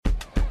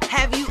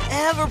Have you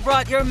ever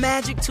brought your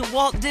magic to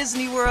Walt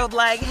Disney World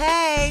like,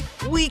 hey,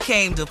 we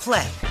came to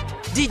play?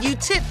 Did you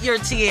tip your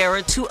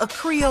tiara to a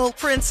Creole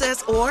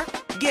princess or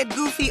get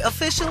goofy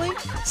officially?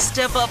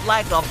 Step up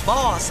like a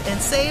boss and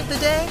save the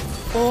day?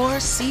 Or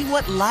see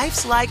what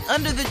life's like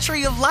under the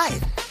tree of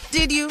life?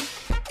 Did you?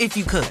 If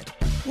you could.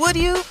 Would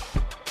you?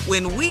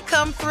 When we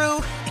come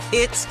through,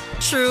 it's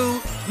true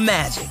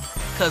magic.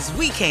 'Cause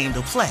we came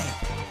to play.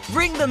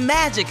 Bring the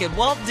magic at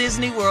Walt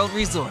Disney World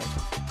Resort.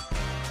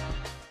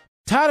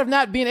 Tired of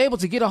not being able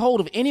to get a hold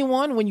of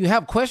anyone when you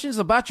have questions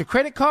about your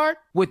credit card?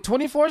 With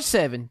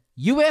 24/7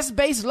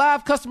 U.S.-based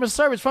live customer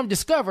service from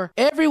Discover,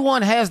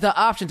 everyone has the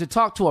option to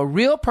talk to a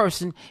real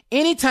person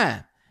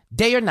anytime,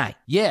 day or night.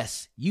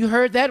 Yes, you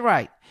heard that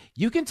right.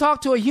 You can talk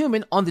to a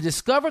human on the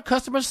Discover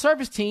customer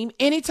service team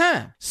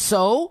anytime.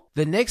 So,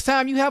 the next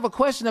time you have a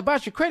question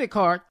about your credit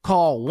card,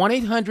 call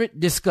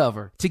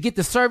 1-800-DISCOVER to get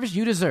the service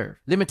you deserve.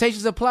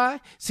 Limitations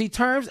apply. See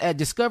terms at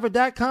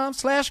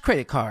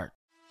discover.com/creditcard.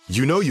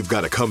 You know you've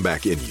got a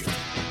comeback in you.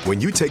 When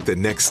you take the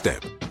next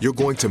step, you're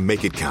going to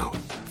make it count.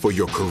 For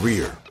your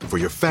career, for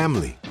your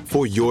family,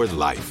 for your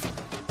life.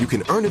 You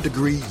can earn a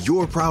degree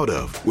you're proud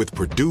of with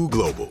Purdue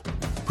Global.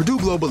 Purdue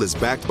Global is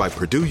backed by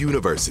Purdue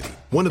University,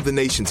 one of the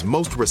nation's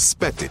most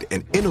respected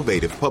and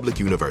innovative public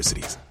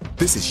universities.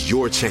 This is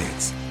your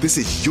chance. This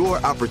is your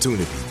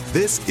opportunity.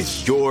 This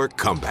is your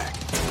comeback.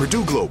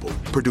 Purdue Global,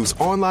 Purdue's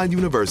online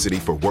university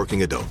for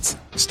working adults.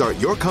 Start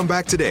your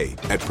comeback today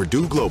at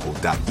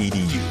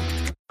purdueglobal.edu.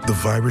 The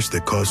virus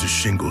that causes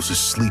shingles is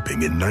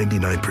sleeping in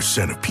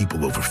 99% of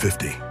people over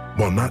 50.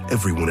 While not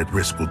everyone at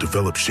risk will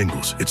develop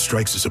shingles, it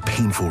strikes as a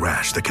painful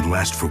rash that can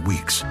last for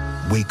weeks.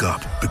 Wake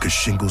up, because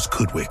shingles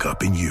could wake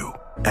up in you.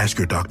 Ask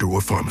your doctor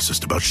or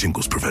pharmacist about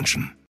shingles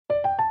prevention.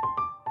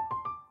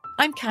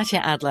 I'm Katya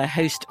Adler,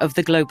 host of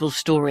The Global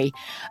Story.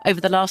 Over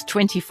the last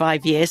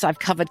 25 years, I've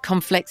covered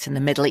conflicts in the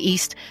Middle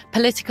East,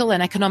 political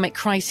and economic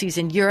crises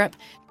in Europe,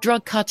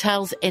 drug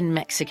cartels in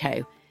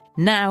Mexico.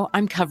 Now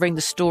I'm covering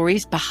the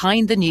stories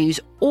behind the news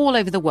all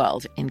over the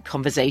world in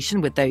conversation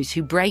with those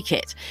who break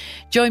it.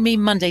 Join me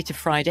Monday to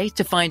Friday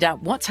to find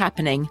out what's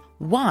happening,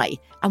 why,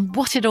 and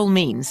what it all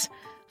means.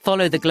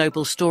 Follow The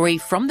Global Story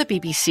from the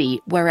BBC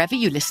wherever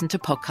you listen to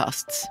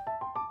podcasts.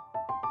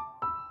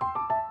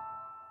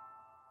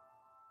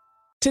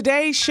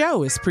 Today's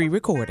show is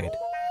pre-recorded.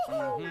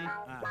 Y'all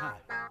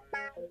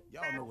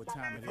know what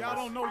time it is. Y'all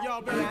don't know,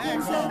 y'all better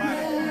ask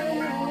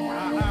somebody.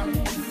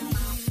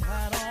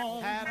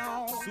 Hat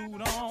on,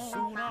 suit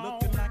on,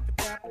 looking like a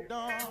dapper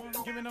dog,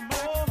 giving them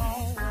all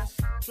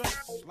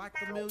dressed like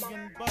 $1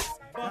 million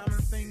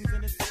bucks, things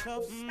in its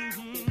cuffs.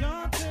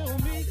 Y'all tell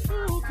me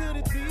who could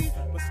it be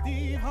but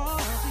Steve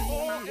Harvey?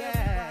 Oh,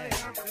 yeah.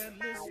 Everybody out there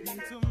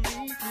listening to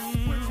me,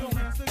 put your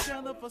hands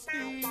together for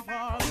Steve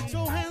Harvey. Put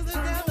your hands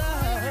together. Steve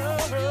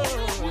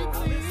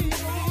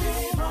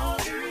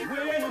Harvey,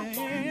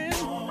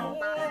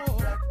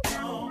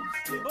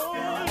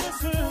 oh,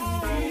 listen,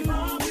 Steve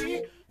Harvey,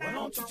 why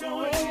don't you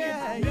join me?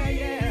 Yeah.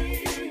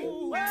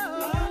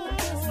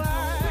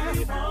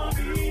 Steve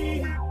Harvey,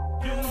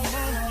 get him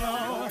on,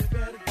 y'all.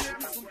 Better give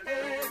me some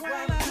eggs while I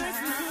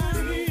listen to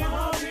Steve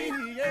Harvey.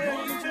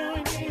 Yeah, you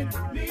join in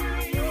with me.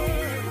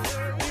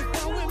 If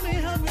you're with me,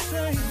 help me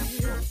say,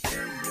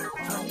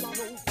 turn your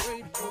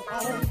radio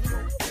on.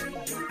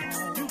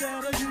 You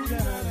gotta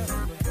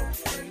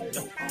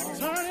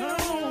turn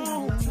it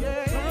on,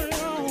 yeah, turn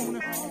it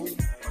on.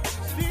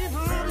 Steve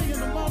Harvey in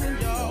the morning,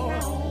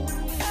 y'all.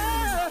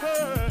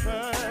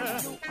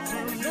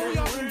 So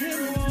y'all can hear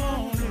me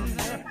on.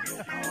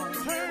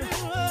 Turn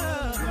it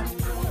up.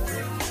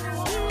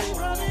 Steve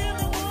Harvey in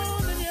the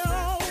morning,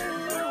 y'all.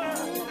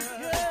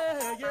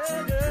 Yeah.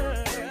 Turn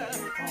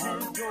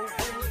your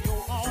radio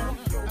on.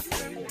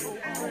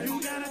 You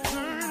gotta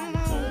turn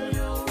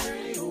your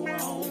radio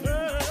on.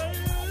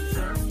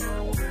 Turn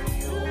your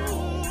radio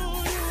on.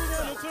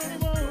 Turn it on.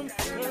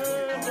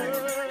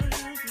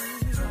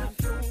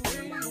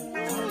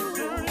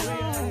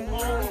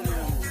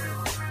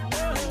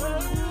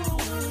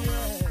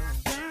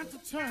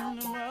 Turn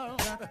them up,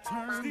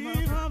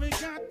 Steve Harvey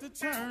got to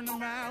turn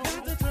them out.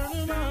 Got to turn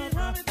them up,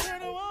 Harvey turn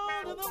them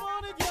on to the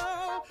morning,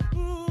 y'all.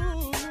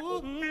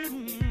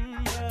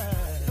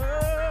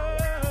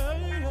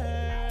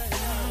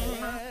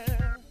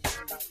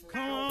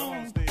 Come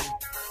on, Steve.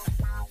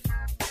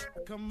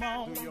 Come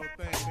on, do your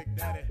thing, Big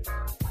Daddy.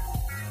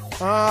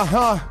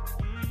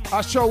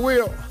 I sure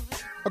will.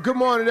 Good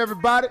morning,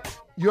 everybody.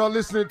 You're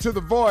listening to The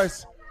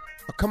Voice.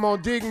 Come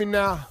on, dig me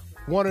now.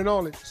 One and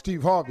only,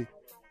 Steve Harvey.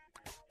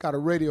 Got a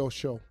radio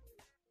show.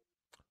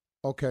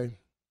 Okay.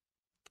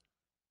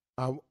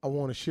 I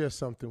want to share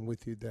something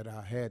with you that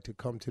I had to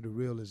come to the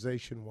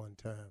realization one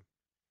time.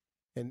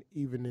 And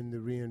even in the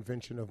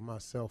reinvention of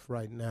myself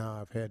right now,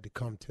 I've had to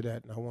come to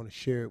that, and I want to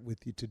share it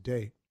with you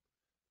today.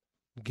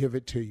 Give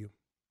it to you.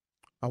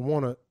 I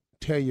want to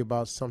tell you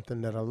about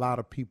something that a lot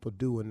of people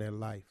do in their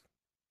life.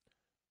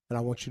 And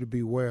I want you to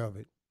be aware of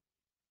it.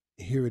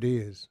 Here it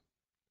is.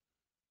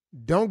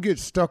 Don't get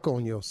stuck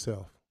on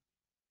yourself.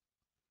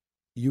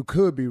 You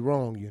could be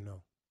wrong, you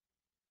know.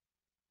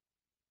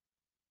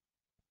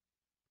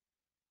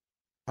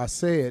 I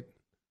said,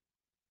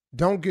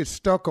 don't get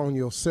stuck on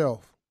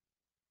yourself.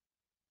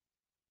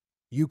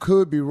 You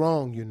could be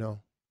wrong, you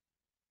know.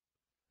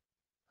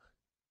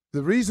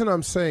 The reason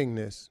I'm saying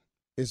this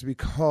is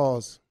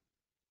because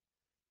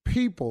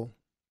people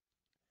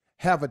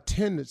have a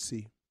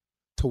tendency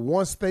to,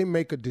 once they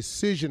make a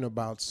decision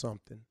about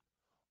something,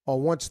 or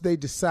once they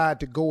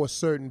decide to go a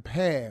certain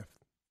path,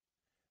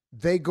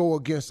 they go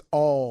against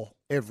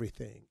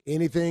everything.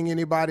 Anything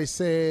anybody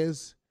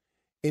says,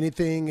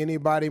 anything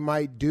anybody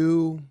might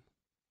do,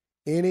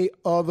 any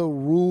other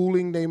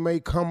ruling they may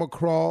come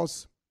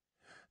across,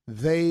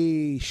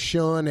 they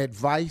shun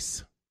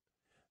advice.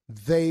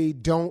 They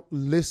don't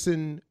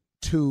listen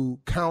to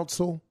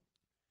counsel.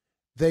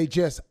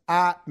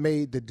 I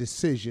made the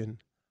decision.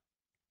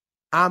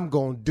 I'm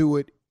going to do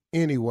it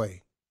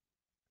anyway.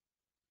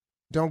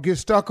 Don't get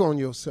stuck on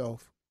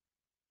yourself.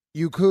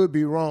 You could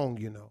be wrong,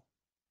 you know.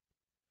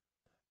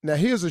 Now,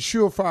 here's a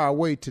surefire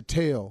way to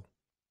tell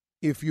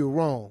if you're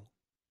wrong.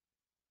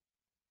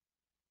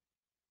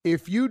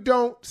 If you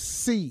don't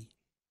see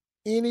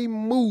any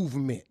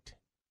movement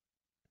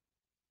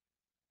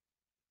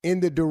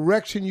in the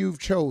direction you've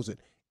chosen,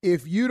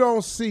 if you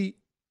don't see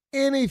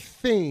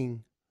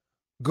anything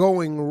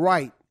going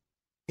right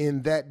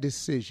in that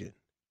decision,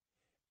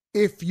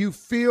 if you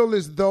feel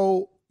as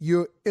though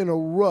you're in a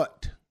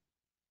rut,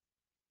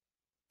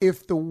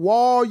 if the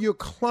wall you're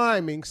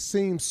climbing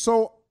seems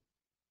so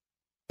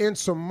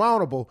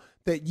insurmountable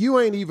that you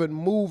ain't even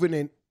moving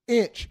an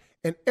inch,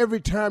 and every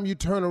time you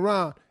turn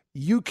around,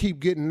 you keep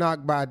getting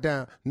knocked back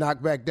down.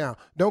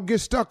 Don't get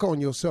stuck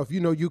on yourself. You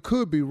know, you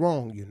could be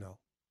wrong, you know.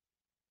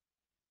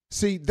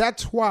 See,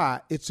 that's why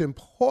it's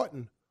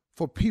important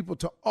for people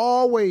to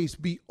always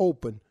be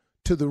open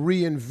to the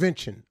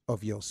reinvention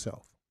of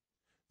yourself.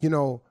 You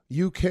know,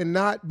 you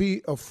cannot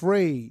be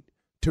afraid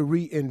to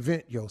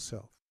reinvent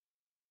yourself.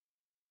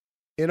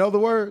 In other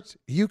words,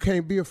 you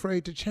can't be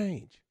afraid to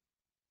change.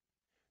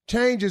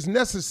 Change is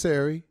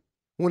necessary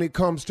when it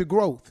comes to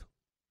growth.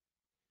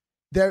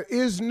 There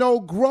is no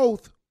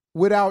growth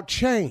without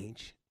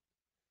change.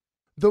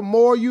 The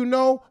more you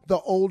know, the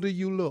older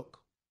you look.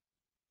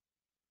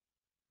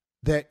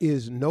 There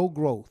is no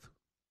growth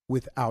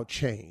without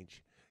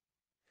change.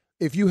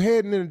 If you're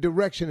heading in a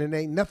direction and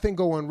ain't nothing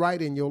going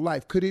right in your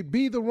life, could it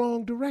be the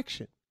wrong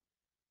direction?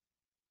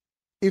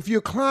 If you're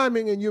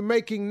climbing and you're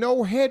making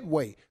no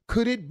headway,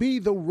 could it be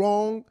the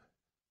wrong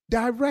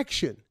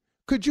direction?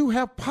 Could you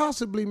have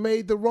possibly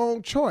made the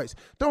wrong choice?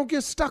 Don't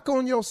get stuck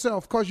on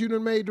yourself because you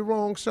done made the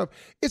wrong stuff.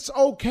 It's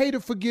okay to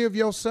forgive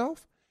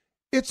yourself.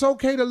 It's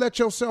okay to let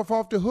yourself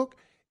off the hook.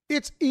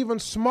 It's even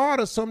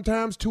smarter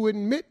sometimes to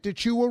admit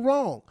that you were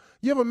wrong.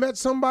 You ever met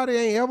somebody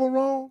ain't ever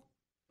wrong?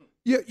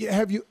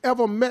 Have you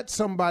ever met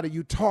somebody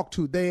you talk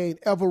to, they ain't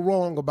ever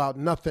wrong about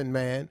nothing,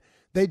 man.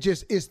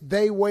 It's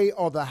they way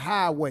or the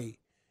highway.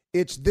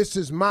 This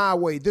is my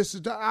way.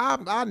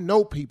 I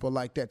know people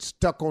like that,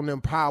 stuck on them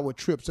power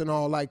trips and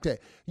all like that.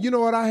 You know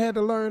what I had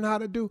to learn how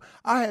to do?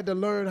 I had to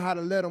learn how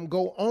to let them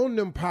go on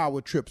them power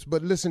trips.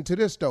 But listen to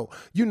this, though.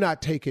 You're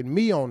not taking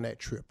me on that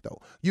trip,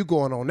 though. You're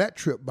going on that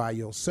trip by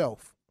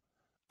yourself.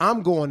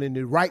 I'm going in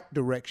the right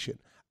direction.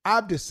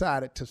 I've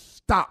decided to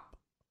stop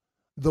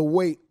the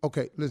way.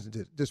 Okay, listen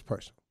to this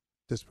person.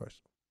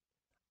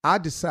 I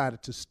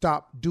decided to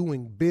stop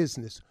doing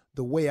business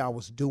the way I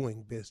was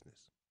doing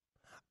business.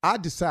 I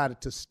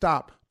decided to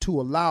stop to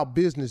allow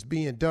business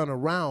being done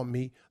around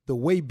me the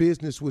way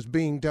business was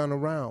being done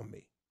around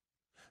me.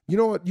 You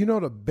know what? You know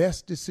the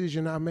best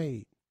decision I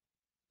made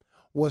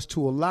was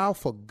to allow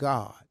for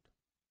God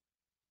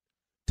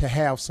to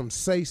have some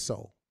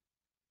say-so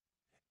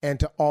and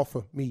to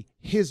offer me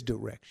his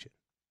direction.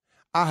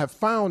 I have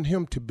found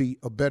him to be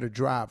a better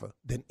driver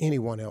than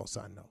anyone else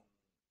I know.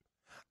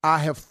 I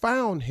have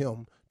found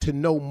him to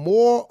know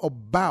more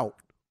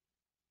about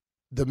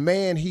the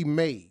man he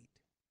made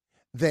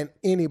than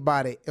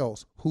anybody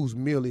else who's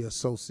merely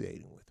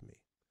associating with me.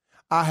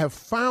 I have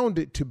found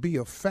it to be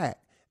a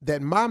fact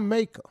that my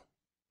maker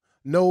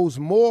knows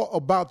more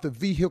about the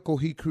vehicle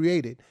he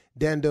created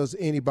than does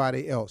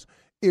anybody else.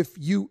 If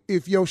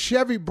your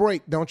Chevy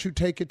break, don't you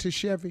take it to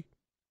Chevy?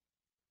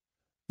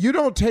 You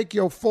don't take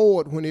your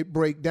Ford when it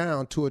break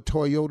down to a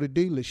Toyota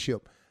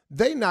dealership.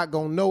 They not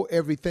going to know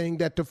everything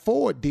that the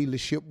Ford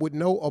dealership would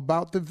know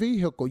about the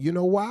vehicle. You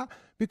know why?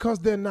 Because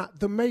they're not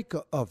the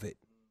maker of it.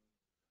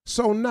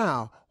 So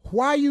now,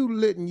 why you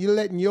letting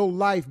your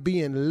life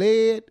being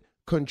led,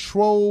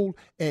 controlled,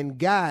 and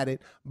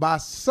guided by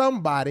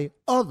somebody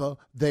other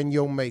than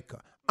your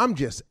maker? I'm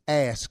just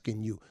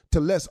asking you to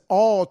let's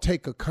all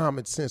take a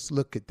common sense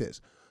look at this.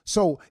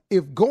 So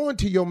if going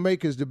to your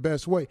maker is the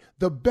best way,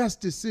 the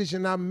best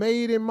decision I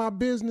made in my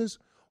business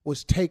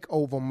was take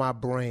over my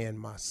brand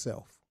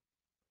myself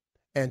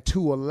and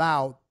to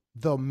allow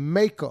the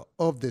maker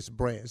of this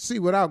brand. See,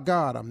 without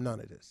God, I'm none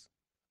of this.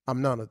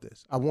 I'm none of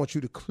this. I want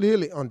you to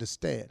clearly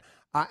understand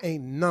I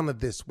ain't none of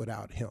this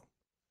without him.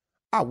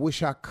 I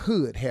wish I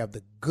could have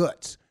the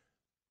guts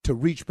to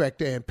reach back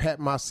there and pat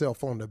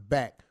myself on the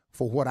back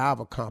for what I've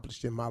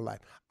accomplished in my life.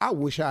 I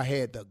wish I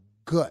had the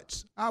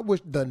guts. I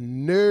wish the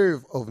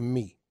nerve of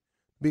me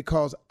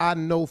because I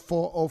know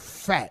for a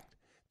fact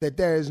that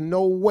there is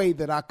no way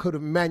that I could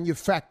have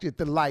manufactured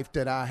the life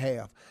that I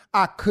have.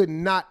 I could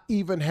not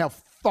even have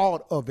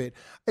thought of it.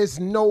 There's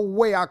no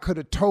way I could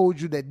have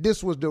told you that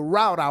this was the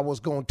route I was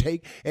going to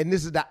take and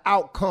this is the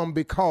outcome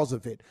because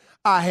of it.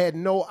 I had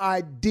no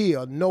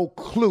idea, no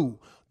clue.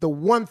 The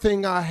one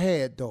thing I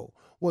had, though,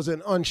 was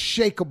an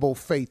unshakable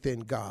faith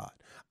in God.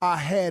 I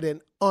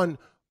had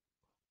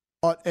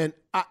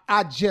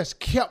I just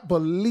kept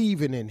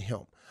believing in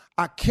him.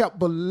 I kept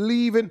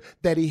believing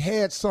that he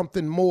had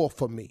something more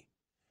for me.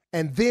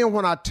 And then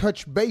when I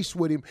touched base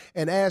with him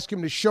and asked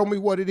him to show me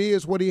what it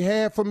is, what he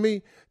had for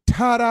me,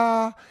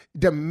 ta-da,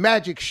 the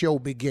magic show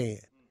began.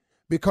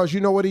 Because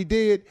you know what he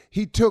did?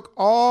 He took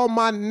all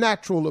my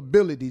natural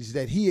abilities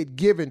that he had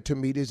given to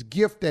me, this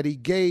gift that he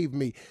gave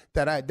me,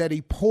 that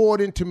he poured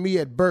into me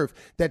at birth,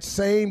 that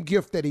same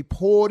gift that he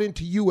poured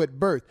into you at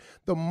birth.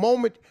 The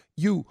moment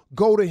you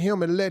go to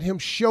him and let him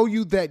show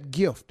you that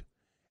gift,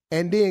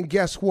 and then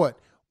guess what?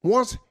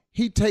 Once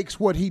he takes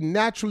what he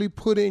naturally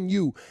put in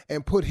you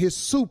and put his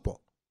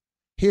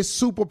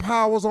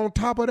superpowers on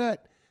top of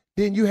that,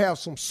 then you have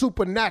some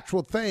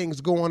supernatural things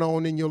going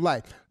on in your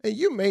life. And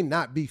you may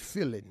not be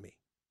feeling me.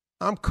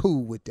 I'm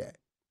cool with that.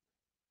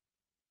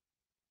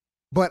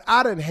 But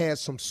I done had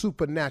some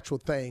supernatural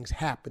things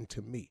happen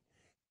to me.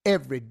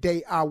 Every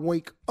day I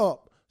wake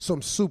up,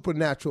 some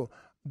supernatural,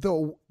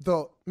 the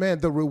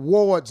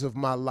rewards of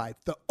my life,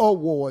 the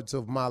awards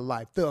of my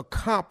life, the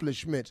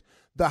accomplishments,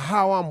 the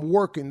how I'm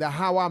working, the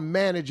how I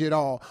manage it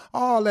all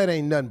that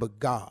ain't nothing but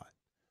God.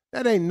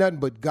 That ain't nothing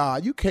but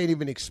God. You can't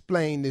even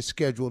explain this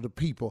schedule to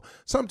people.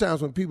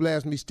 Sometimes when people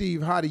ask me,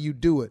 Steve, how do you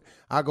do it?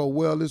 I go,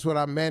 well, this is what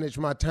I manage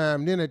my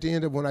time. Then at the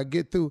end of when I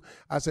get through,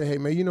 I say, hey,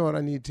 man, you know what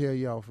I need to tell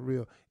y'all for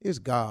real? It's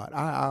God.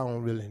 I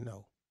don't really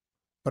know.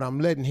 But I'm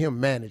letting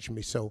him manage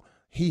me, so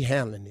he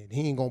handling it.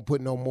 He ain't going to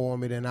put no more on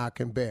me than I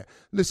can bear.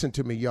 Listen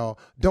to me, y'all.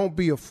 Don't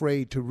be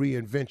afraid to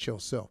reinvent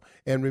yourself.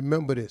 And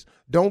remember this.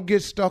 Don't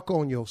get stuck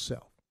on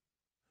yourself,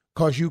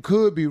 because you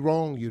could be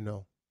wrong, you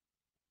know.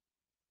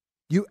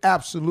 You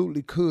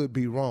absolutely could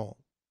be wrong.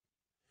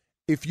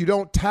 If you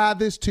don't tie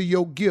this to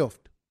your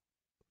gift,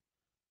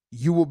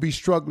 you will be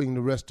struggling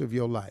the rest of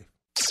your life.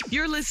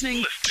 You're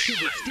listening to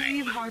the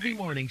Steve Harvey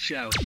Morning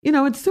Show. You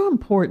know, it's so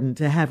important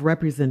to have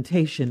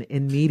representation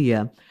in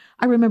media.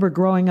 I remember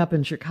growing up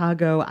in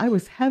Chicago, I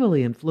was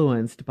heavily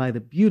influenced by the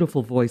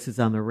beautiful voices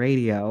on the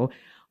radio.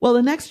 Well,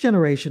 the next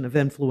generation of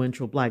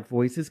influential Black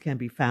voices can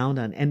be found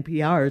on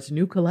NPR's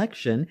new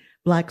collection,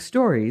 Black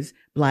Stories,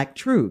 Black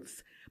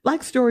Truths.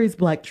 Black Stories,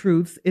 Black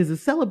Truths is a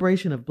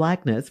celebration of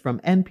Blackness from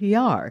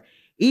NPR.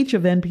 Each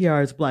of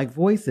NPR's Black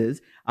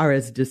voices are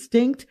as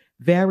distinct,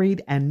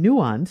 varied, and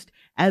nuanced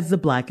as the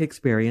Black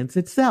experience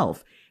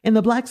itself. In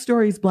the Black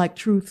Stories, Black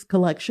Truths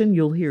collection,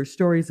 you'll hear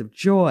stories of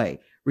joy,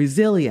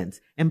 resilience,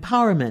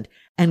 empowerment,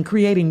 and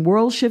creating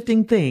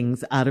world-shifting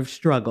things out of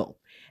struggle.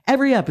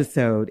 Every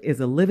episode is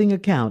a living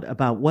account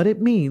about what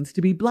it means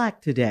to be Black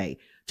today,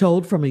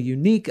 told from a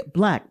unique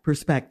Black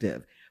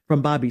perspective.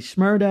 From Bobby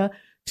Shmurda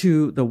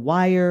to The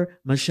Wire,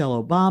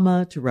 Michelle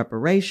Obama, to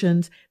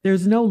reparations,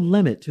 there's no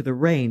limit to the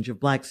range of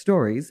Black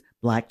stories,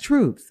 Black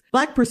truths.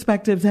 Black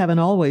perspectives haven't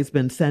always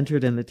been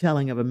centered in the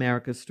telling of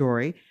America's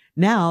story.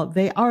 Now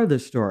they are the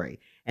story.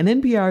 In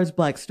NPR's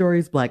Black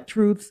Stories, Black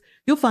Truths,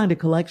 you'll find a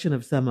collection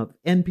of some of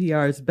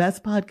NPR's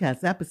best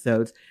podcast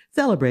episodes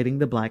celebrating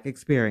the Black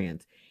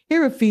experience.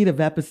 Hear a feed of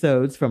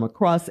episodes from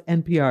across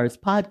NPR's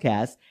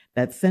podcasts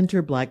that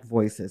center Black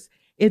voices.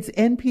 It's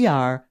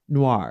NPR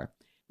Noir.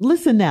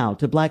 Listen now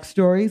to Black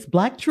Stories,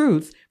 Black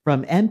Truths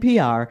from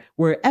NPR,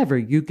 wherever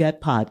you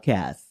get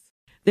podcasts.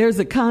 There's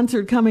a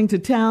concert coming to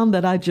town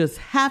that I just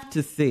have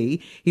to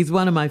see. He's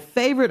one of my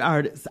favorite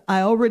artists.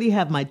 I already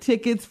have my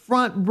tickets,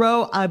 front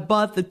row. I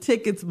bought the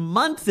tickets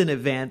months in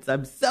advance.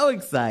 I'm so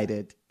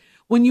excited.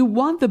 When you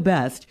want the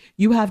best,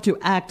 you have to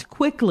act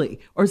quickly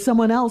or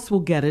someone else will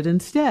get it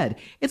instead.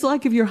 It's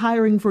like if you're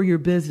hiring for your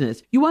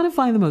business. You want to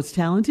find the most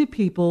talented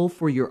people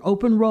for your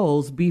open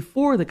roles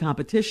before the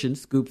competition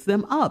scoops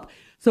them up.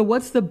 So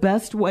what's the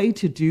best way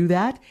to do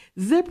that?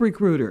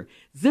 ZipRecruiter.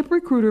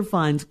 ZipRecruiter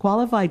finds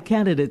qualified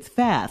candidates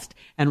fast.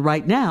 And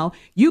right now,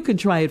 you can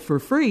try it for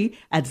free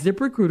at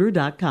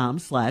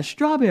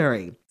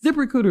ZipRecruiter.com/strawberry.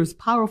 ZipRecruiter's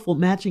powerful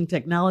matching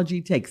technology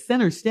takes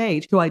center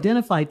stage to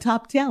identify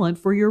top talent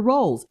for your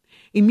roles.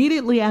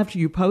 Immediately after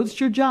you post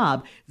your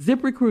job,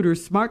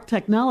 ZipRecruiter's smart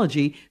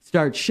technology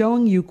starts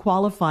showing you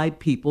qualified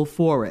people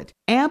for it.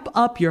 Amp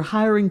up your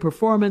hiring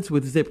performance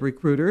with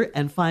ZipRecruiter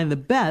and find the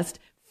best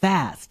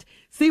fast.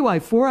 See why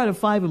 4 out of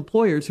 5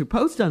 employers who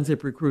post on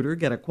ZipRecruiter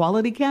get a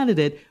quality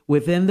candidate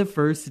within the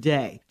first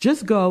day.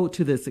 Just go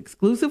to this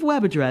exclusive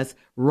web address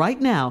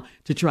right now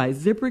to try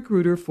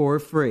ZipRecruiter for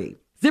free.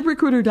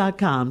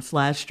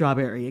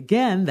 ZipRecruiter.com/strawberry.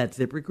 Again, that's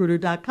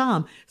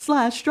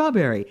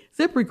ZipRecruiter.com/strawberry.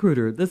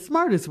 ZipRecruiter, the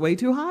smartest way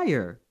to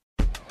hire.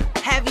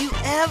 Have you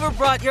ever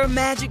brought your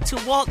magic to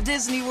Walt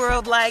Disney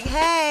World like,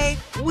 hey,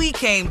 we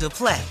came to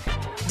play?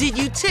 Did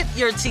you tip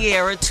your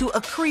tiara to a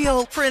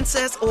Creole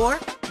princess or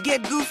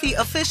get goofy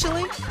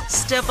officially?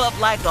 Step up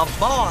like a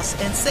boss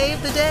and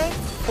save the day?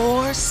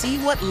 Or see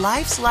what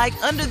life's like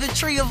under the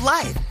tree of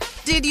life?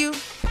 Did you?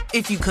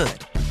 If you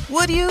could,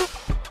 would you?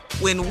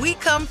 When we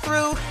come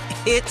through,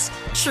 it's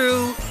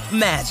true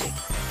magic.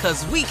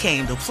 'Cause we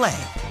came to play.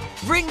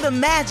 Bring the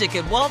magic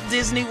at Walt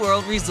Disney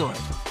World Resort.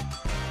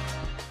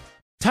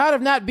 Tired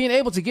of not being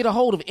able to get a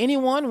hold of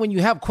anyone when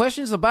you have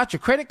questions about your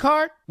credit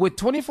card? With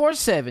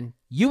 24/7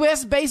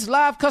 U.S.-based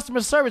live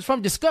customer service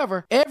from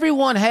Discover,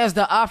 everyone has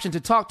the option to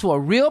talk to a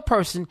real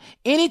person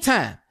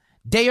anytime,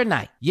 day or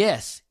night.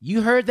 Yes,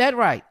 you heard that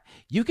right.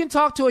 You can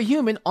talk to a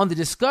human on the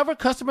Discover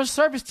customer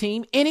service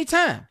team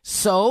anytime.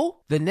 So,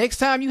 the next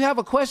time you have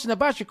a question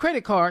about your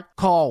credit card,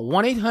 call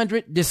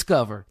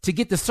 1-800-DISCOVER to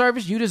get the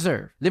service you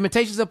deserve.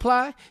 Limitations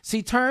apply.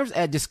 See terms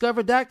at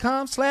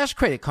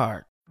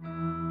discover.com/creditcard.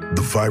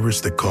 The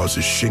virus that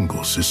causes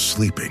shingles is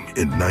sleeping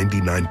in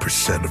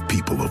 99% of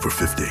people over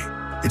 50.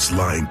 It's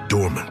lying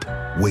dormant,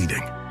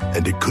 waiting,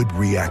 and it could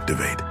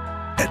reactivate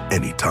at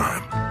any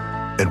time.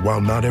 And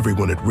while not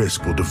everyone at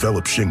risk will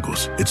develop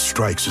shingles, it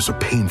strikes as a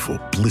painful,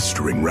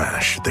 blistering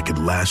rash that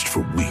can last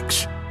for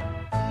weeks.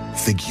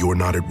 Think you're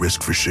not at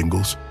risk for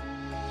shingles?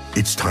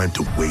 It's time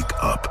to wake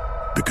up,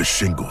 because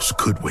shingles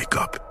could wake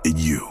up in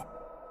you.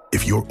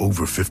 If you're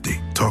over 50,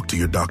 talk to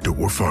your doctor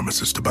or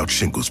pharmacist about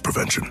shingles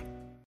prevention.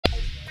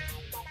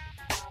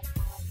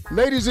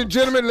 Ladies and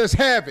gentlemen, let's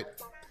have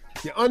it.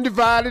 Your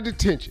undivided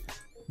attention.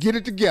 Get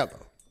it together.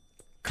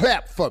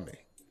 Clap for me.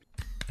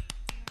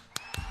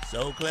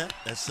 Soul clap?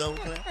 That's soul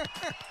clap?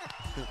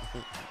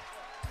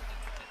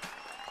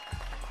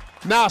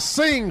 Now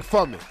sing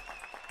for me.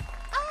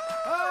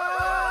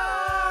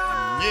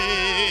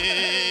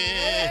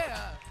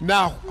 Yeah.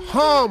 Now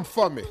hum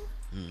for me.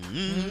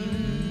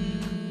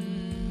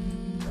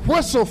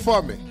 Whistle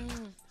for me.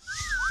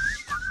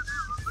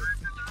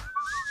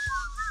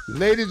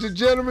 Ladies and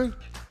gentlemen,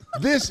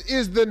 this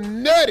is the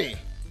Nutty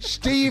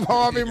Steve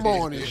Harvey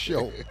Morning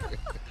Show.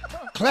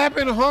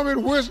 Clapping,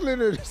 humming,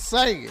 whistling, and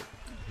singing.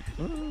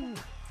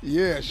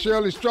 Yeah,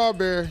 Shirley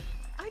Strawberry.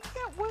 I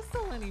can't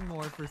whistle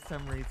anymore for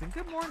some reason.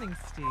 Good morning,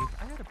 Steve.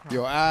 I had a problem.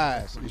 Your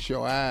eyes. It's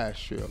your eyes,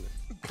 Shirley.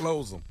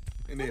 Close them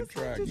and then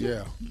try again.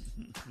 Yeah.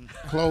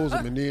 Close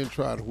them and then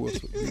try to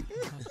whistle.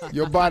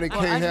 Your body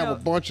can't have a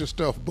bunch of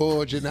stuff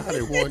bulging out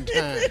at one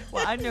time.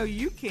 Well, I know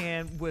you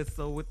can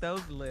whistle with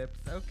those lips.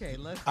 Okay,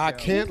 let's go. I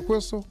can't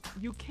whistle?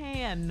 You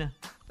can.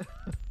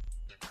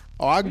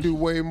 Oh, I can do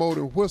way more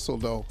than whistle,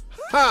 though.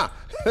 Ha!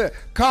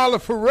 Carla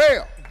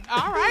Farrell.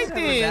 All right,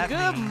 then.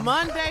 Good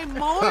Monday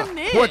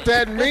morning. What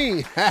that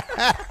mean?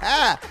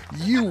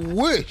 You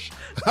wish.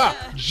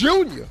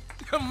 Junior.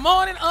 Good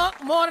morning,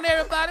 morning,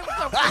 everybody.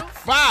 What's up, bro?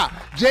 Fire.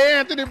 J.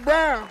 Anthony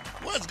Brown.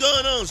 What's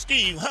going on,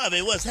 Steve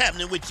Harvey? What's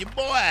happening with your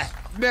boy?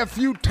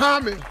 Nephew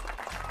Tommy.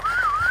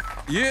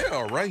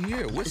 Yeah, right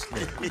here.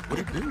 Whistling. What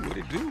it do? What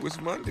it do? It's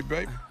Monday,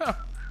 baby.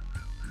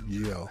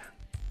 Yeah.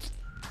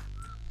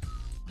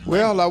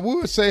 Well, I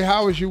would say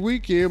how was your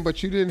weekend,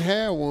 but you didn't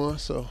have one,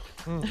 so.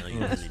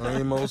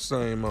 Same old,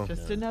 same old.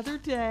 Just another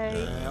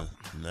day.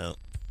 No.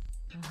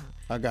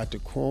 I got the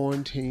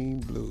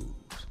quarantine blues.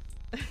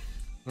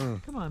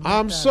 Come on.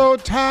 I'm so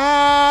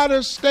tired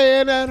of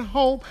staying at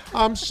home.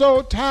 I'm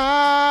so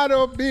tired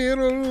of being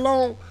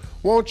alone.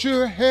 Won't you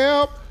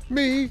help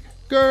me,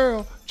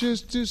 girl,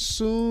 just as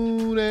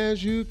soon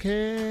as you can?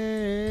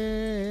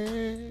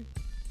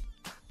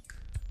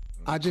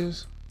 I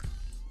just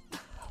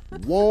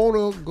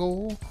wanna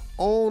go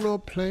on a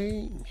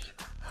plane.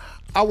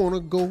 I wanna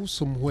go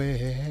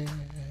somewhere.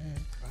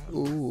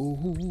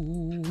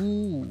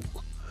 Ooh.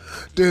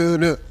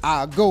 Dun-dun,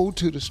 I go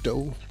to the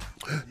store.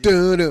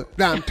 Dun-dun,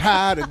 I'm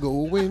tired of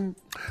going.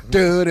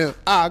 Dun-dun,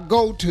 I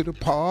go to the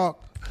park.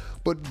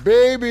 But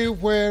baby,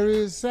 where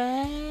is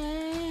that?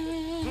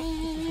 This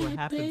is what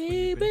happens when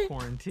you've been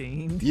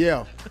quarantined.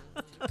 Yeah.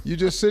 You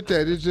just sit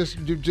there.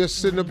 You're just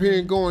sitting up here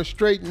and going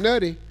straight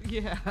nutty.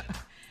 Yeah.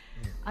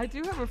 I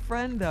do have a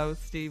friend, though,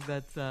 Steve,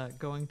 that's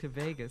going to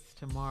Vegas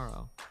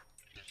tomorrow.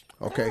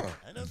 Okay,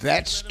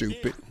 that's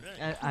stupid.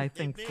 I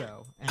think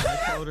so, and I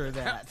told her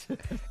that.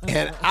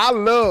 And I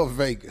love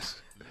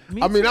Vegas.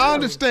 Me I mean, too. I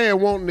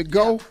understand wanting to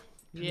go.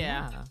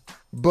 Yeah.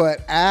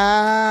 But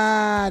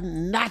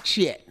not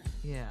yet.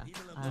 Yeah.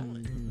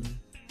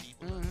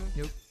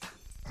 Nope.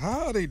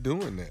 How are they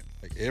doing that?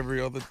 Like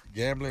every other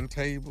gambling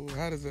table?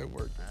 How does that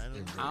work?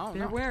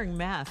 They're wearing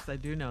masks. I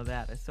do know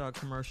that. I saw a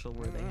commercial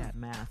where they had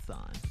masks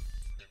on.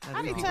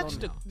 How they touch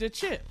the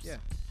chips? Yeah.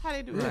 How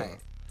they do that?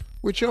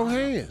 With your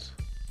hands.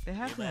 They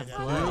have to have No,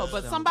 gloves.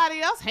 but somebody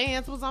else's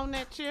hands was on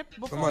that chip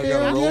before. Somebody they got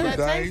to got roll to the that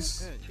dice.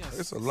 table.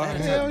 It's a lot.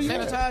 Hell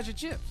yeah. Sanitize your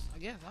chips. I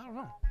guess. I don't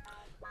know.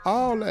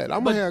 All that.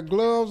 I'm going to have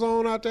gloves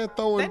on out there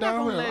throwing They not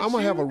down. gonna let I'm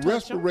going to have a you touch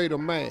 'em. respirator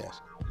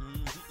mask.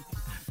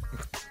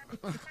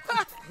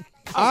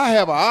 I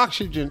have an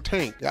oxygen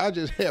tank. I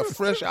just have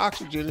fresh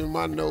oxygen in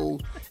my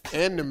nose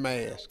and the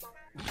mask.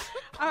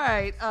 All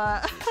right.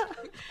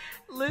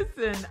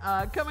 Listen,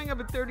 coming up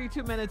at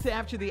 32 minutes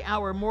after the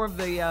hour, more of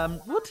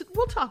the,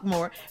 we'll talk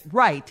more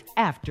right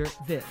after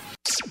this.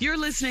 You're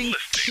listening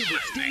to the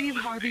Steve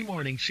Harvey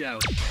Morning Show.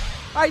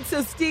 All right,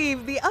 so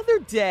Steve, the other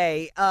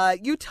day,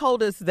 you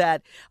told us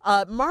that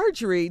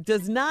Marjorie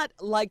does not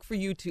like for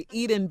you to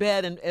eat in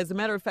bed, and as a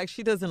matter of fact,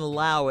 she doesn't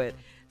allow it.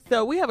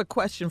 So we have a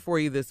question for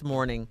you this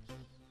morning,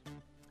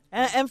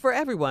 and for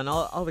everyone,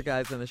 all the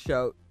guys on the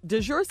show.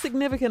 Does your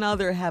significant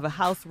other have a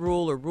house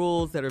rule or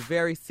rules that are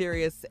very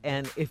serious,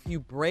 and if you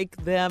break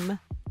them,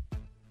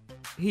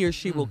 he or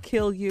she will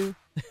kill you?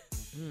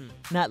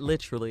 Not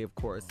literally, of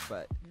course,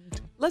 but...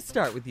 Let's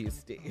start with you,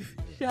 Steve.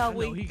 Shall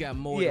we? He got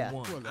more than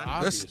one.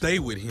 Let's stay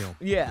with him.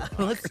 Yeah.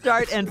 Let's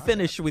start and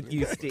finish with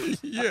you, Steve.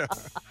 Yeah.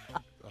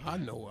 I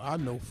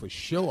know for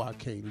sure I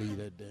can't leave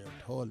that damn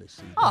toilet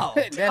seat. Oh,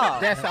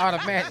 That's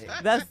automatic.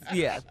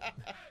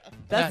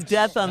 That's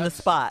death on the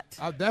spot.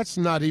 That's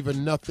not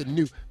even nothing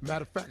new.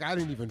 Matter of fact, I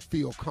didn't even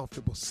feel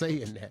comfortable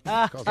saying that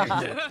because I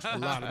know a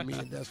lot of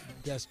men.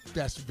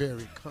 That's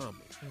very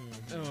common.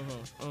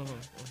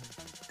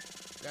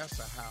 That's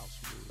a house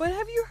rule. But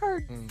have you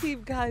heard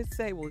Steve guys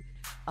say, "Well,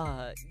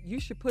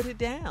 you should put it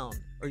down,"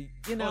 or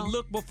you know, or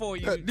look before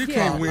you. You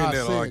can't win I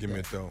that said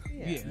argument, that. though.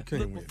 Yeah. You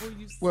can't win. Before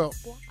you Well,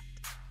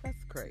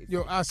 that's crazy.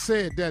 I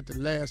said that the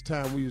last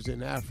time we was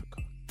in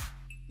Africa.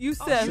 You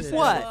said said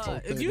what?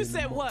 that. If you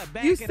said what?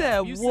 Back You it said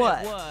up. You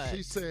what? Said what?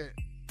 She said,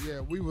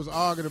 yeah, we was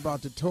arguing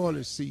about the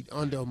toilet seat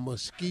under a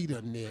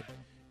mosquito net.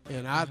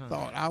 And I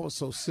thought, I was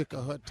so sick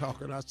of her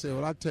talking. I said,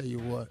 well, I tell you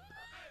what.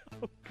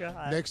 Oh,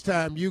 God. Next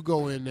time you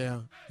go in there,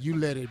 you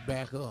let it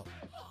back up.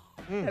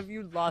 Have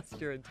you lost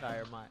your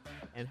entire mind?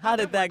 And how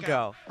did that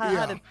go?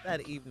 How did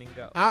that evening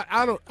go?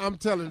 I'm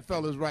telling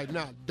fellas right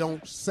now,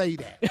 don't say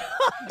that.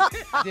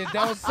 Just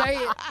don't say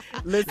it.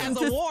 Listen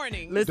As a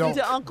warning. Listen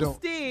to Uncle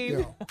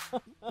Steve.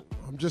 Yeah.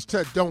 I'm just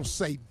telling, don't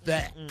say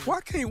that.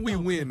 Why can't we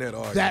win that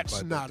argument?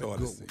 That's about not the a toilet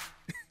good seat?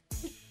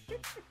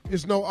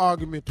 There's no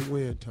argument to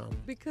win, Tommy.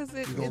 Because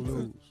You're going to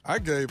lose. I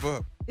gave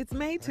up. it's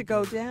made to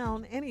go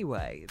down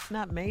anyway. It's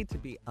not made to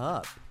be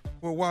up.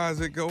 Well, why does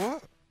it go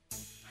up?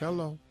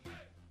 Hello.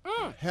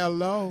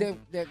 Hello.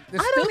 The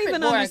I don't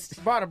even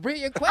understand. Brought a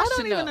brilliant I question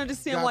don't even up.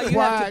 understand Got why you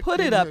have to quiet put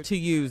it in up the- to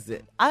use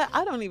it.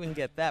 I don't even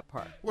get that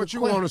part. What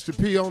you want us to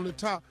pee on the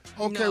top?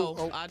 Okay.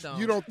 No, I don't.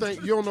 You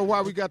don't know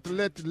why we got to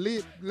let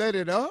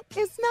it up?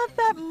 It's not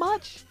that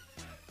much.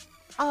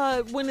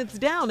 When it's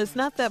down, it's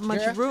not that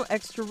much Girl.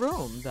 extra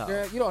room, though.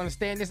 Girl, you don't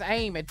understand this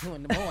aim at 2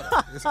 in the morning.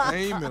 It's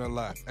aiming a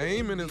lot.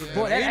 Aiming is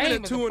Boy, that aiming aim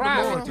at is 2 a in the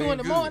problem morning. at 2 in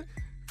the ain't morning.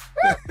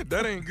 good.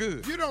 That ain't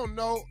good. You don't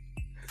know.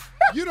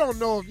 You don't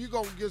know if you're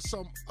going to get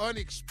some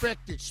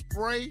unexpected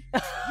spray.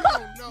 You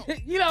don't know.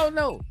 You don't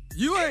know.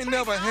 You ain't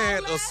never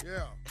had a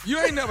Yeah. you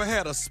ain't never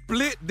had a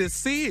split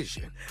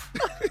decision.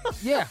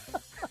 Yeah.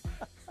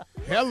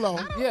 Hello.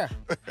 Yeah.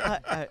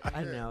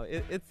 I know.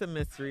 It's a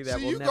mystery that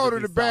See, will you never go to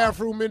be the solved.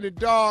 bathroom in the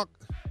dark,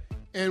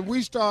 and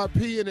we start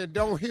peeing and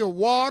don't hear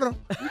water.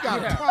 We got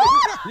a problem.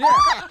 Yeah.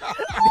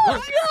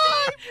 Oh,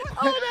 God.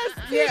 Oh,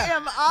 that's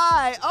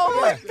TMI.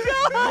 Oh, my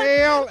God.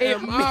 Hell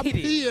am I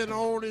Immediate. peeing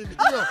on in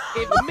here?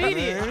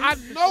 Immediate. I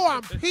know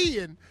I'm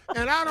peeing,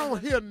 and I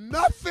don't hear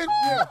nothing.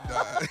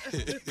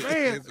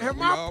 Man, am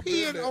We I all been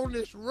peeing there. on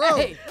this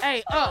road?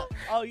 Hey, Oh,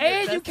 yeah,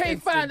 and you that's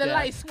can't find the instant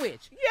light death.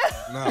 switch.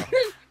 No. Turn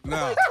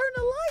No.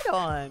 the light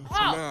on.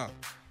 No.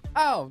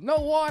 Oh, no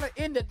water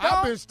in the dark.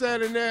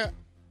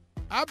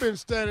 I've been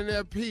standing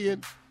there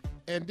peeing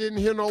and didn't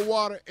hear no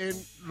water and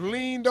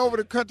leaned over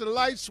to cut the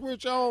light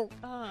switch on.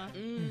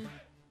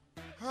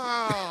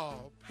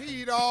 Oh,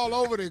 peed all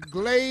over the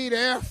Glade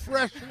air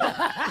freshener. Oh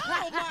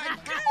my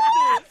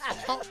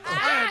goodness!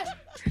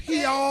 And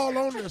pee all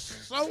on the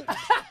soap.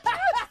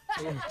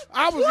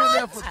 I was in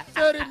there for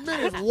 30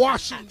 minutes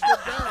washing the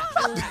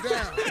bathroom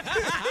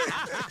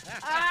down.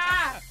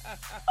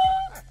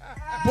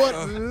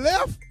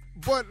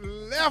 But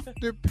left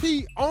the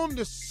pee on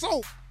the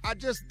soap. I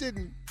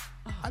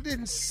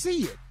didn't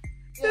see it.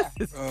 This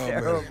is Oh,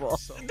 terrible.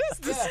 This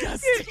disgusting.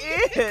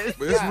 It is.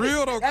 But it's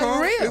real though, That's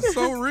Carl. real. It's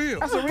so real.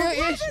 That's a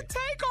real issue.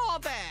 Take all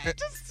that.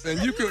 Just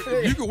And you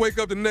could wake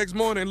up the next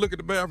morning and look at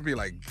the bathroom and be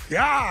like,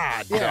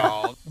 God,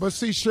 dog. But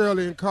see,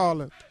 Shirley and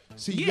Carla,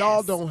 Yes.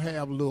 y'all don't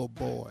have little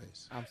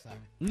boys. I'm sorry.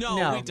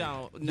 no, we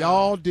don't. No.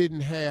 Y'all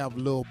didn't have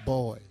little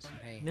boys.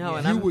 No,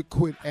 and You I'm, would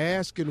quit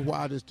asking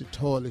why does the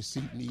toilet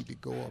seat need to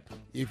go up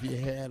if you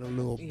had a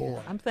little yeah,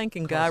 boy. I'm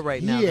thanking God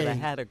right he now that I ain't-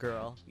 had a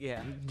girl.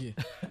 Yeah.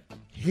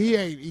 He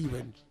ain't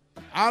even,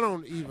 I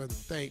don't even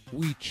think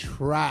we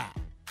try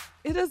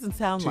It doesn't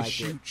sound to like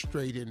shoot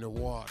straight in the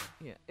water.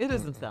 it. Yeah, it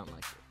doesn't sound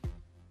like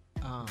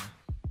it.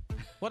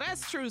 Well,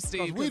 that's true,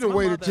 Steve. We 'cause done my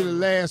waited till the mother-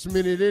 last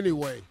minute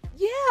anyway.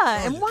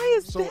 Yeah, and why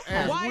is So that?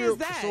 as Why we're, is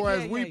that? So Yeah,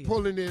 as we yeah.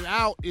 pulling it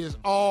out is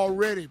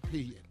already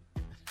peeing.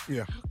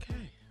 Yeah. Okay.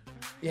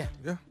 Yeah.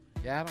 Yeah.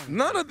 Yeah, I don't.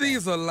 None of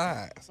these are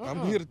lies.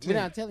 I'm here to tell We're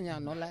you. not telling y'all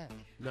no lies.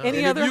 No. Any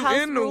And other if you house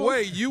in the rules?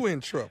 way, you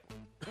in trouble.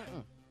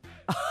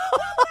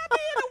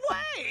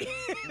 Way.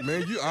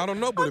 Man, I don't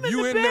know, but I'm if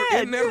you in the in there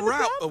bed. in You're that in the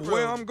route of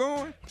where bathroom. I'm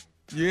going,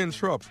 you're in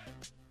trouble.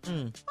 Why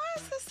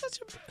is this such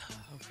a?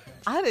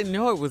 I didn't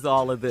know it was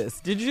all of this.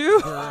 Did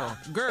you? Girl.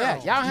 Yeah,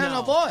 y'all have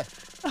no boys.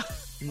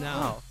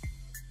 No.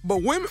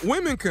 But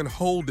women can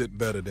hold it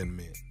better than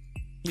men.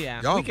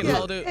 Yeah, Y'all we can good.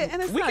 hold it.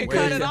 And it's We not can good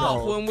cut it at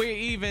off all. when we're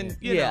even,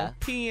 you know,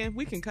 peeing.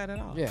 We can cut it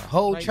off. Yeah,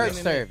 whole Right church then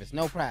and there. service,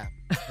 no problem.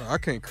 I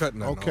can't cut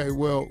nothing Okay, off.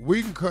 well,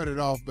 we can cut it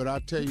off, but I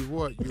tell you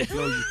what, you'll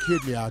blow your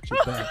kidney out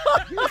your back.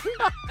 You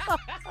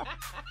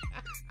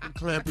can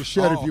clamp it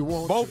shut if you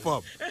want Both to.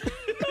 of them.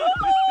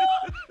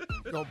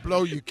 Gonna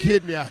blow your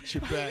kidney out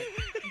your back.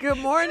 Good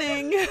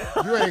morning. You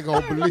ain't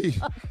gonna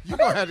believe. You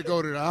gonna have to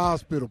go to the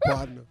hospital,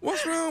 partner.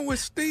 What's wrong with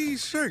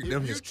Steve's shirt?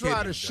 Them You his try to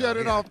kidneys shut down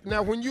it here. off.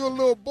 Now, when you're a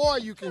little boy,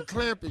 you can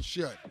clamp it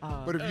shut.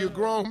 But if you're a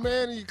grown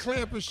man and you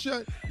clamp it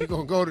shut, you're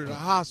gonna go to the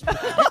hospital.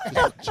 That's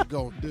what you're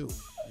gonna do.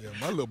 Yeah,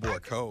 my little boy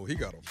cold. He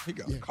got a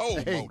cold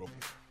Hey. motor.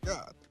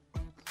 God.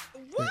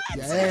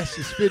 Your ass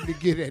is fitting to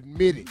get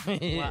admitted.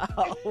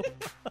 Wow.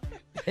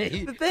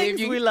 The The things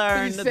we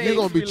learn, the things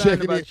gonna be we learn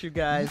checking about it. you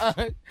guys.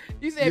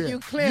 You said if you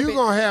clamp you're it.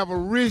 gonna have a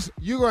wrist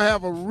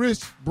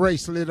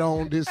bracelet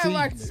on this I'm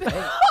like, evening.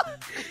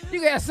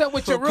 you got something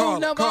with So your room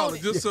number Carla, on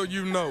it. just so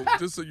you know,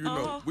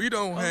 we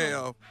don't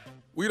have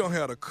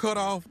the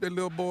cutoff that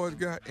little boys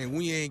got, and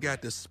we ain't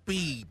got the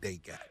speed they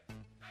got.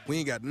 We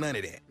ain't got none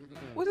of that.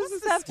 What does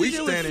this have to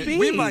do with speed?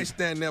 We might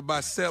stand there by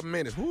 7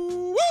 minutes.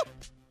 Woo, whoop.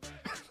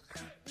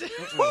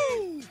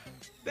 Woo.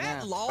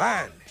 That long?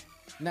 Fine.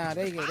 Nah,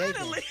 they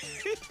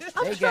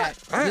got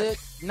good,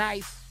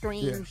 nice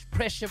streams,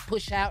 pressure,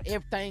 push out,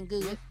 everything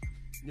good.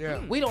 Yeah.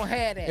 We don't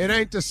have that. It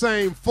ain't the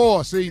same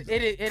force either.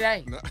 It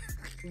ain't.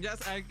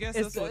 Just, I guess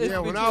It's- that's what Yeah,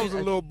 when I was a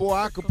little boy,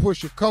 I could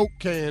push a Coke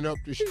can up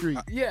the street.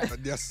 Yeah.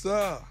 Yes,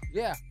 sir.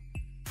 Yeah.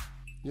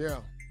 Yeah.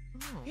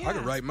 I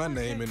can write my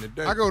name in the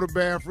dirt. I go to the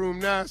bathroom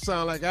now, it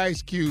sound like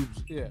ice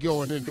cubes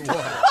going in the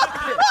water.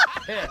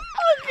 Yeah.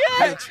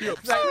 Little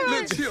chips.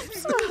 Little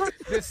chips.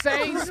 The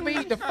same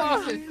speed the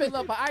faucet fill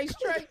up an ice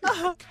tray.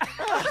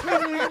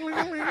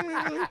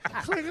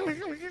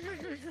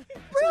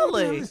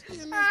 Really?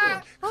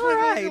 All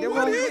right. What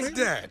Well, is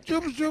that?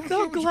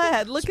 so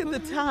glad. Look at the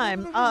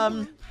time.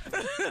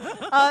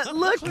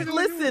 Look,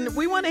 listen,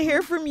 we want to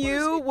hear from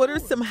you. What are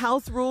some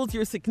house rules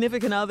your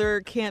significant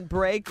other can't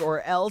break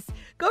or else?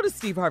 Go to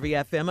Steve Harvey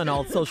FM on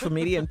all social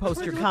media and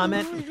post your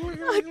comment.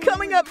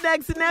 Coming up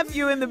next,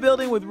 nephew in the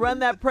building with Run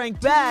That Prank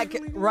Back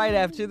right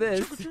after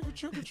this.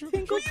 Tinkle,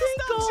 tinkle.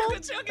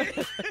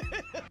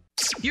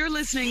 You're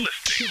listening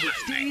to the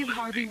Steve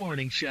Harvey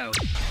Morning Show.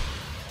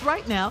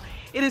 Right now,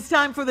 it is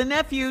time for the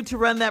nephew to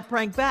run that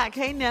prank back.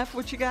 Hey, Neff,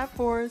 what you got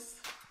for us?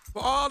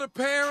 For all the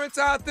parents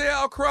out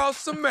there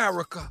across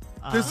America,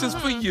 this is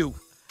for you.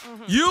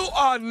 You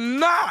are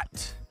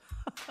not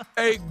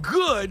a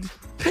good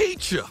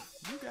teacher.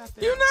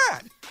 You're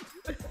not.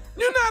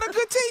 You're not a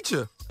good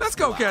teacher. Let's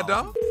go, cat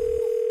dog.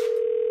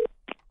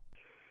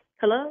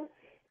 Hello?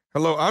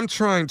 Hello, I'm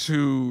trying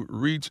to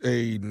reach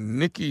a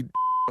Nikki.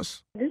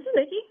 This is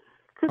Nikki.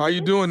 How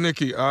you doing,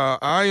 Nikki?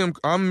 I'm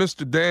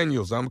Mr.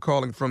 Daniels. I'm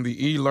calling from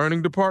the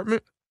e-learning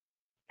department.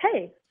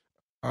 Hey.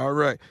 All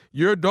right.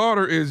 Your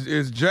daughter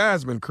is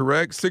Jasmine,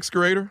 correct? 6th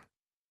grader?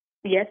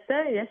 Yes,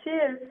 sir. Yes, she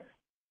is.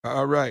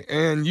 All right.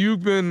 And you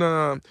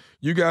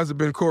guys have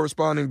been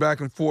corresponding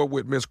back and forth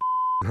with Miss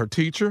her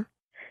teacher?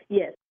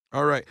 Yes.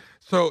 All right.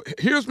 So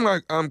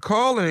I'm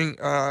calling,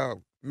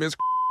 Miss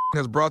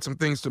has brought some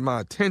things to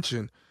my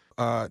attention.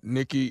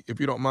 Nikki, if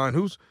you don't mind,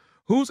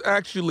 who's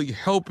actually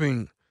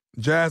helping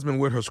Jasmine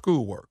with her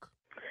schoolwork?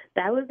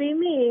 That would be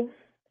me.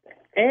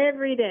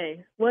 Every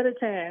day. What a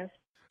task.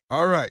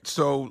 All right.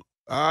 So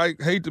I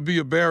hate to be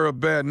a bearer of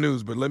bad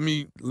news, but let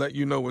me let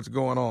you know what's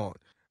going on.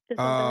 Is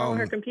something wrong with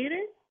her computer?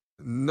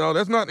 No,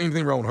 there's not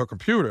anything wrong with her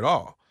computer at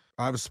all.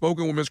 I've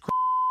spoken with Miss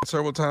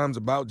several times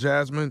about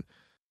Jasmine,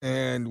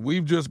 and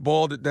we've just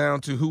boiled it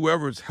down to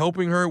whoever's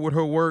helping her with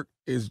her work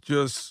is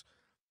just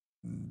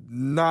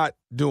not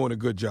doing a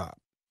good job.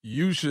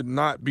 You should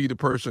not be the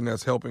person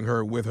that's helping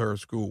her with her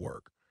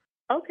schoolwork.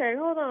 Okay,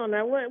 hold on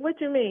now. What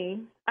you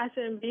mean? I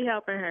shouldn't be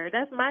helping her.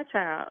 That's my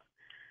child.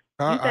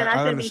 You said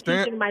I shouldn't be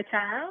teaching my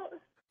child?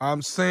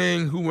 I'm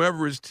saying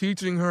whoever is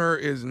teaching her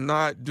is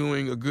not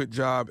doing a good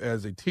job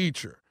as a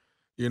teacher,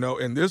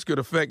 and this could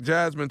affect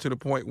Jasmine to the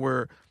point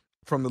where,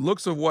 from the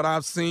looks of what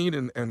I've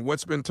seen and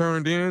what's been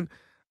turned in,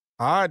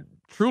 I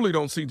truly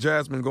don't see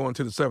Jasmine going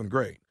to the 7th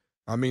grade.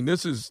 I mean,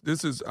 is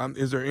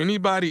there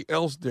anybody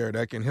else there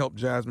that can help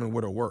Jasmine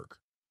with her work?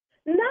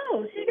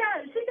 No, she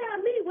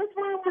got me. What's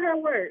wrong with her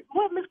work?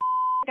 What Miss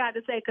got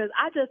to say? Because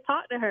I just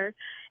talked to her,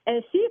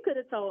 and she could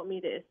have told me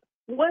this.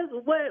 What's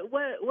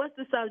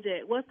the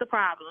subject? What's the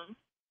problem?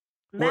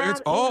 Well, Math,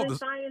 it's all English,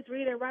 the science,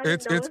 reading, writing.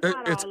 it's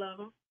not all of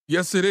them.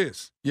 Yes, it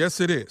is. Yes,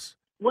 it is.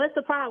 What's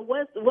the problem?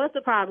 What's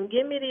the problem?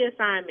 Give me the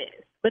assignments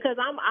because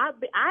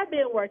I've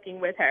been working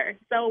with her.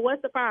 So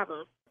what's the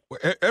problem?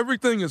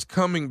 Everything is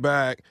coming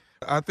back.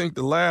 I think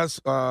the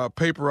last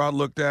paper I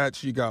looked at,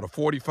 she got a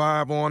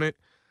 45 on it.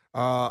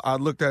 I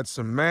looked at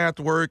some math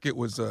work. It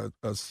was a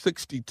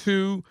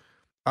 62.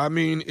 I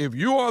mean, if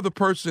you are the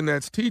person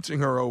that's teaching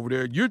her over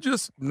there, you're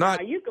just not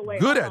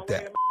good at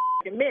that.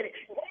 Wait a minute.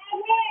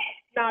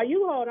 Now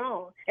you hold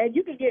on, and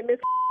you can get Miss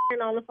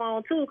on the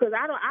phone too, because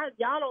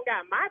y'all don't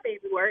got my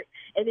baby work.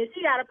 And if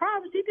she got a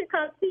problem, she can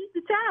come teach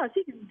the child.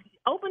 She can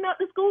open up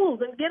the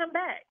schools and get them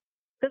back.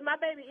 Because my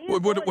baby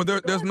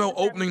is there's no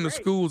opening the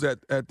schools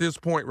at this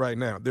point right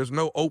now. There's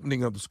no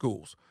opening of the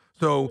schools.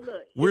 So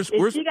look,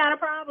 if she got a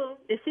problem,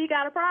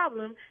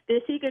 then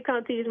she could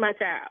come teach my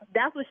child.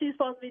 That's what she's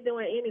supposed to be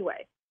doing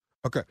anyway.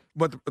 Okay,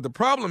 but the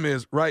problem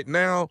is right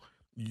now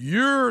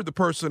you're the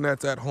person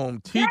that's at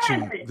home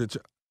teaching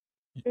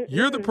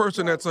you're the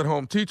person that's at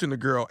home teaching the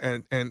girl,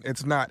 and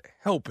it's not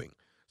helping.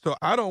 So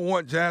I don't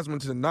want Jasmine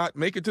to not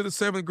make it to the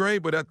 7th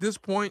grade, but at this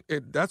point,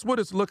 that's what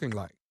it's looking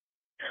like.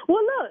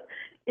 Well, look,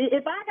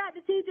 if I got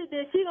to teach it,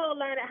 then she gonna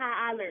learn it how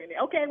I learned it.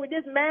 Okay, with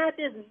this math,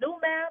 this new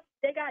math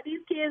they got these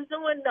kids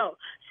doing, no,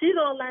 she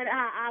gonna learn it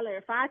how I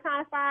learned. 5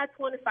 times 5,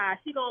 25.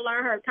 She gonna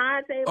learn her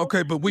timetable.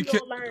 Okay, but we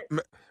can't,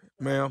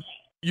 ma'am.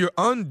 You're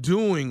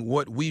undoing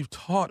what we've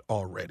taught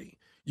already.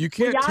 You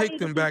can't take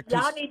them back to.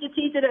 Y'all need to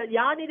teach it.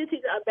 Y'all need to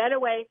teach it a better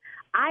way.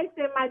 I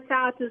send my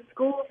child to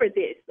school for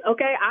this.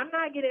 Okay, I'm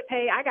not getting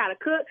paid. I gotta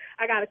cook.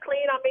 I gotta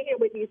clean. I'm in here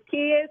with these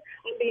kids.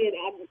 I'm being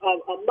a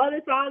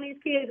mother to all these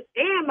kids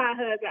and my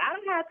husband. I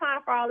don't have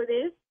time for all of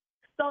this.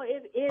 So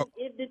if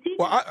the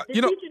teacher,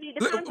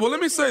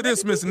 let me say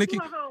this, Miss Nikki.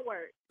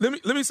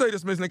 Let me say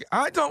this, Miss Nikki.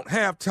 I don't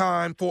have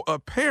time for a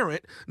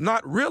parent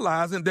not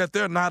realizing that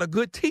they're not a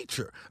good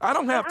teacher. I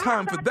don't have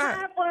time for that.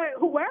 Time for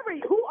whoever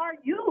you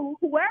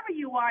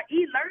are,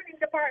 e-learning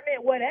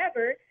department,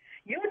 whatever.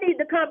 You need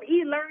to come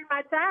e-learn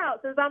my child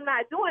since I'm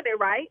not doing it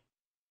right.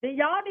 Then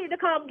y'all need to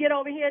come get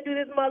over here and do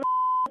this mother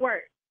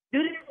work.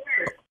 Do this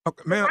work.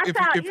 Okay, ma'am, my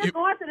child is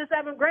going to the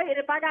 7th grade.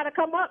 If I got to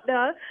come up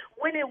there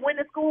when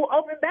the school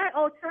open back,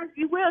 church,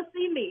 you will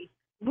see me.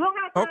 We don't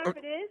have time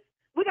for this.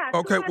 We got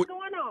too much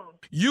going on.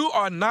 You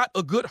are not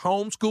a good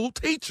homeschool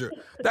teacher.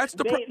 That's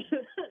the baby.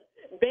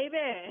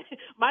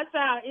 My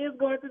child is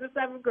going to the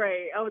 7th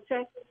grade. Oh,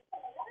 check.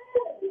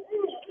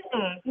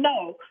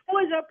 No. Who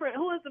is the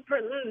principal?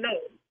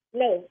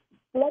 No.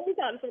 Let me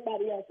talk to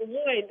somebody else. You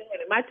ain't doing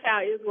it. My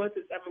child is going to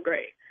 7th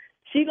grade.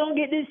 She gonna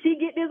get this. She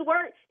get this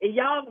work, and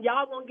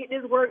y'all gonna get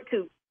this work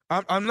too.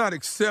 I'm not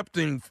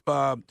accepting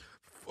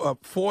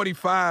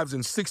 45s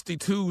and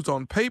 62s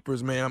on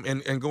papers, ma'am,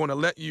 and going to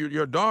let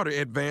your daughter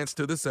advance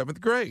to the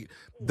 7th grade.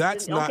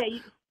 That's not.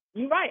 Okay,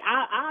 you're right.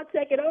 I'll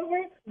check it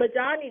over, but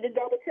y'all need to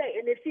double check.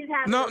 And if she's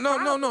having no.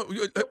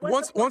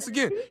 Once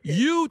again,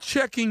 you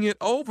checking it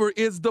over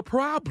is the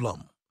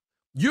problem.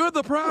 You're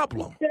the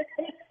problem.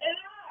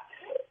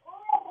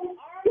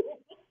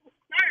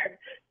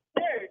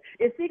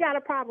 If she got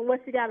a problem,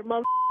 what she got a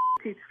mother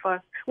teacher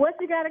for? What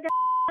she got a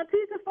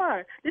teacher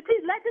for? Let the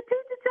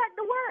teacher check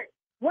the work.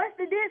 What's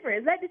the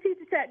difference? Let the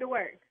teacher check the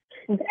work.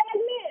 I'm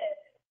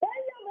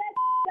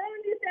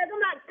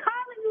not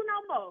calling you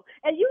no more.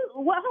 And you,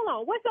 hold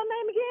on. What's your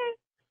name again?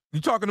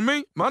 You talking to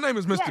me? My name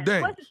is Mr.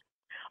 Daniels.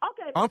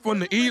 Okay. I'm from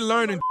the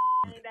e-learning.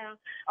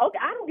 Okay,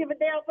 I don't give a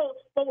damn for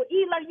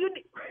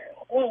e-learning.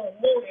 Oh,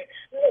 Lord.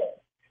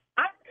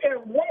 I don't care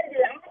what it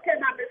is. I don't care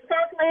about this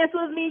first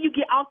answer with me. You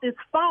get off this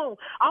phone.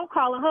 I'm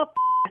calling her up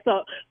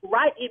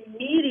right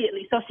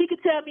immediately. So she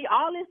could tell me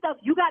all this stuff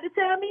you got to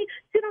tell me.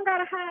 She don't got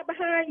to hide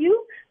behind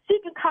you. She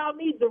can call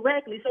me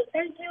directly. So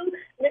thank you,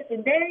 Mr.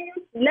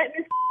 Daniels. Let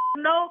me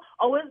know,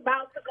 it's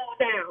about to go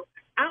down.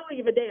 I don't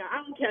give a damn.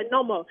 I don't care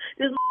no more.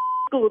 This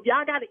school. If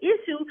y'all got an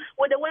issue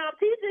with the way I'm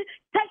teaching,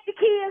 take the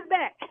kids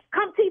back.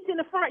 Come teach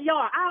in the front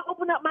yard. I'll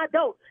open up my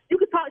door.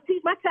 You can teach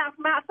my child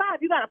from outside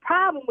if you got a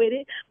problem with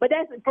it. But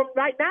that's from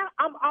right now,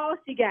 I'm all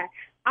she got.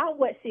 I'm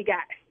what she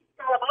got.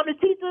 So if I'm the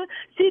teacher,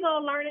 she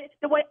gonna learn it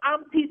the way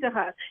I'm teaching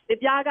her.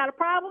 If y'all got a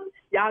problem,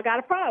 y'all got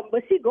a problem.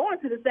 But she going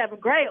to the 7th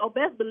grade.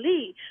 Best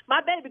believe my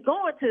baby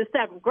going to the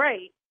 7th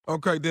grade.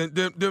 Okay, then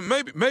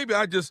maybe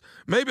I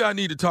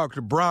need to talk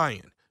to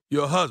Brian,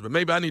 your husband.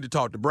 Maybe I need to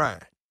talk to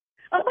Brian.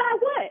 About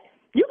what?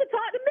 You can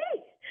talk to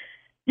me.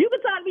 You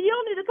can talk to me. You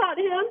don't need to talk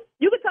to him.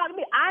 You can talk to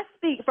me. I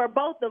speak for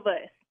both of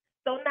us.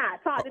 So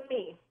talk to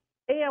me.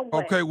 And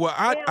what? Okay, well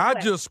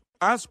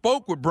I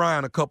spoke with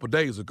Brian a couple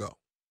days ago.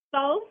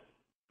 So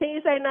he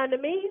didn't say nothing to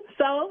me.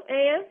 So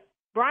and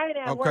Brian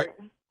at work.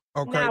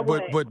 Okay, now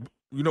but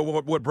you know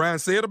what Brian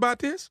said about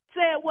this?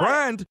 Said what?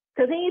 Brian, because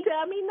he didn't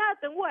tell me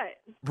nothing. What?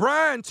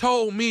 Brian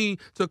told me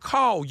to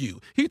call you.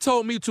 He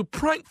told me to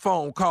prank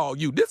phone call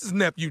you. This is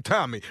nephew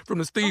Tommy from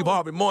the Steve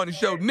Harvey Morning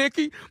Show.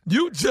 Nikki,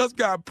 you just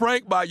got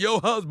pranked by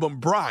your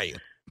husband Brian.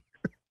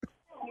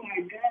 Oh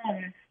my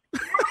God!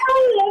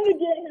 Let me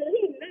get him.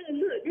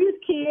 Look, these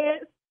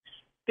kids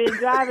been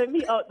driving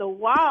me up the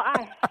wall.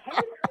 I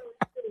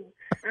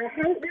hate this. I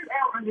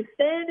don't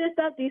understand this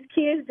stuff. These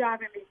kids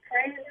driving me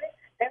crazy.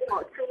 They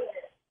want to.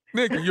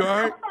 Nikki, you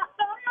all right?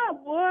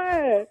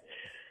 Boy.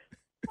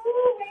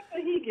 Ooh, wait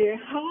till he get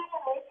home.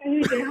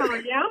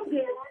 Yeah, I'm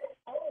good.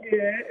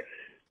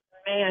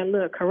 Man,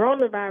 look,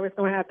 coronavirus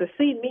don't have to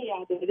see me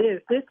after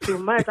this. This too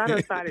much. I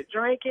done started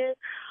drinking.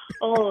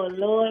 Oh,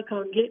 Lord,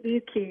 come get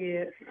these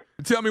kids.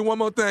 Tell me one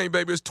more thing,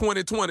 baby. It's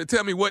 2020.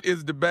 Tell me what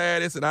is the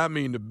baddest, and I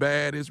mean the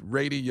baddest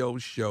radio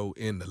show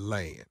in the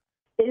land.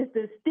 It's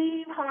the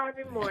Steve Harvey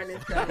Harvey Morning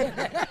Show.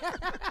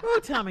 Oh,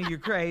 Tommy, you're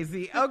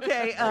crazy.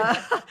 Okay,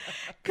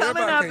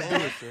 coming Everybody up. can't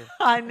do it, sir.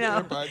 I know.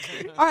 Everybody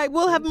can't. All right,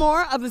 we'll have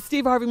more of the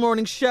Steve Harvey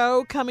Morning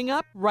Show coming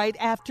up right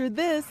after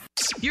this.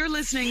 You're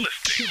listening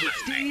to the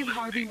Steve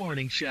Harvey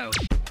Morning Show.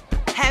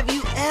 Have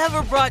you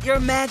ever brought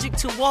your magic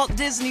to Walt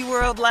Disney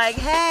World like,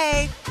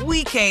 hey,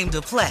 we came to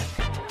play?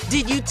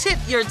 Did you tip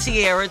your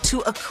tiara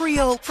to a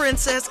Creole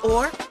princess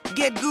or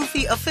get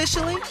goofy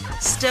officially?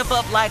 Step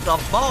up like a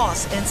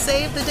boss and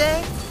save the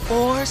day?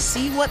 Or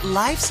see what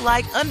life's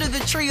like under the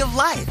tree of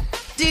life?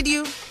 Did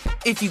you?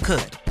 If you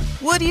could.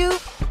 Would you?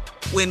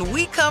 When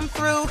we come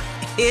through,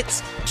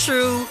 it's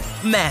true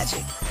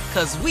magic.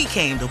 'Cause we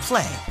came to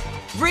play.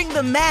 Bring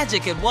the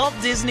magic at Walt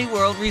Disney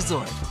World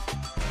Resort.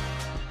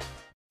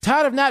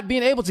 Tired of not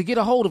being able to get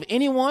a hold of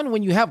anyone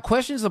when you have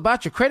questions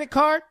about your credit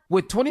card?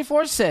 With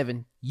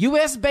 24/7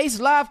 U.S.-based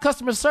live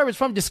customer service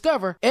from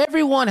Discover,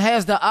 everyone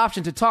has the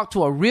option to talk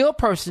to a real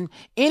person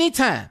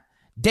anytime,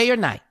 day or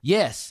night.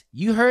 Yes,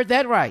 you heard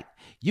that right.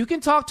 You can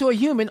talk to a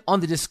human on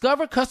the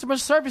Discover customer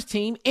service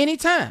team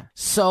anytime.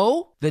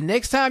 So, the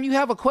next time you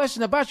have a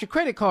question about your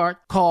credit card,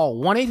 call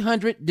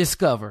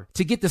 1-800-DISCOVER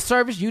to get the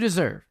service you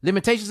deserve.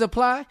 Limitations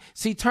apply.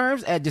 See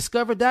terms at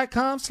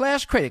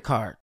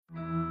discover.com/creditcard.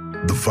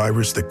 The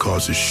virus that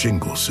causes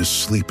shingles is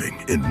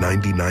sleeping in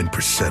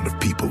 99% of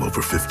people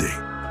over 50.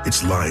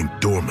 It's lying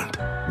dormant,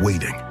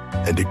 waiting,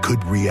 and it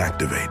could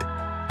reactivate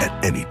at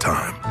any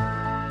time.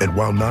 And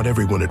while not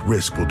everyone at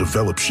risk will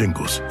develop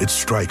shingles, it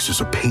strikes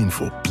as a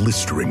painful,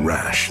 blistering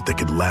rash that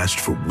can last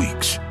for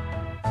weeks.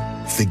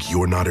 Think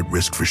you're not at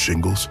risk for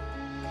shingles?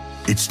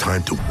 It's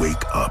time to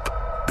wake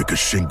up, because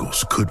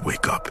shingles could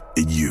wake up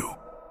in you.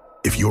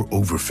 If you're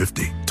over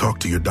 50, talk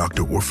to your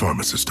doctor or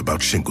pharmacist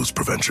about shingles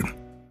prevention.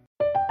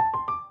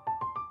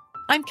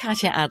 I'm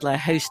Katya Adler,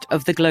 host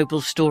of The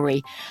Global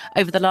Story.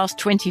 Over the last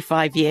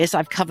 25 years,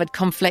 I've covered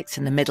conflicts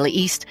in the Middle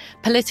East,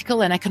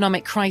 political and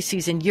economic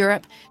crises in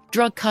Europe,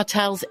 drug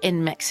cartels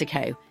in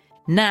Mexico.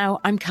 Now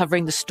I'm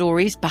covering the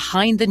stories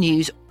behind the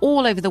news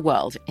all over the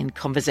world in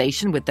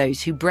conversation with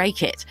those who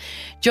break it.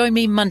 Join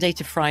me Monday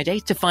to Friday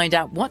to find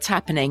out what's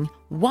happening,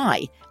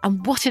 why,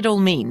 and what it all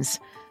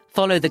means.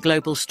 Follow The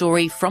Global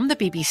Story from the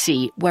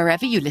BBC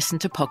wherever you listen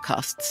to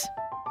podcasts.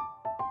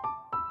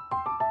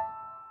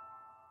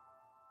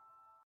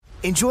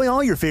 Enjoy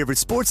all your favorite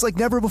sports like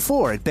never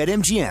before at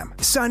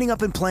BetMGM. Signing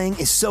up and playing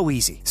is so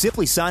easy.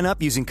 Simply sign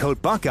up using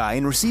code Buckeye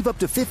and receive up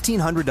to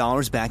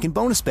 $1,500 back in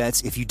bonus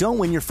bets if you don't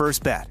win your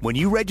first bet. When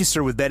you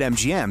register with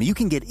BetMGM, you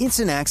can get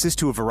instant access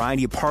to a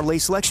variety of parlay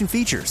selection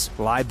features,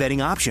 live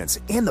betting options,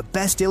 and the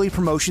best daily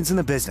promotions in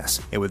the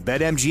business. And with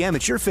BetMGM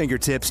at your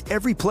fingertips,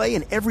 every play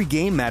and every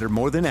game matter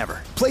more than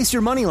ever. Place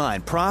your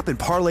moneyline, prop, and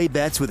parlay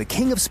bets with the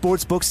king of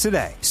sportsbooks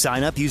today.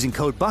 Sign up using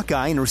code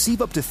Buckeye and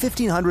receive up to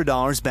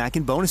 $1,500 back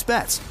in bonus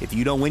bets if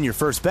you don't win your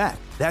first bet.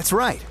 That's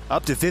right,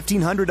 up to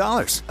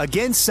 $1,500.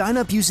 Again, sign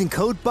up using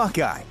code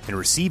Buckeye and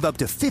receive up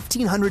to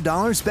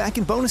 $1,500 back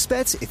in bonus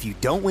bets if you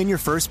don't win your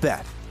first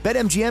bet.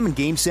 BetMGM and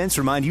GameSense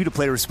remind you to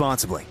play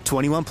responsibly.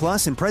 21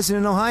 plus and present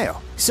in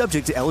Ohio.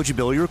 Subject to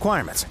eligibility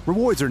requirements.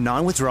 Rewards are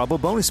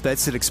non-withdrawable bonus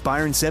bets that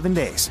expire in 7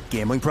 days.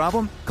 Gambling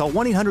problem? Call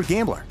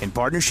 1-800-GAMBLER in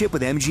partnership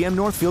with MGM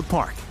Northfield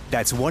Park.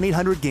 That's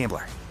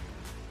 1-800-GAMBLER.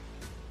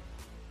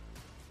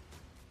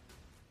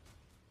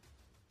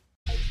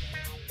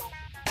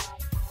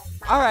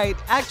 All right,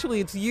 actually,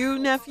 it's you,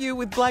 nephew,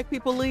 with black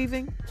people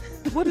leaving.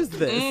 What is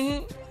this?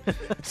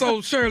 Mm-hmm.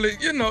 So, Shirley,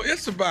 you know,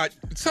 it's about,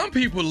 some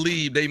people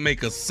leave, they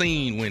make a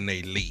scene when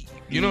they leave.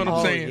 You know what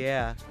I'm saying?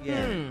 Yeah.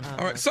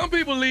 All right, some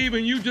people leave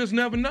and you just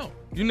never know.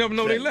 You never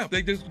know they left.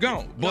 They just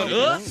gone. But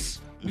us,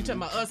 You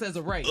talking about us as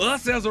a race?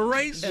 Us as a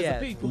race? As a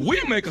people. We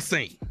make a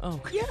scene.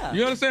 Oh, yeah.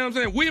 You understand what I'm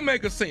saying? We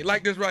make a scene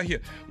like this right here.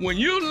 When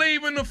you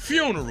leaving the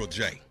funeral,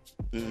 Jay,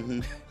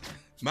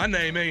 my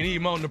name ain't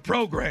even on the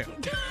program.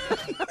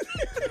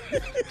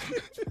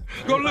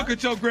 Go look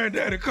at your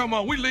granddaddy. Come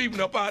on, we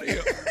leaving up out of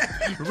here.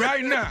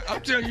 Right now.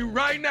 I'm telling you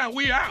right now,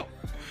 we out.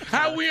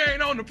 How we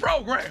ain't on the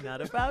program?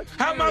 Not about you.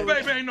 How my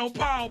baby ain't no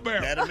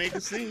pallbearer? Gotta make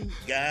a scene.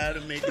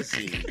 Gotta make a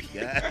scene.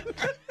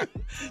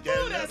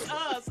 Oh, that's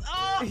us.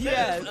 Oh,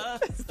 Yes.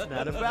 that's us.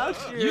 Not about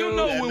you. You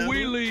know when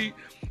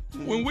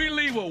we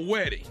leave a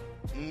wedding.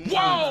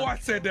 Whoa, I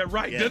said that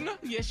right, didn't I?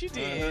 Yes, you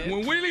did.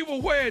 When we leave a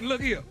wedding,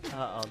 look here.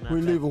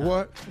 We leave a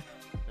what?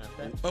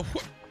 A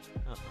what?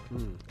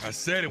 I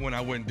said it when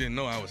I didn't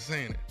know I was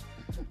saying it.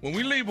 When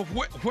we leave a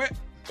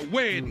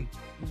wedding,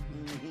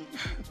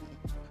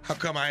 how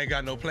come I ain't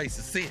got no place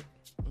to sit?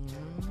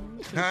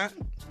 Huh?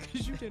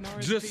 You didn't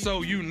already Just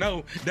so you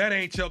know,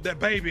 that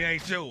baby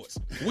ain't yours.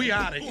 We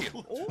out of here.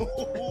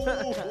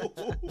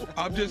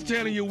 I'm just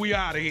telling you, we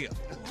out of here.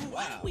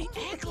 Why do we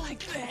act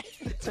like that?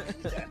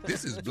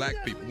 This is black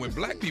people. When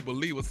black people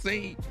leave a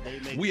scene,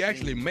 we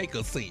actually make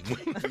a scene.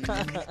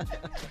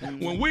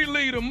 When we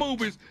leave the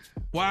movies,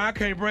 why I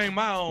can't bring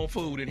my own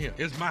food in here?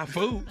 It's my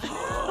food.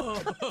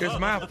 It's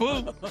my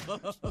food.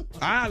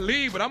 I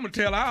leave, but I'm gonna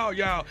tell all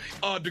y'all,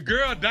 the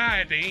girl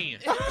died at the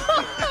end.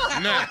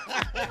 Nah.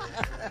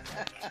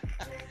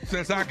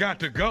 since I got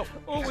to go.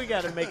 Well, we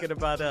got to make it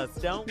about us,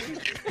 don't we?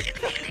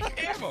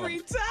 Every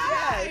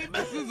time.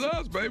 This is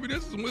us, baby.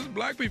 This is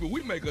black people.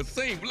 We make a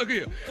scene. Look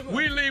here.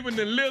 We leaving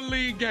the Little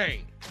League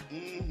game.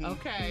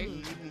 Okay.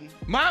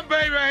 My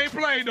baby ain't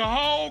played the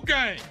whole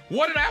game.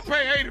 What did I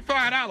pay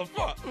 $85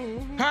 for?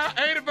 Huh?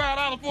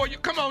 $85 for you?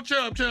 Come on,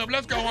 Chubb.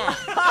 Let's go home.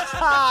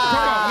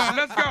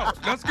 Come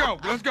on,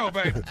 let's go,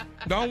 baby.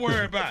 Don't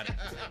worry about it.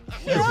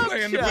 You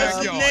play in the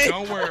backyard.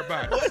 Don't worry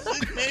about it. What's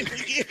his name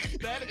again?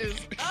 That is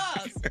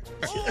us.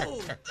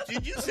 Ooh.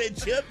 Did you say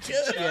Chubb?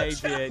 Yeah, he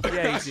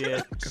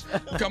did.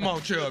 Come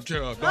on, Chubb.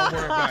 Don't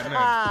worry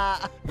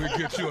about it. We'll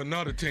get you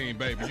another team,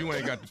 baby. You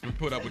ain't got to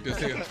put up with this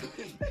here.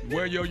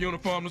 Wear your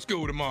uniform to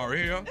school tomorrow,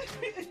 here.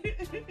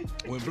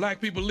 When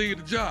black people leave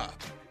the job,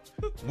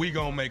 we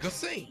gonna make a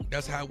scene.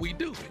 That's how we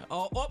do it.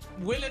 Oh,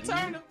 Willie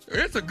Turner.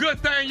 It's a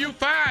good thing you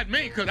fired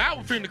me, because I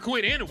was finna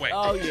quit anyway.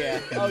 Oh, yeah.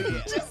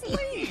 Just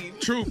leave.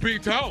 Truth be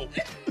told.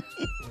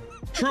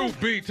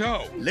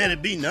 Let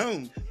it be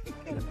known.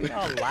 Be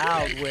all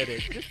loud with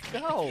it. Just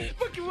go.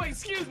 Wait,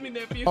 excuse me,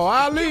 nephew. Oh,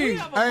 I'll leave.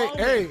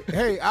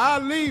 Hey,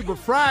 I'll leave, but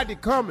Friday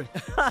coming.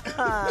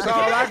 That's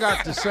all I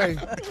got to say.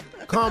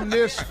 Come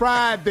this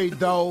Friday,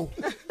 though.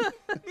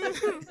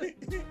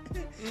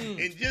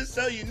 And just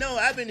so you know,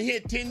 I've been here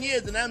 10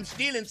 years and I'm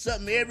stealing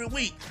something every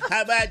week.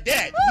 How about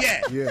that?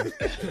 Yeah.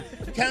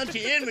 Count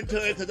your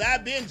inventory because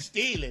I've been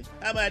stealing.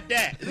 How about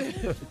that?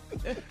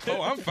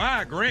 Oh, I'm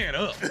 $5,000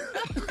 up.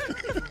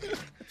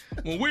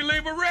 When we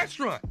leave a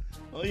restaurant.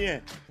 Oh, yeah.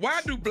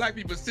 Why do black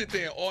people sit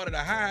there and order the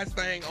highest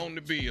thing on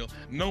the bill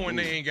knowing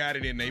they ain't got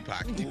it in their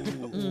pocket?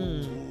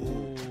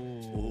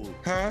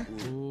 Huh?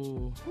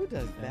 Who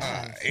does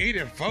that?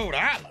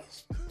 $84.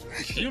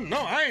 You know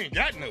I ain't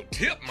got no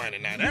tip money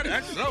now.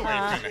 That so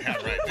ain't finna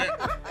happen right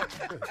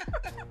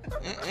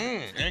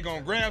there. Ain't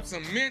gonna grab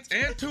some mints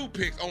and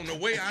toothpicks on the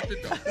way out the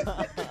door.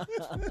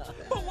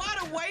 But why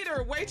the waiter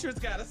or waitress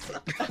gotta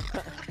suck?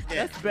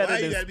 That's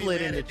better than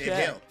splitting the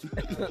check.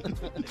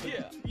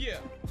 Yeah.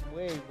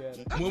 Way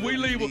better. When we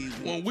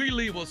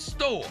leave a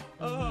store,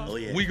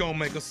 we gonna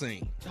make a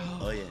scene.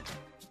 Oh, yeah.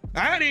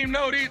 I didn't even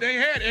know they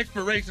had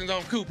expirations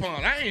on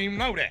coupons. I didn't even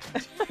know that.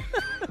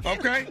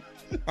 Okay?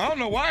 I don't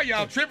know why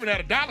y'all tripping at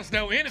a dollar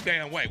store any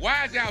damn way.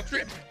 Why is y'all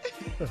tripping?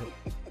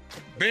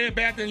 Bed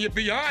Bath &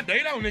 Beyond,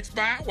 they don't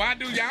expire. Why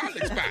do y'all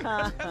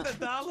expire? At the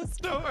dollar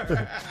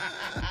store.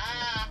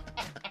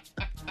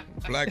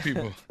 Black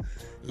people,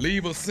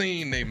 leave a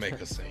scene, they make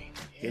a scene.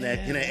 Can I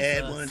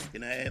add one?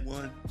 Can I add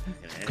one?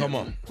 Come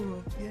on.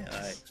 Yeah, all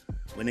right.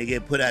 When they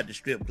get put out the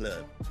strip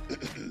club,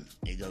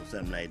 it goes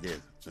something like this.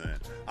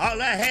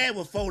 All I had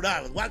was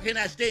 $4. Why can't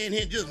I stay in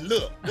here and just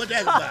look? What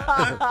that's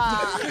about?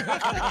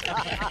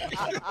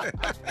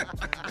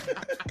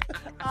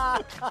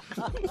 Huh?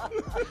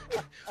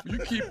 You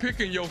keep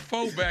picking your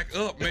foe back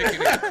up,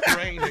 making it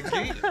rain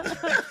again.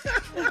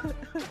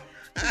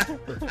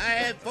 I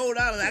had $4.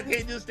 I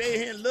can't just stay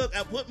here and look.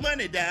 I put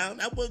money down.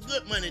 I put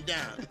good money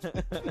down.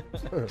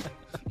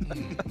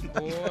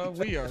 Boy,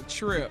 we are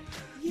tripped.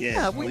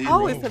 Yeah, we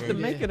always have to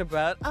make it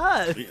about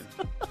us.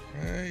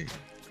 Hey.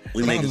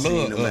 We make a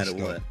scene no matter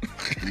what.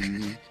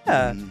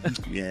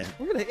 Yeah.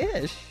 We're gonna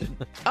ish.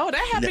 Oh,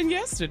 that happened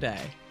yesterday.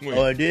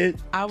 Oh, it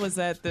did? I was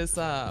at this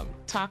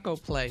taco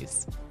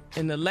place,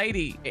 and the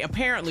lady,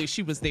 apparently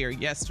she was there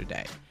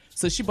yesterday.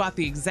 So she bought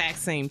the exact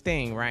same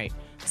thing, right?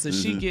 So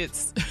she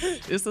gets,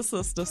 it's a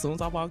sister. As soon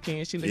as I walk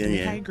in, she looks at me,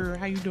 hey girl,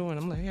 how you doing?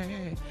 I'm like,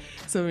 hey.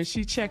 So when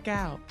she check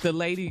out, the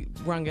lady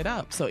rung it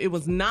up. So it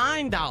was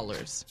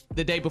 $9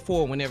 the day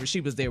before whenever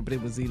she was there, but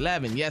it was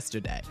 $11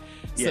 yesterday.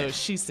 So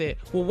she said,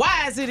 well,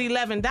 why is it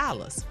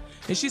 $11?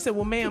 And she said,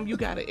 well, ma'am, you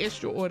got an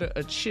extra order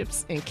of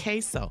chips and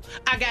queso.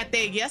 I got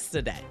that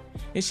yesterday.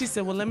 And she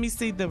said, well, let me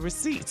see the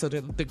receipt. So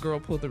the girl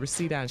pulled the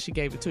receipt out and she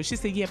gave it to her. She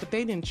said, yeah, but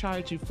they didn't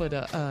charge you for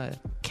the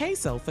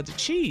queso, for the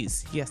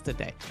cheese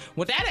yesterday.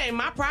 Well, that ain't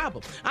my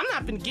problem. I'm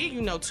not going to give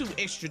you no $2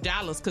 extra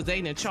because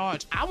they didn't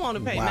charge. I want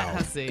to pay now.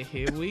 I said,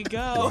 here we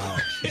go.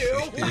 Here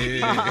we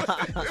go.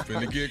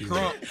 Finna get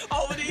crunk.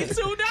 Over these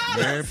 $2.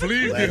 Man,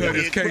 please get her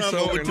this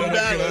queso and let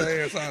her get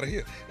her ass out of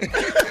here.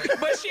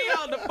 But she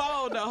on the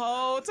phone the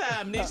whole time.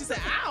 And then she said,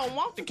 I don't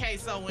want the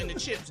queso and the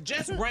chips.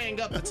 Just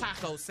bring up the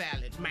taco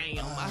salad,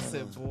 ma'am. I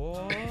said,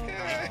 boy.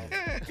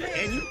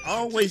 And you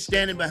always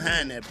standing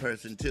behind that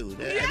person, too.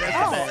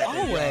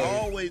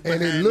 Always.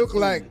 And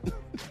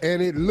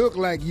it looked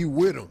like you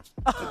with them.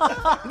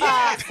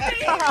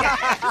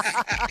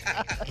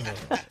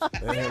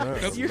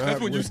 That's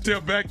when you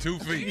step back 2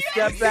 feet. You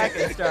step back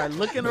and start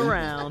looking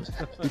around.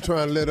 You're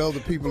trying to let other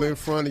people in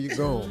front of you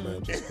go on,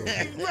 man. Just go.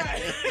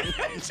 Right.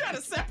 Trying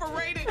to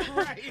separate it.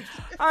 Right.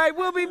 All right,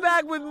 we'll be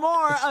back with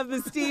more of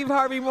the Steve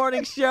Harvey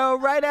Morning Show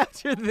right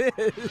after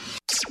this.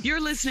 You're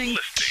listening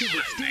to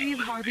the Steve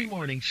Harvey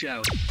Morning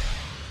Show.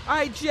 All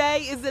right,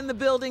 Jay is in the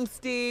building,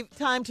 Steve.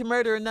 Time to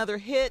murder another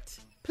hit.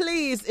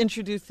 Please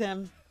introduce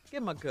him.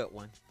 Give him a good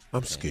one.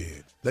 I'm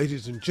scared.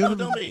 Ladies and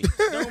gentlemen.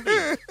 Don't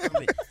be.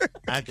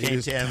 I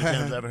can't tell how many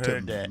times I've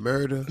heard that.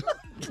 Murder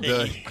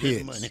the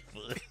hit. I'm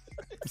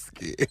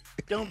scared.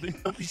 Don't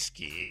be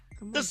scared.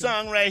 The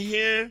song right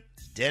here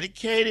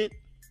dedicated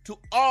to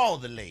all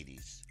the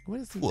ladies What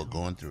is he who are doing?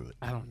 going through it.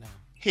 I don't know.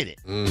 Hit it.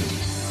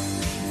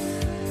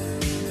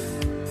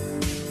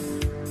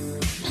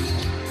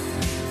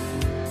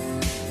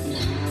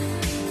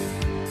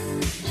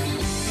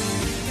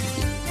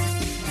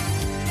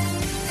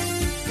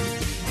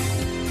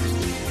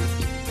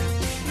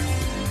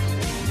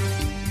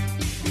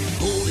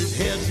 Cold as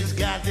hell, she's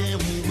got them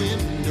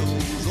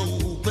windows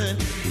open,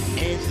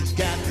 and she's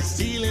got the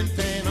ceiling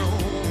fan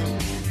on.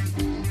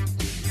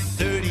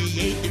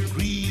 38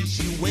 degrees,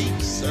 she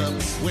wakes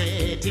up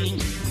sweating,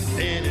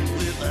 standing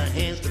with her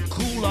hands to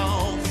cool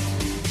off.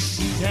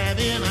 She's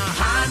having a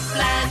hot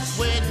flash,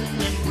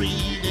 sweating and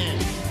breathing.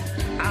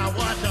 I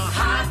watch a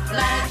hot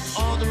flash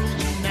all through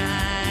the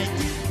night.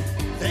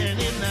 Then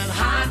in that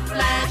hot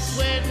flash,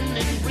 sweating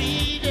and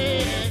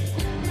breathing.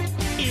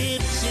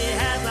 If she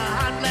has a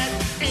hot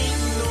flash,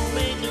 ain't no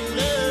making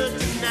love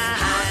tonight.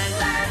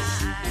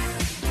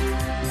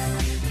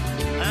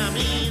 I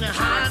mean a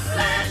hot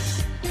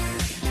flash.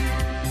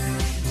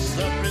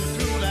 Suffering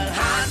through that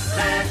hot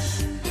flash.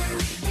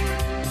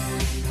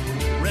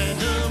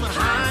 Random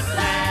hot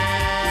flash.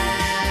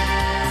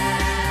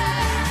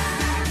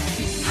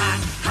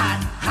 Hot,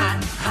 hot,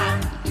 hot,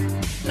 hot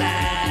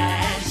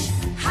flash.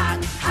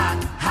 Hot, hot,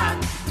 hot.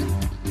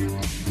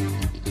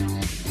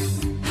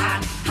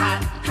 Hot,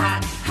 hot,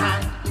 hot,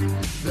 hot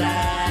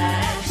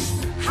flash.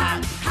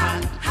 Hot,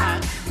 hot,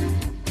 hot.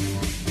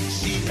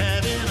 She's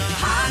having a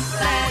hot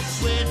flash,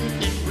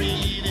 sweating and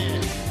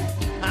breathing.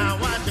 I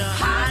watch a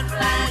hot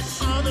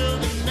flash all through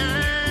the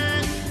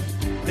night.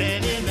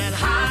 Then in that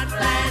hot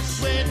flash,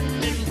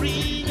 sweating and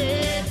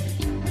breathing.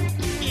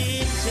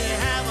 If she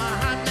have a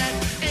hot flash,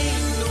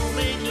 ain't no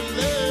making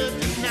love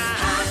tonight.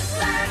 Hot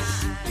flash.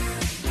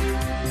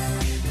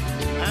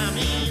 I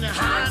mean a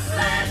hot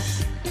flash.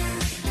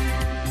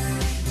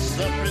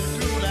 Suffering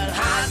through that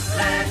hot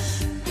flash.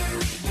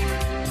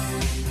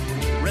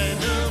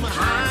 Random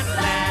hot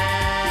flash.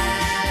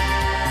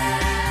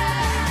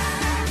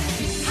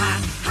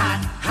 Hot,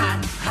 hot,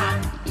 hot,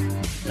 hot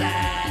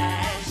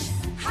flash.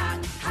 Hot,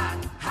 hot,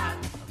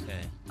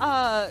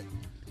 hot.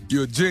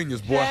 You're a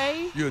genius, boy.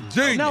 Jay? You're a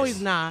genius. No,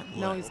 he's not.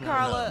 No, he's not.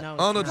 Carla. No,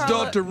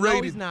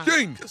 Unadulterated no,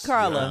 genius.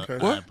 Carla, Okay.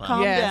 What?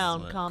 calm Yes.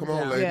 down, calm Come on,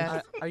 down. ladies.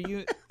 Yeah.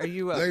 Are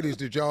you Ladies,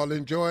 did y'all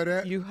enjoy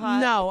that? you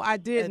hot? No, I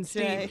didn't, And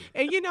Jay? Steve.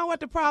 And you know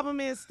what the problem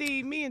is,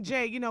 Steve? Me and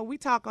Jay, we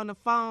talk on the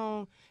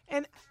phone.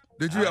 And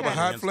Did you have a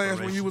hot flash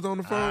when you was on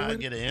the phone I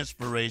with get an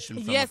inspiration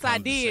from yes, the I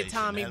did, conversation.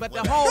 Tommy, That's but the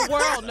what whole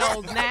world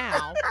knows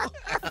now.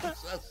 I'm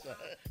so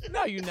sorry.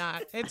 No, you're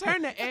not. And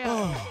turn the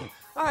L.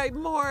 All right,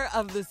 more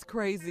of this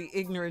crazy,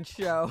 ignorant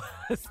show.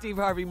 Steve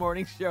Harvey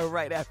Morning Show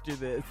right after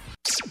this.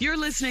 You're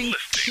listening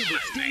to the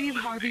Steve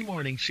Harvey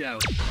Morning Show.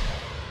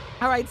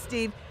 All right,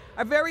 Steve,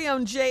 our very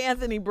own J.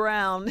 Anthony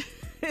Brown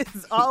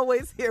is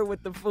always here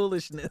with the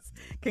foolishness.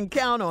 Can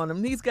count on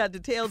him. He's got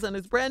details on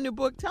his brand new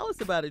book. Tell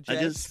us about it, Jay.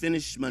 I just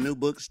finished my new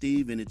book,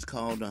 Steve, and it's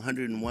called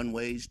 101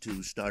 Ways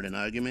to Start an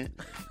Argument.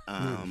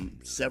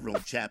 Several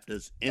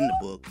chapters in the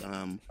book.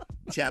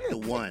 Chapter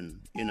 1,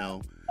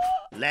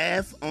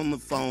 laugh on the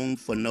phone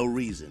for no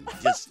reason.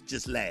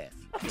 Just laugh.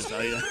 That's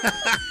all you.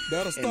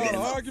 That'll start an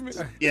argument?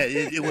 Yeah,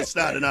 it will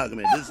start an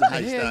argument. This is how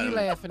you start. you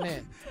laughing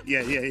at?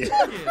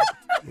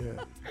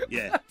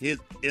 Yeah. Here's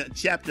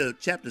chapter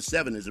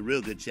 7 is a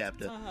real good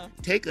chapter.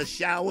 Take a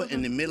shower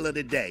in the middle of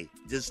the day.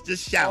 Just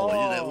shower.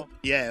 Oh.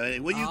 Where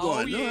you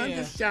going? No, I'm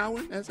just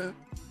showering. That's a.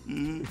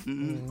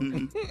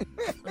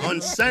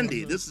 On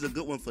Sunday, this is a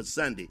good one for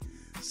Sunday.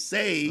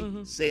 Say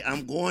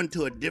I'm going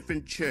to a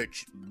different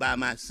church by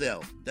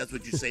myself. That's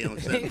what you say on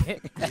Sunday.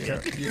 Yeah,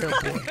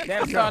 boy.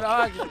 That's start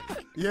arguing.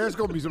 Yeah, it's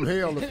gonna be some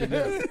hell up in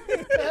there.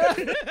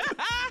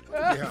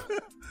 Yeah.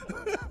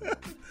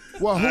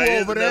 Well, who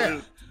over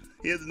there?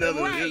 Here's another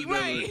one.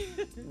 Right.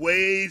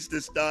 Ways to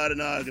start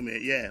an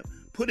argument. Yeah.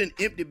 Put an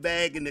empty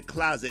bag in the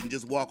closet and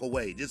just walk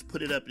away. Just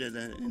put it up there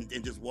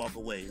and just walk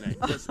away.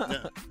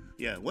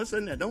 What's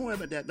in there? Don't worry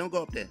about that. Don't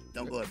go up there.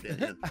 Don't go up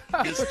there.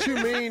 What you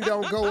mean?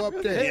 Don't go up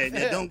there?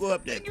 Yeah, don't go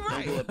up there.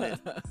 Don't go up there.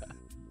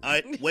 All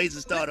right, ways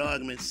to start an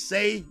argument.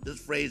 Say this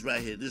phrase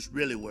right here. This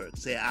really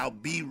works. Say, I'll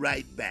be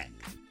right back.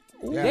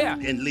 Yeah.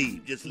 And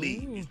leave. Just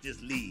leave.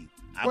 Just leave.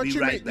 I'll What be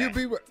you right mean?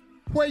 back.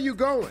 Where you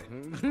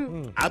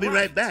going? I'll be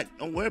right back.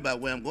 Don't worry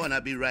about where I'm going.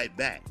 I'll be right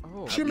back.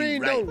 What you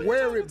mean? Don't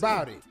worry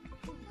about it.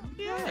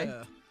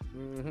 Yeah.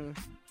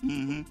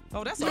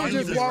 Oh, that's You all don't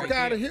just walk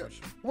out of here.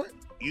 What?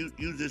 You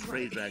use this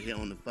phrase right here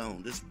on the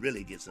phone. This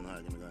really gets an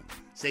argument going.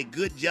 Say,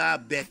 good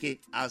job,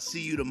 Becky. I'll see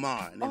you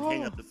tomorrow. And then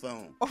hang up the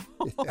phone.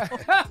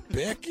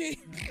 Becky?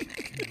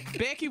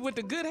 Becky with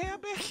the good hair,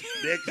 Becky?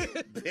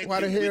 Becky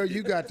Why the hell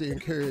you got to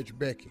encourage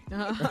Becky?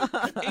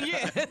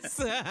 Yes.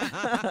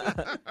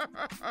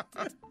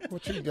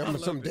 What you got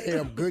some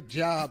damn good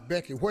job,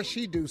 Becky? What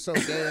she do so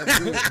damn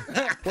good?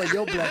 Well,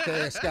 your black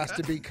ass got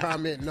to be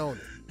commenting on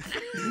it.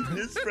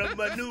 This is from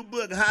my new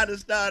book, How to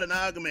Start an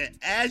Argument.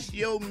 Ask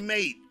your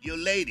mate, your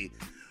lady,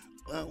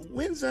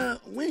 when's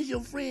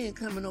your friend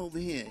coming over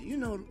here? You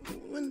know,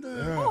 when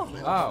the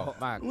Oh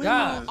my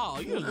God! Oh,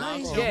 you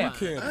lost You your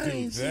can't I do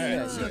ain't seen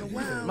her that. in a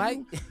while. Mike,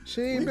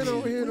 She ain't been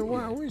over here in a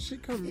while. When's she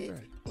coming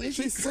back? When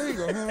She's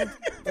single, huh?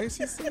 Ain't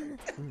she single?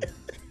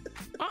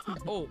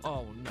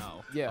 Oh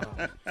no. yeah,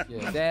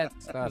 that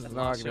starts an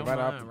Lost argument your right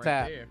off mind the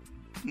top. there.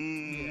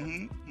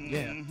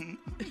 Mm-hmm.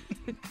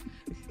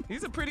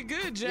 He's a pretty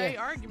good Jay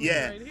argument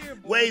Yeah. right here,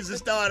 boy. Ways to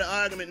start an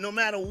argument. No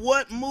matter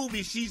what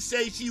movie she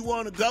say she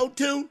want to go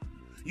to,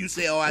 you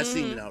say, "Oh, I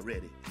seen it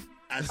already.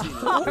 I seen it."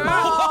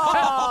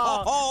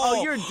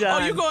 Oh, you're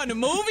done. Oh, you going to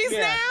movies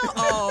now?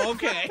 Oh,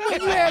 okay.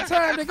 You had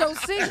time to go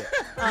see it,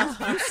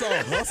 You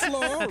saw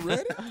Hustler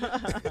already?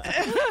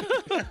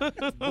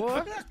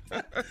 boy.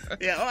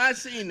 Yeah. Oh, I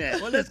seen that.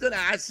 Well, let's go.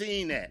 I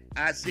seen that.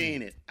 I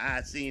seen it.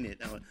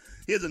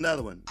 Here's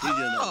another one.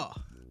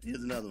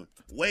 Here's another one.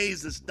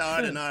 Ways to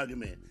start an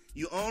argument.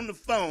 You on the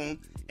phone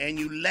and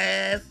you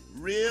laugh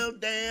real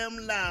damn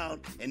loud,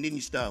 and then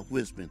you start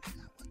whispering.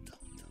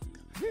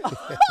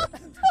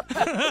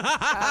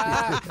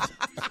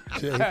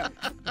 Jay,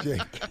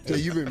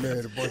 you've been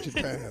married a bunch of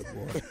times,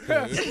 boy.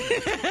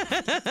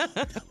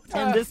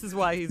 And this is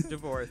why he's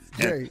divorced.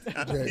 Jay,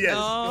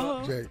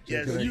 Yes. Jay,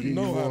 Yes. can I You give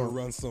know you how to one?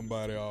 run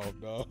somebody off,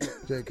 dog.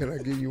 Jay, can I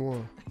give you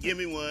one? Give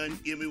me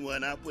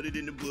one. I'll put it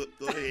in the book.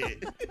 Go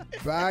ahead.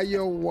 Buy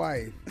your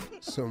wife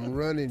some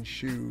running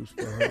shoes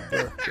for her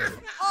birthday.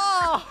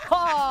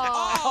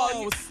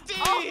 Oh,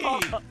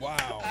 Steve.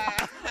 Wow.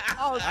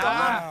 Oh, so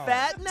I'm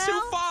fat now?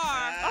 Too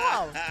far.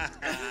 Oh.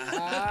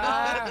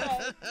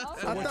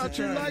 I thought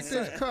you liked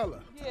this color.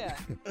 Yeah.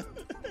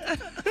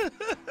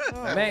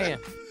 Man,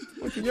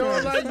 You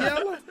don't like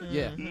yellow?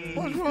 yeah,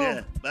 What's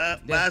wrong? Yeah.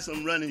 Buy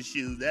some running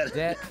shoes.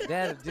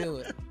 that'll do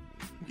it.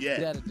 Yeah.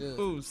 That'll do it.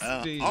 Ooh,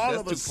 Steve, all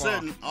that's of a too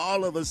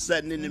far.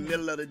 sudden, in the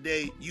middle of the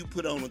day, you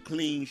put on a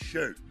clean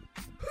shirt.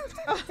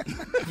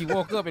 You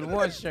woke up in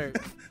one shirt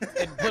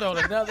and put on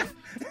another.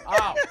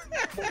 Oh,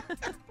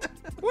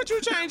 What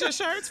you change your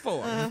shirts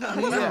for?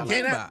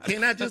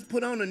 Can I just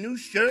put on a new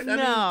shirt?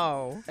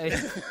 No. hey,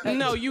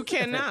 No, you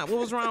cannot. What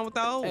was wrong with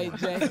the old hey, one?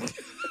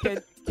 Jay,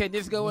 can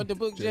this go in the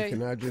book, Jay, Jay?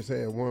 can I just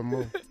add one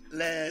more?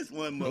 Last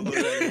one more.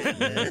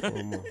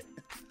 One more.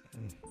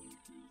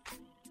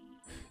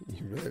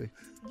 You ready?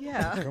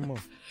 Yeah. Come on.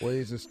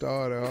 Ways to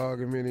start an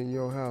argument in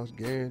your house,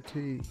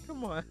 guaranteed.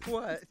 Come on.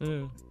 What?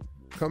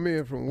 Come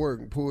in from work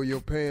and pull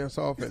your pants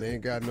off and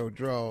ain't got no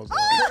drawers on.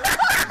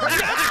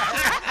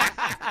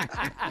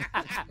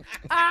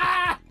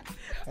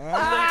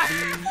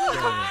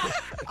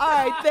 All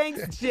right,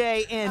 thanks,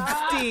 Jay and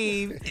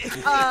Steve.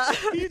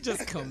 You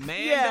just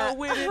commando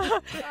with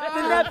it.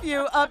 The nephew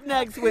up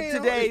next with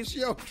Hell, today's it's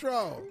your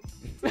drawers.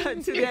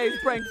 today's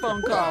prank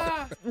phone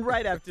call.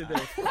 Right after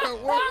this.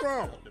 What's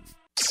wrong?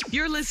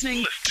 You're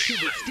listening to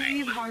the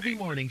Steve Harvey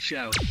Morning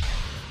Show.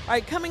 All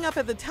right, coming up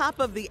at the top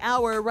of the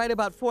hour, right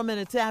about 4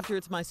 minutes after,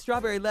 it's my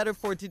strawberry letter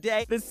for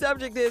today. The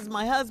subject is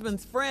my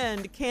husband's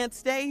friend can't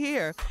stay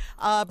here.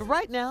 But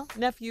right now,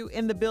 nephew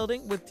in the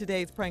building with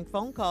today's prank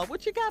phone call.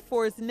 What you got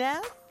for us,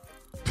 Nev?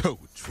 Tow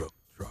truck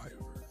driver.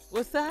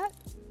 What's that?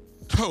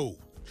 Tow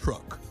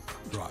truck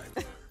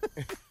driver.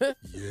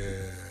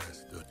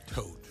 Yes, the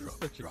tow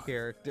truck Such a driver.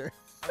 character.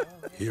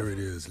 Here it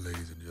is,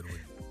 ladies and gentlemen.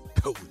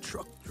 Tow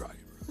truck driver.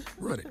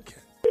 Run it,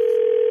 cat.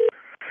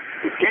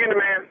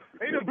 Candyman.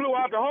 He done blew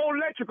out the whole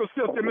electrical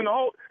system in the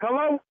whole.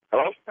 Hello?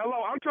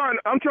 Hello. I'm trying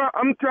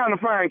to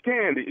find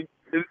Candy.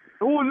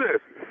 Who is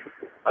this?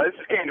 This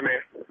is Candyman.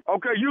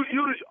 Okay,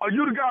 are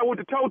you the guy with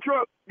the tow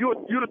truck? You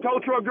the tow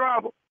truck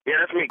driver? Yeah,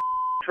 that's me.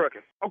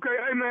 Trucking. Okay,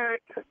 hey man,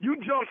 you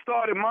jump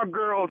started my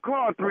girl's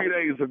car 3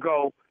 days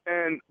ago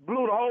and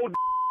blew the whole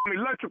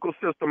electrical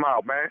system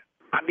out, man.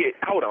 I did.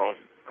 Hold on.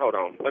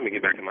 Let me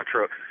get back to my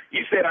truck.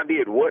 You said I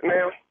did what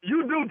now?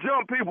 You do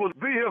jump people's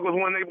vehicles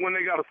when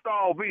they got a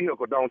stalled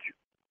vehicle, don't you?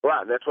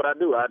 Right, that's what I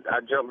do. I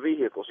jump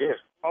vehicles, yes.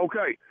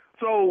 Okay.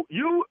 So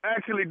you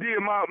actually did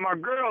my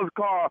girl's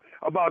car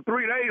about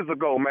 3 days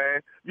ago, man.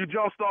 You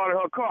jump started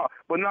her car.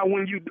 But now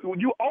when you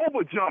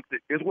over jumped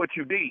it is what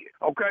you did.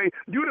 Okay?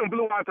 You done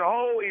blew out the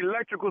whole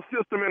electrical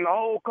system in the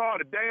whole car,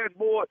 the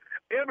dashboard,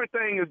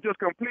 everything is just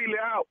completely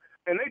out.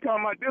 And they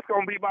talking about this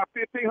gonna be about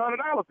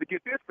 $1,500 to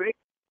get this fixed.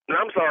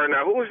 I'm sorry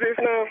now, who is this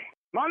now?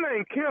 My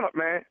name Kenneth,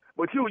 man.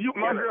 But you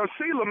my girl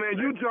Sheila, man,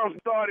 you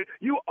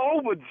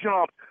over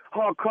jumped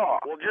her car.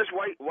 Well, just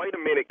wait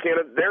a minute,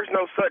 Kenneth. There's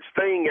no such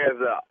thing as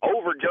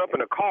over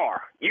jumping a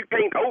car. You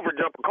can't over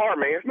jump a car,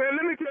 man. Man,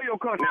 let me tell you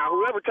something. Now,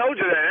 whoever told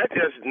you that,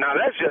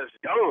 that's just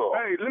dumb.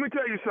 Hey, let me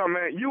tell you something,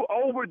 man. You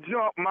over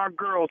jumped my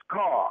girl's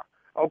car.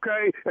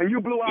 Okay, and you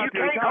blew out.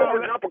 You can't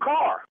over jump a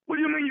car. What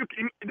do you mean?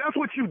 That's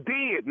what you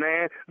did,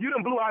 man. You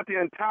done blew out the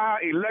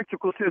entire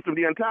electrical system.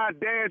 The entire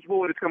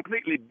dashboard is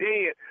completely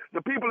dead.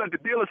 The people at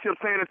the dealership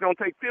saying it's gonna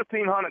take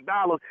 $1,500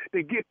 to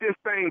get this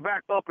thing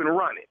back up and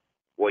running.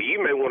 Well, you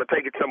may want to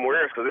take it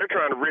somewhere else because they're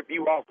trying to rip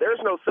you off. There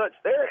ain't no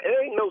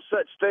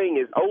such thing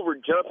as over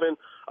jumping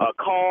a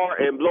car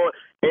and blowing.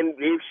 And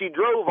if she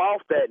drove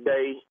off that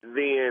day,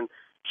 then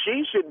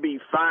She should be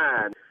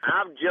fine.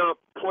 I've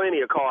jumped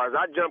plenty of cars.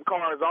 I jump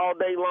cars all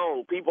day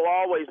long. People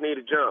always need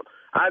to jump.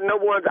 I've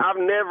never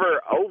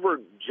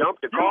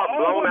over-jumped a car,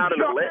 blown out an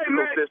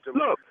electrical system.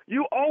 Look,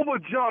 you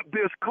over-jumped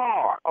this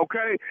car,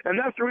 okay? And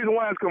that's the reason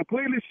why it's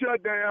completely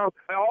shut down.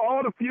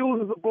 All the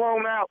fuses are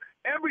blown out.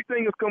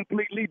 Everything is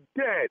completely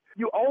dead.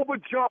 You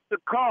over-jumped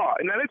the car.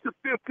 And now this is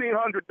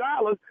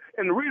 $1,500,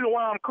 and the reason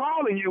why I'm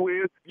calling you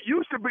is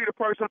you should be the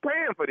person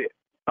paying for this.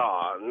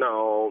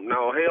 No,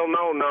 hell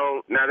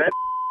no. Now that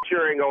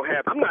sure ain't gonna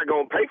happen. I'm not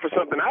gonna pay for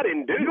something I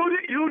didn't do.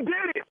 You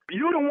did it.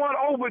 You the one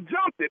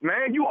over-jumped it,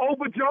 man. You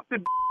over-jumped the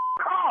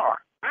car.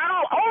 I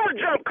don't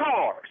over-jump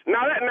cars.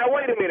 Now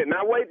wait a minute.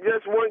 Now wait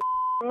just 1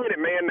 minute,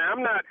 man. Now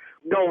I'm not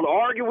gonna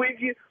argue with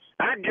you.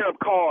 I jump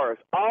cars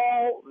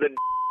all the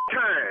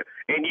time,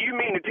 and you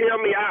mean to tell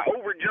me I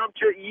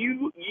over-jumped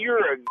you? You're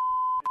a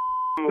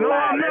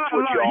lie. That's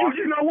what you are.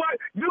 You know what?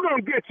 You're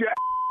gonna get your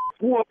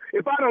whoop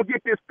if I don't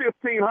get this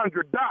 $1,500.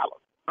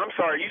 I'm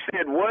sorry, you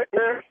said what,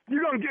 man?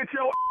 You're going to get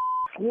your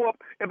whoop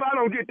if I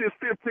don't get this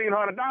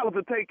 $1,500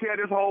 to take care of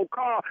this whole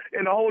car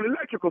and the whole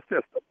electrical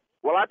system.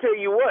 Well, I tell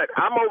you what,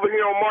 I'm over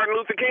here on Martin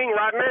Luther King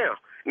right now.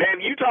 Now,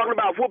 if you talking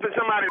about whooping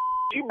somebody,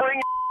 you bring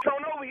your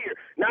on over here.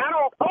 Now, I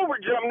don't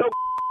overjump no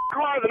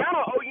cars, and I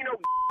don't owe you no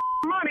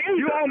money either.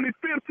 You owe me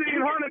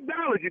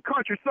 $1,500, you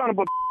country son of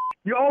a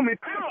You owe me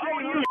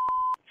 $1,500.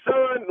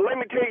 Son, let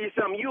me tell you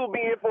something. You'll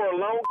be in for a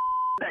long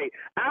day.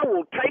 I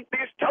will take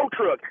this tow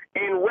truck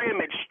and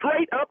ram it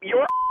straight up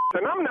your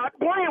and I'm not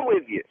playing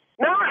with you.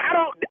 Now, I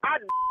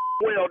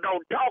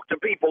don't talk to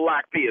people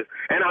like this,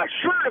 and I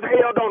sure as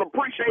hell don't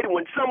appreciate it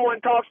when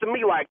someone talks to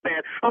me like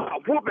that. I'm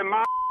whooping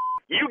my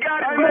You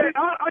got it, man.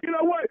 You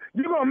know what?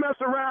 You're going to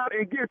mess around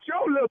and get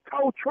your little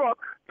tow truck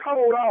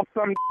towed off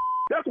some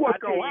That's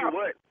what's going to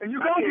happen. And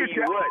you're going to get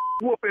your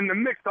whoop in the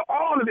mix of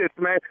all of this,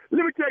 man.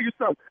 Let me tell you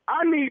something.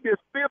 I need this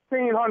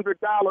 $1,500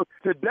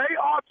 today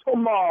or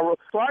tomorrow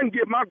so I can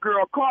get my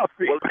girl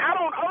coffee. Well, I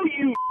don't owe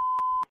you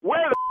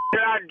where the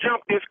did I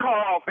jump this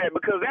car off at,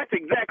 because that's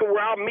exactly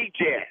where I'll meet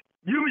you at.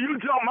 You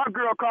jumped my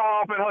girl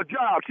car off at her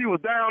job. She was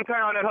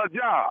downtown at her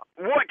job.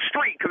 What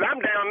street? Because I'm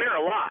down there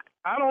a lot.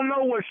 I don't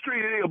know what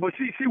street it is, but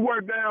she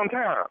worked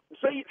downtown.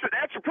 See,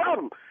 that's the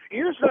problem.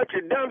 You're such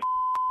a dumb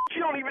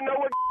you don't even know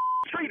what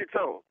street it's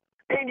on.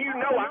 And you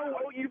know I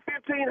owe you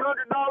 $1,500.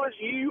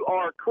 You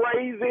are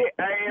crazy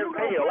as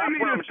hell. I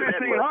promise you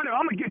that much.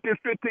 I'm going to get this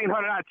 $1,500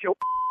 out your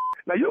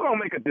Now, you're going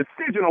to make a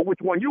decision on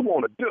which one you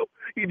want to do.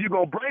 Either you're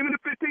going to bring me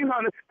the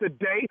 $1,500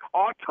 today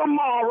or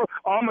tomorrow,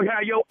 or I'm going to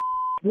have your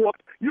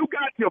whooped. You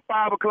got till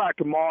 5 o'clock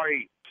tomorrow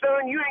evening.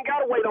 Son, you ain't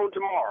got to wait on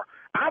tomorrow.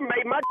 I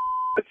made my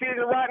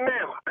decision right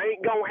now.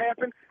 Ain't going to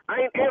happen.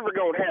 Ain't ever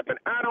going to happen.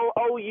 I don't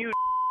owe you.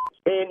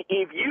 And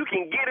if you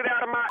can get it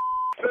out of my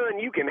son,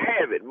 you can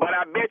have it. But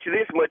I bet you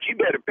this much, you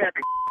better pack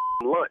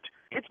a lunch.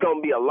 It's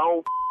going to be a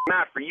long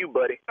night for you,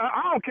 buddy.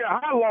 I don't care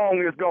how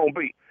long it's going to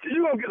be.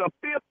 You're going to get a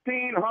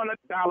 $1,500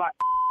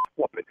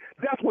 whooping.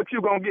 That's what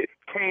you're going to get,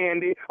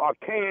 Candy or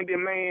Candy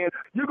Man.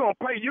 You're going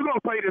to pay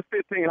this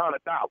 $1,500.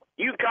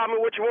 You call me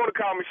what you want to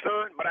call me,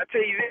 son, but I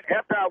tell you this,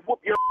 after I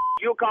whoop your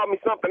you'll call me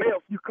something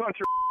else. You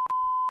country.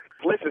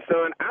 Listen,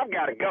 son, I've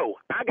got to go.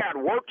 I got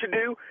work to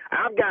do.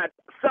 I've got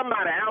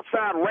somebody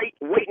outside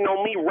waiting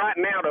on me right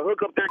now to hook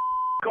up their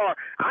car.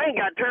 I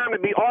ain't got time to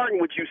be arguing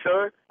with you,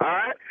 son. All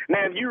right?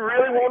 Now, if you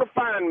really want to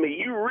find me,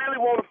 you really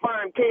want to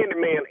find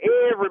Candyman,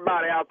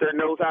 everybody out there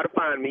knows how to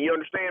find me. You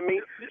understand me?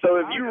 So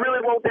if you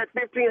really want that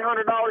 $1,500,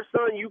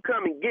 son, you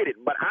come and get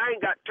it. But I ain't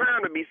got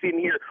time to be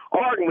sitting here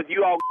arguing with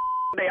you all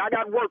day. I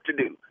got work to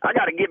do. I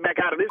got to get back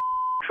out of this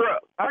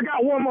truck. I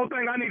got one more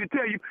thing I need to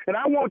tell you, and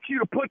I want you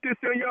to put this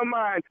in your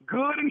mind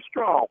good and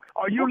strong.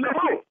 Are you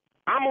listening?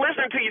 I'm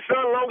listening to you, son,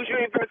 as long as you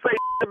ain't going to say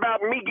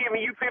about me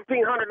giving you $1,500.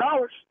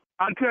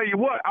 I'll tell you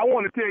what, I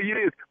want to tell you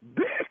this.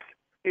 This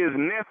is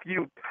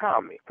Nephew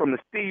Tommy from the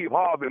Steve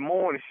Harvey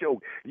Morning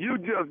Show. You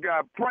just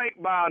got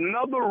pranked by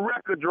another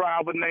record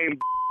driver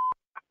named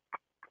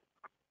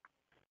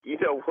You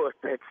know what,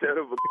 that son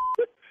of a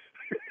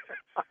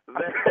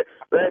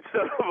that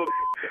son of a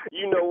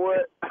you know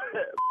what?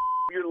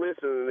 You're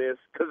listening to this,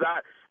 because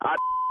I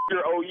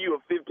sure owe you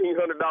a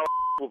 $1,500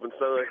 whooping,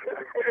 son.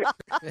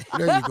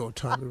 There you go,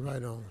 Tommy,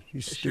 right on.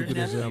 You stupid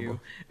as ever.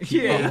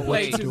 Yeah,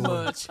 way too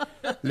much.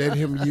 Let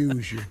him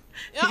use you.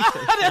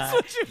 That's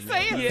what you're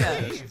saying.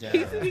 Yeah.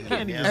 He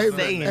can't even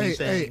say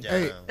anything.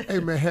 Hey,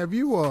 man, have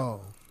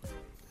you,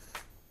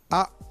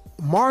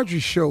 Marjorie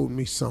showed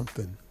me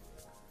something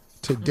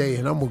today,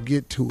 and I'm going to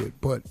get to it,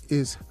 but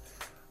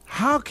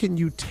how can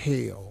you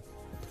tell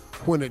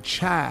when a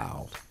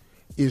child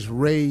is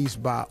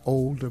raised by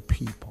older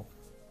people?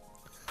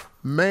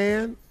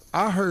 Man,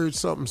 I heard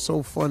something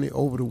so funny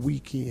over the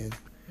weekend,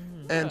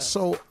 and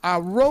so I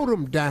wrote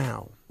them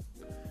down.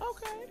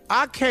 Okay.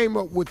 I came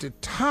up with the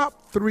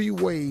top 3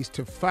 ways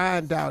to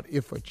find out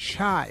if a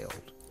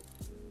child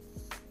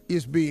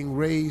is being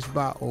raised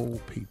by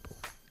old people.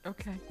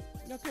 Okay,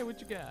 what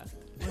you got?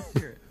 Let's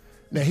hear it.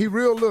 Now, he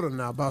real little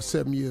now, about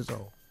 7 years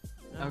old.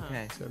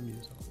 Okay. 7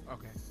 years old.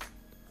 Okay.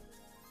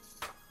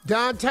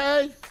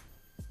 Dante,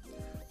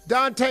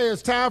 Dante,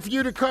 it's time for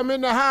you to come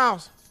in the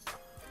house.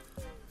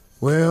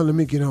 Well, let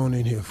me get on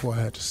in here before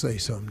I have to say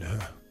something to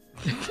her.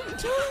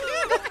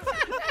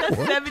 A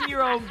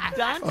 7-year-old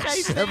Dante. A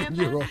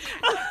 7-year-old.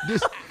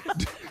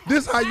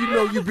 This how you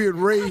know you're being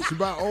raised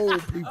by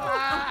old people.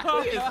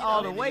 He is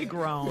all the way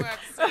grown.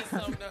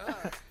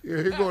 Yeah,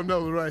 here go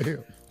another right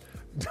here.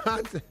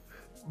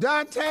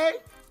 Dante,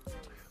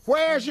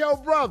 where's your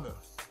brother?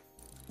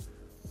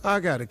 I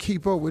got to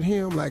keep up with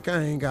him like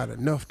I ain't got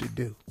enough to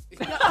do.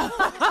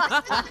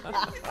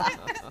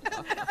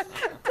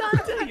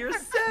 Dante, you're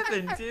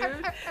 7,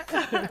 dude.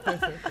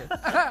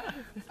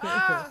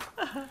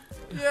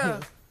 Yeah.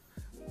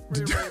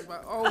 We're raised by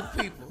old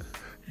people.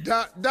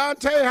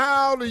 Dante,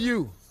 how old are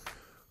you?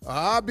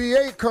 I'll be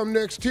 8 come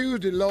next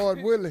Tuesday,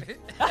 Lord willing.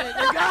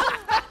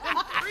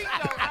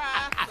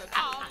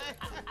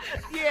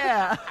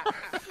 Yeah.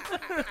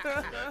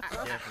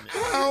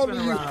 How old are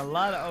you? A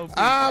lot of old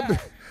people.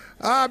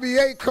 I'll be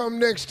 8 come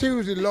next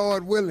Tuesday,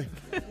 Lord willing.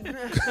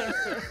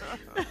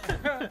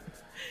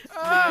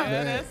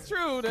 Yeah, that's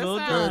true.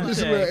 That's this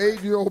is where an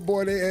 8-year-old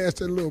boy, they asked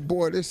that little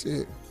boy, they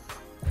said,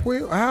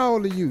 well, how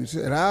old are you? He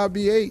said, I'll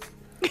be 8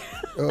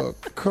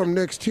 come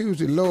next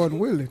Tuesday, Lord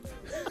willing.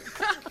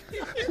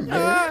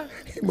 Man,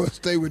 he must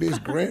stay with his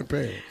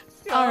grandparents.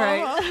 All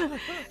right.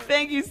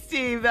 Thank you,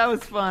 Steve. That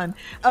was fun.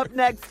 Up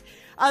next,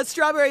 a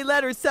Strawberry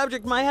Letter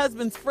subject, my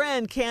husband's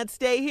friend can't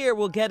stay here.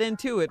 We'll get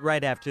into it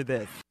right after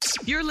this.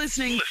 You're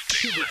listening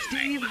to the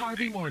Steve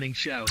Harvey Morning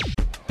Show.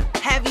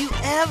 Have you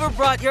ever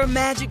brought your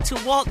magic to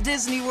Walt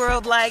Disney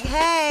World like,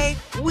 hey,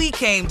 we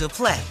came to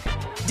play?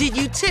 Did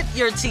you tip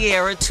your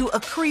tiara to a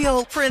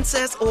Creole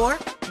princess or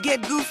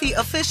get goofy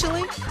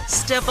officially?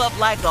 Step up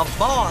like a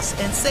boss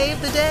and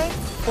save the day?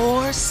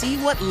 Or see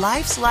what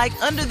life's like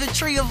under the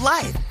tree of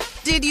life?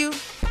 Did you?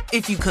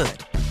 If you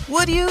could.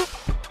 Would you?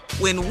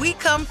 When we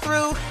come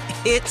through,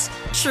 it's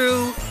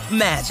true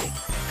magic.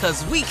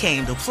 'Cause we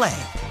came to play.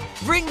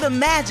 Bring the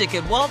magic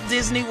at Walt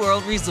Disney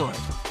World Resort.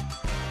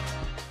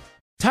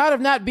 Tired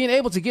of not being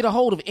able to get a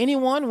hold of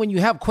anyone when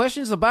you have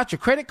questions about your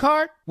credit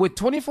card? With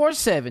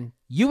 24/7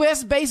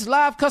 U.S.-based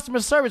live customer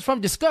service from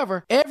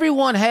Discover,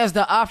 everyone has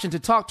the option to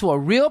talk to a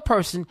real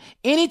person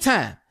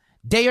anytime,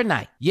 day or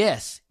night.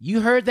 Yes,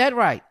 you heard that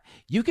right.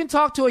 You can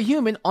talk to a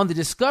human on the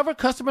Discover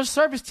customer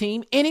service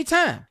team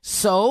anytime.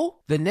 So,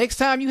 the next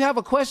time you have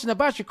a question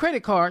about your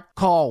credit card,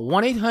 call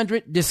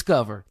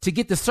 1-800-DISCOVER to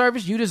get the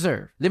service you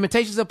deserve.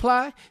 Limitations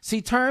apply.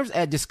 See terms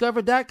at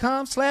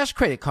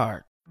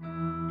discover.com/creditcard.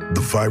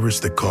 The virus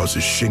that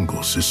causes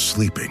shingles is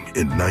sleeping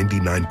in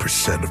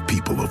 99% of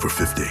people over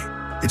 50.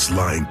 It's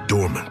lying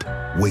dormant,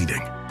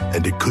 waiting,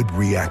 and it could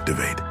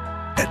reactivate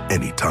at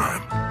any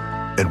time.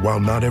 And while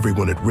not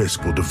everyone at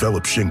risk will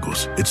develop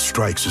shingles, it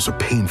strikes as a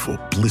painful,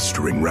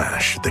 blistering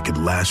rash that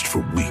can last for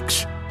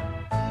weeks.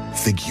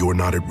 Think you're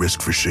not at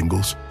risk for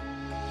shingles?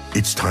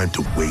 It's time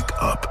to wake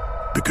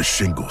up, because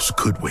shingles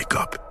could wake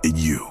up in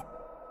you.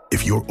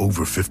 If you're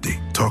over 50,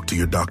 talk to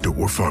your doctor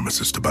or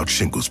pharmacist about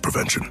shingles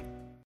prevention.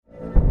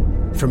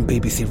 From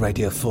BBC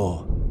Radio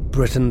 4,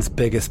 Britain's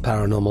biggest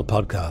paranormal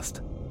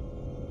podcast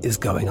is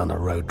going on a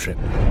road trip.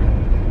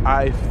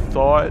 I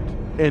thought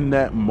in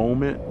that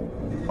moment,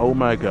 oh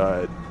my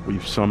God,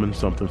 we've summoned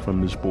something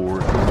from this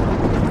board.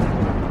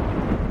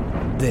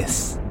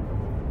 This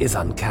is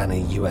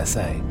Uncanny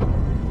USA.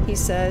 He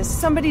says,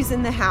 somebody's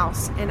in the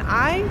house, and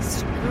I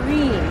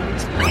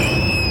screamed.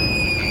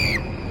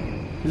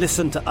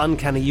 Listen to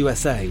Uncanny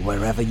USA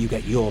wherever you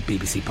get your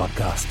BBC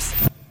podcasts,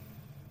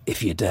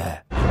 if you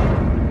dare.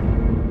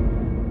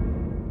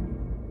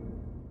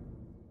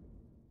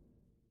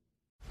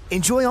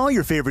 Enjoy all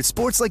your favorite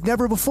sports like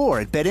never before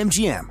at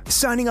BetMGM.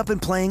 Signing up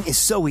and playing is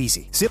so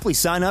easy. Simply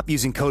sign up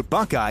using code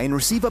Buckeye and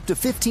receive up to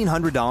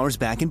 $1,500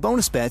 back in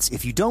bonus bets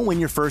if you don't win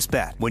your first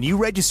bet. When you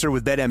register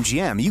with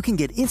BetMGM, you can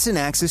get instant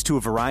access to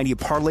a variety of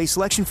parlay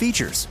selection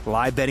features,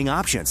 live betting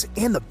options,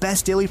 and the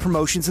best daily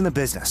promotions in the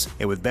business.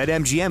 And with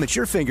BetMGM at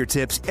your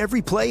fingertips,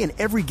 every play and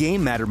every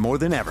game matter more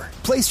than ever.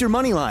 Place your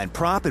moneyline,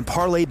 prop, and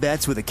parlay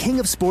bets with the king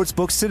of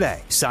sportsbooks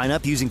today. Sign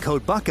up using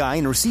code Buckeye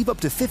and receive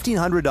up to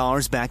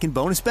 $1,500 back in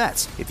bonus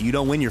bets if you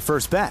don't win your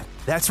first bet.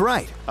 That's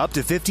right, up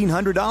to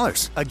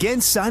 $1,500. Again,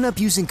 sign up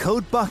using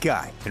code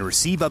Buckeye and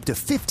receive up to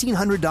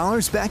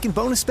 $1,500 back in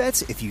bonus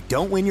bets if you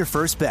don't win your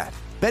first bet.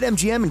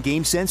 BetMGM and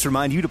GameSense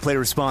remind you to play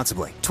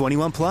responsibly.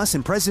 21 plus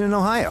and present in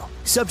Ohio.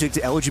 Subject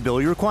to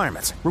eligibility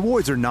requirements.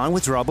 Rewards are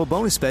non-withdrawable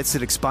bonus bets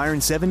that expire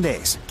in 7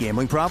 days.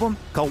 Gambling problem?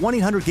 Call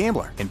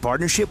 1-800-GAMBLER in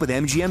partnership with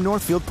MGM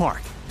Northfield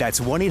Park. That's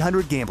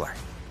 1-800-GAMBLER.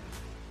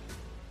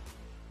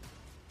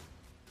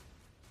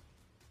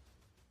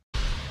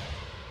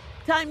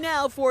 Time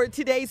now for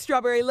today's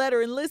Strawberry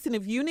Letter. And listen,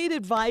 if you need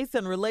advice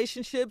on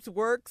relationships,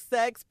 work,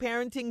 sex,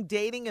 parenting,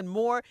 dating, and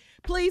more,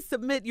 please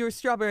submit your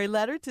Strawberry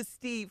Letter to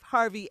Steve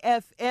Harvey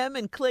FM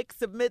and click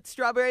Submit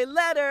Strawberry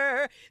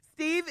Letter.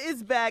 Steve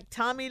is back.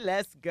 Tommy,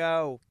 let's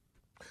go.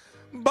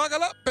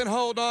 Buckle up and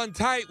hold on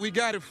tight. We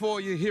got it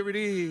for you. Here it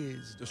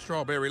is, the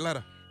Strawberry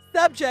Letter.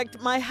 Subject,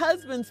 my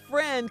husband's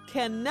friend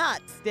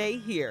cannot stay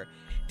here.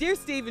 Dear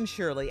Steve and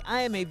Shirley,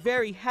 I am a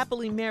very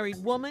happily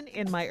married woman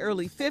in my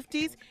early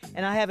 50s,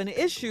 and I have an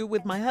issue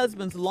with my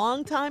husband's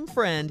longtime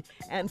friend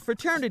and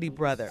fraternity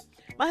brother.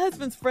 My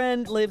husband's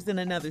friend lives in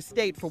another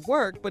state for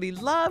work, but he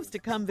loves to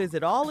come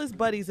visit all his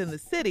buddies in the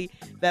city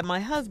that my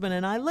husband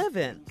and I live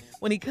in.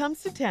 When he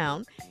comes to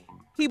town,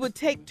 he would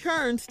take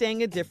turns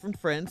staying at different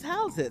friends'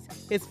 houses.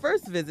 His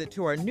first visit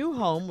to our new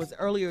home was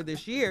earlier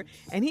this year,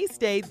 and he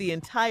stayed the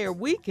entire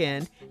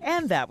weekend,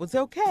 and that was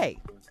okay,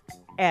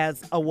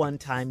 as a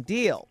one-time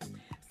deal.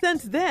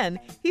 Since then,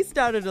 he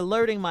started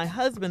alerting my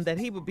husband that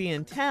he would be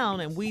in town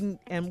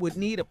and would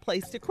need a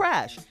place to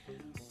crash.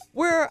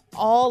 We're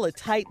all a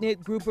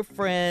tight-knit group of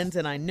friends,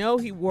 and I know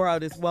he wore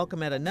out his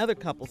welcome at another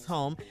couple's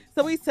home,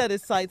 so he set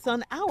his sights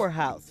on our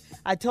house.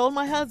 I told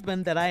my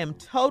husband that I am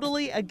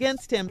totally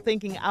against him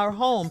thinking our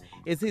home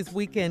is his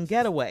weekend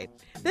getaway.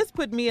 This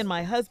put me and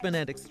my husband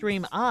at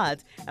extreme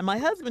odds, and my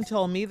husband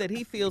told me that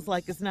he feels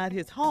like it's not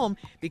his home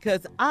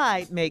because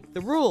I make the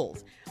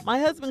rules. My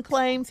husband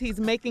claims he's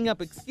making up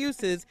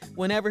excuses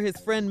whenever his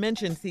friend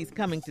mentions he's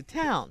coming to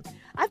town.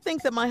 I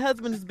think that my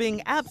husband is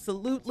being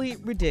absolutely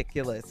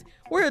ridiculous.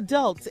 We're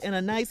adults in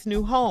a nice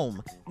new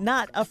home,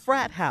 not a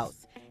frat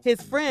house.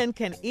 His friend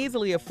can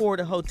easily afford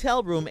a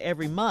hotel room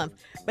every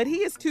month, but he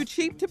is too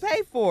cheap to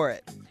pay for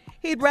it.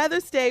 He'd rather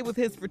stay with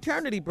his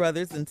fraternity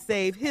brothers and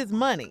save his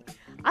money.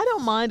 I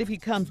don't mind if he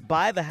comes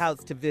by the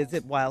house to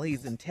visit while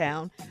he's in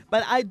town,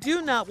 but I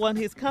do not want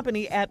his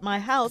company at my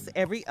house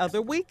every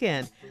other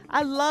weekend.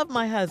 I love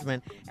my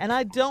husband, and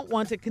I don't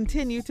want to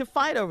continue to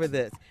fight over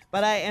this,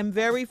 but I am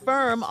very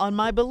firm on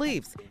my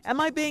beliefs.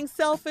 Am I being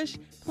selfish?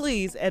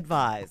 Please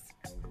advise.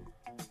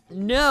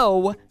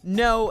 No,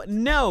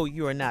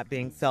 you are not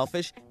being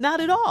selfish.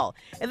 Not at all.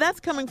 And that's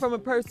coming from a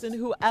person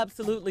who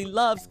absolutely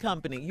loves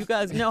company. You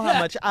guys know how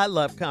much I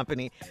love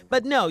company.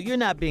 But no, you're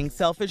not being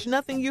selfish.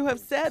 Nothing you have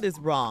said is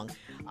wrong.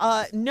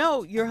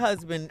 No, your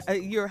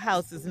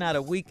house is not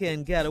a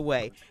weekend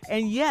getaway.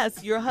 And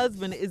yes, your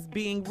husband is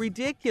being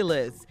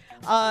ridiculous.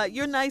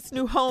 Your nice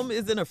new home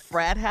isn't a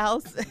frat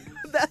house.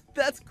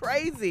 That's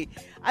crazy.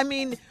 I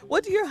mean,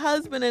 what do your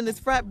husband and his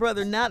frat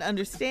brother not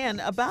understand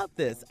about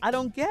this? I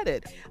don't get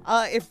it.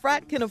 If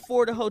frat can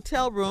afford a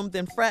hotel room,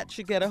 then frat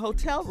should get a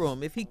hotel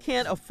room. If he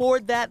can't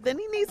afford that, then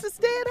he needs to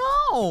stay at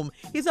home.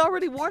 He's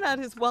already worn out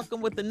his welcome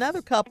with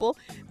another couple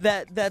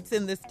that's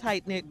in this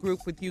tight-knit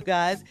group with you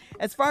guys.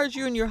 As far as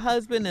you and your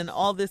husband and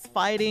all this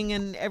fighting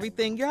and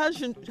everything, your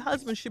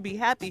husband should be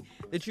happy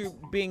that you're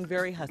being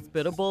very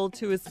hospitable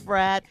to his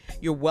frat.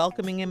 You're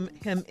welcoming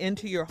him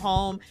into your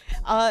home.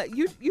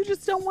 You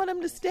just don't want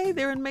him to stay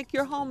there and make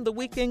your home the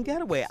weekend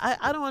getaway.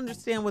 I don't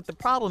understand what the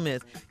problem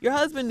is. Your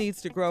husband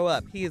needs to grow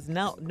up. He is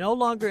now no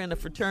longer in a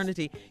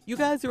fraternity. You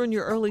guys are in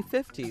your early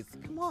 50s.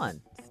 Come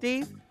on,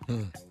 Steve.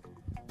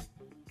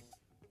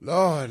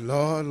 Lord.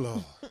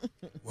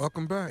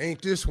 Welcome back.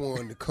 Ain't this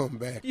one to come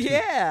back to?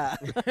 Yeah.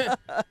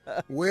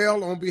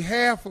 Well, on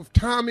behalf of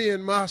Tommy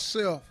and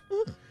myself,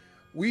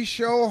 we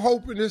sure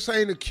hoping this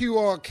ain't a Q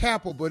or a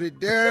Kappa, but it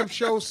damn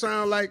sure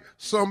sound like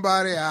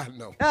somebody I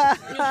know.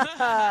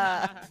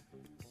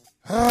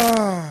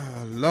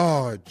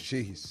 Lord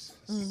Jesus.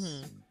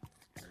 Mm-hmm.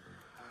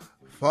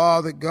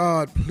 Father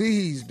God,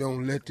 please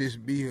don't let this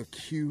be a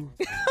Q.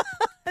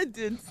 I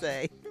didn't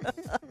say.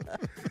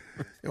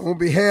 And on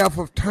behalf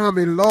of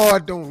Tommy,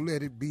 Lord, don't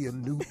let it be a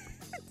Nuke.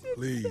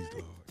 Please,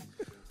 Lord.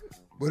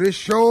 But it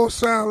sure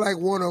sound like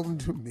one of them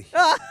to me.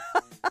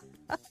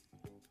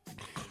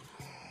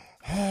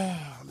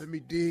 Let me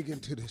dig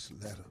into this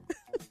letter.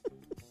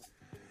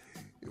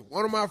 If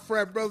one of my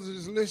frat brothers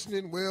is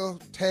listening, well,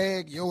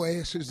 tag your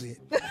ass is it.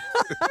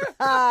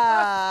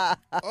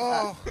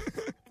 Oh,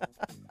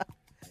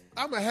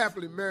 I'm a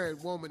happily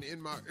married woman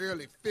in my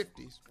early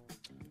 50s,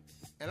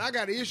 and I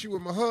got an issue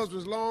with my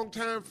husband's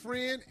longtime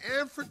friend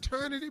and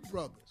fraternity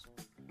brothers.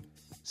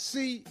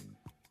 See,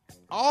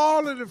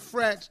 all of the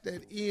frats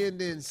that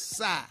end in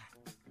Psi,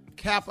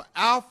 Kappa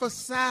Alpha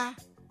Psi,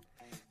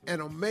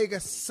 and Omega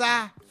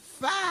Psi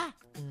Phi,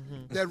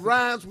 that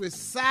rhymes with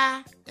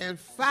Psi and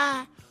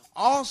Phi,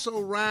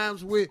 also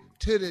rhymes with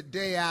to the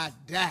day I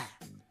die.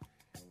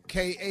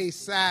 K.A.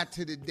 Psi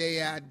to the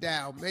day I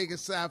die. Omega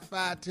Psi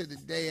Phi to the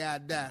day I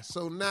die.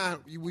 So now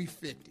we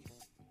 50.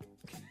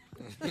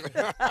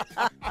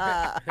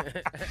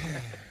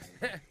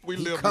 We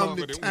live come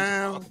longer to than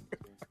town.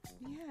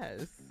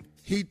 Yes.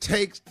 He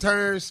takes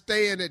turns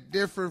staying at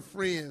different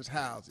friends'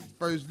 houses.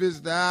 First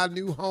visit to our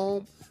new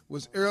home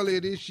was earlier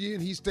this year,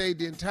 and he stayed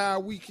the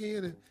entire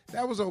weekend, and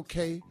that was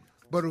okay,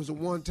 but it was a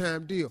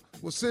one-time deal.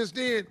 Well, since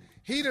then,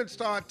 he done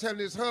started telling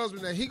his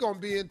husband that he gonna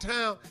be in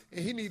town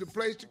and he need a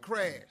place to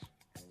crash.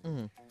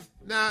 Mm-hmm.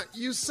 Now,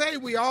 you say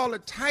we all a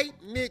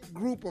tight-knit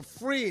group of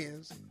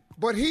friends,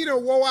 but he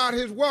done wore out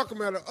his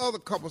welcome at the other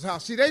couple's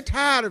house. See, they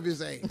tired of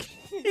his ass.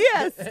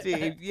 Yes,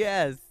 Steve,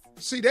 yes.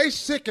 See, they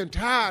sick and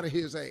tired of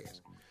his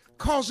ass,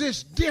 because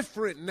it's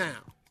different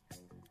now.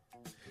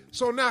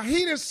 So now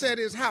he done set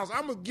his house.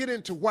 I'm going to get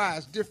into why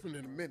it's different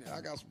in a minute. I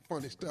got some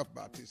funny stuff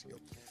about this here.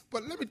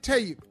 But let me tell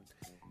you,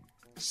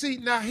 See,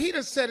 now he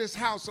done set his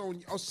house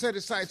on, or set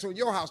his sights on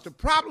your house. The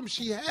problem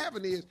she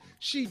having is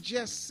she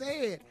just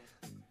said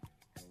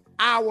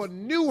our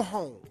new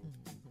home.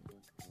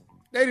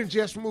 They done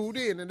just moved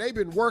in and they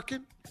been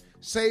working,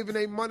 saving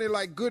their money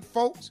like good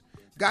folks,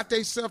 got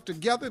themselves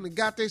together and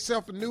got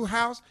themselves a new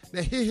house.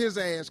 Now here his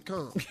ass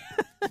come.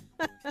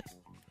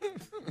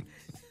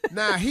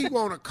 Now he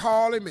want to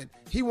call him and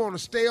he want to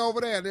stay over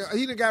there.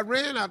 He done got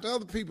ran out to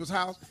other people's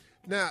house.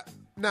 Now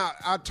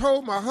I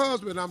told my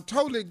husband I'm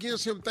totally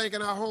against him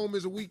thinking our home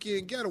is a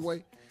weekend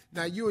getaway.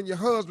 Now you and your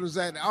husband's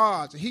at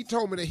odds. He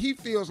told me that he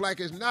feels like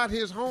it's not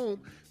his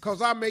home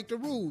because I make the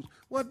rules.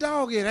 Well,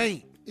 dog, it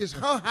ain't. It's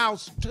her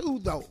house too,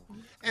 though.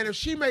 And if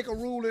she make a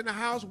rule in the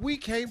house, we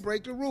can't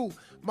break the rule.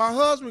 My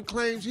husband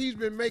claims he's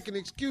been making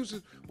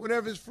excuses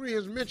whenever his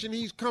friends mention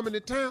he's coming to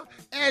town,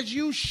 as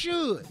you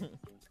should.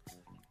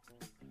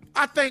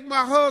 I think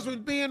my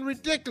husband's being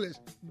ridiculous.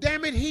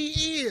 Damn it, he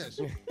is.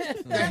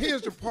 Now,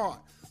 here's the part.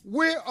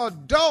 We're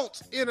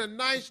adults in a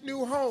nice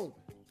new home.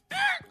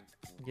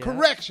 Yeah.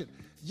 Correction.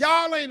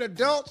 Y'all ain't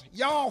adults.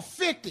 Y'all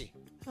 50.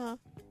 Huh?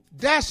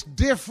 That's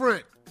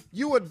different.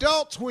 You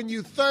adults when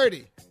you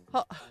 30.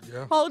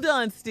 Yeah. Hold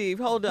on, Steve.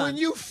 Hold on. When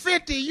you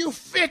 50, you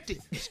 50.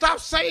 Stop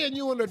saying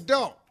you an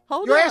adult.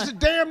 Your ass is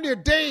damn near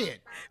dead.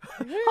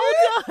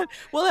 Hold on.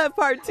 We'll have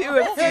part 2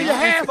 of Hey, you're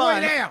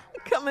halfway there.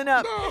 Coming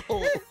up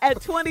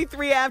at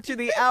 23 after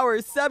the hour.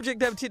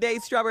 Subject of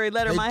today's Strawberry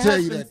Letter. They tell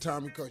you that,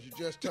 Tommy, because you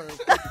just turned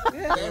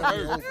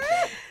 50.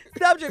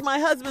 Subject, my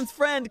husband's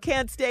friend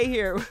can't stay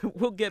here.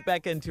 We'll get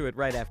back into it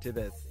right after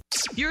this.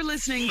 You're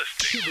listening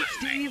to the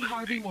Steve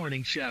Harvey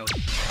Morning Show.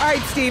 All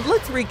right, Steve,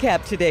 let's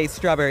recap today's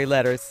Strawberry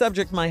Letter.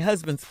 Subject, my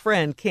husband's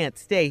friend can't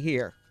stay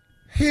here.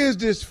 Here's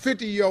this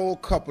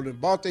 50-year-old couple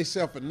that bought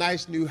themselves a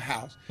nice new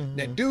house. Mm-hmm.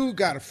 That dude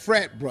got a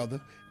frat brother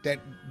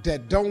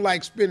that don't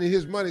like spending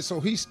his money, so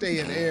he stay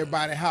in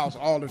everybody's house,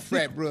 all the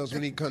frat brothers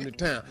when he come to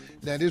town.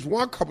 Now, this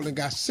one couple that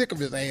got sick of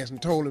his ass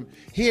and told him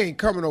he ain't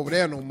coming over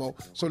there no more.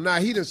 So now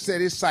he done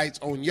set his sights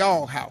on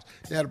y'all house.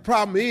 Now, the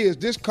problem is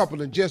this couple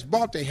done just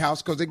bought their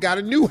house because they got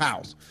a new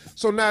house.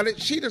 So now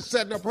that she done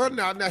setting up her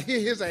now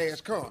here his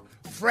ass come.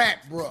 Frat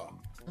bro.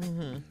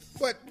 Mm-hmm.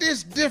 But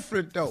this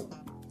different, though.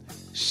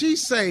 She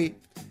say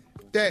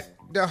that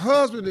the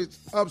husband is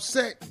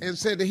upset and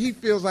said that he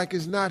feels like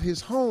it's not his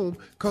home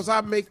because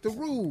I make the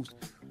rules.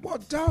 Well,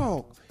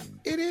 dog,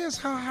 it is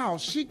her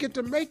house. She get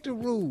to make the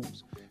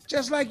rules,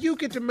 just like you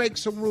get to make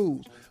some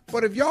rules.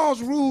 But if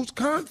y'all's rules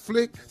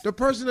conflict, the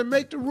person that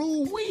make the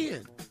rule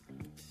win.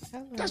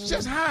 That's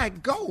just how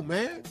it go,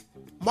 man.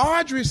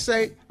 Marjorie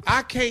say,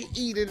 I can't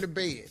eat in the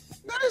bed.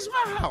 Now, this is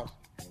my house.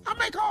 I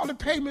make all the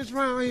payments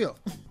around here.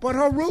 But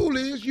her rule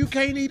is you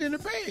can't eat in the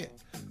bed.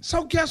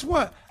 So guess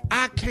what?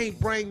 I can't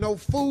bring no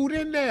food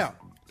in there.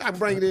 I can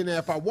bring it in there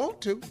if I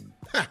want to.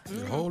 A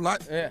whole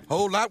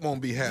lot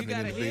won't be happening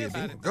in the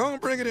bed. Go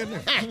and bring it in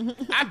there.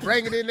 I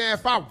bring it in there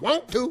if I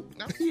want to.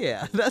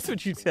 Yeah, that's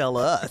what you tell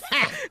us.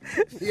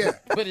 Yeah.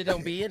 But it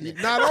don't be in it.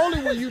 Not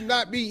only will you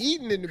not be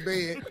eating in the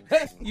bed,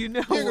 you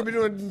know you're going to be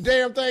doing the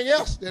damn thing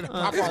else that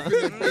pop off in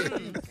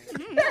the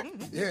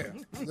bed.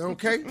 Yeah,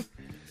 okay?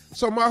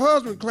 So my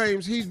husband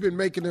claims he's been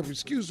making up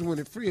excuses when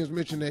his friends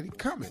mention that he's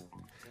coming.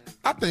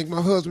 I think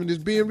my husband is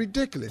being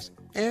ridiculous,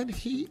 and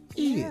he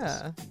is.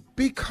 Yeah.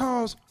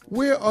 Because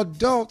we're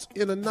adults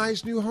in a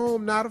nice new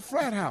home, not a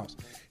frat house.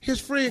 His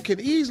friend can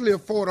easily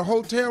afford a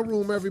hotel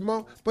room every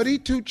month, but he's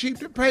too cheap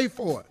to pay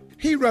for it.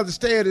 He'd rather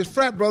stay at his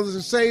frat brothers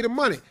and save the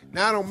money.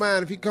 Now, I don't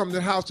mind if he comes to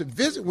the house to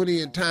visit when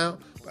he's in town,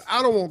 but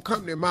I don't want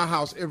company in my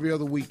house every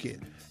other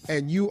weekend.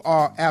 And you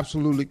are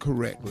absolutely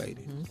correct,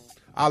 lady. Mm-hmm.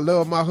 I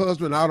love my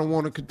husband. I don't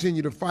want to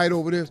continue to fight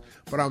over this,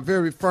 but I'm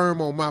very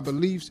firm on my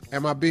beliefs.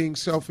 Am I being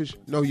selfish?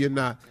 No, you're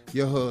not.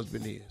 Your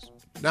husband is.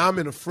 Now, I'm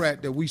in a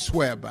frat that we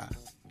swear by.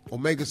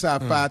 Omega Psi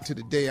Phi to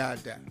the day I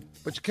die.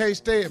 But you can't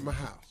stay at my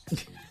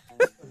house.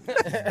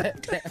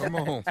 Come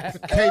on.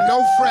 Can't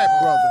no frat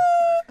brother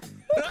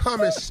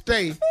come and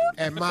stay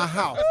at my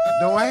house.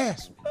 Don't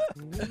ask me.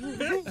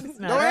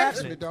 Don't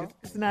ask me, dog.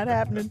 It's not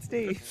happening,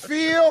 Steve.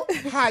 Feel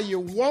how you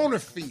want to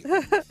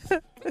feel.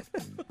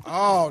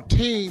 Oh,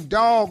 team,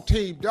 dog.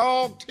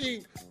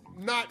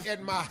 Not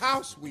at my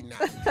house, we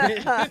not.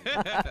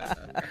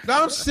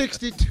 Now, I'm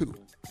 62.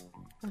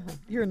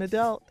 You're an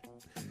adult.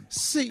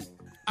 See,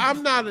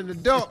 I'm not an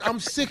adult. I'm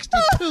 62.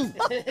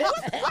 Why do you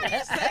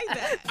say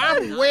that?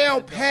 I'm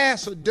well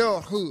past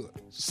adulthood.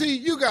 See,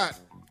 you got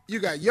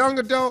young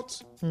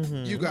adults.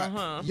 Mm-hmm. You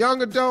got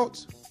young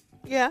adults.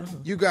 Yeah.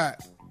 You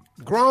got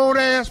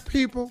grown-ass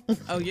people.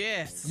 Oh,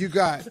 yes. You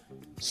got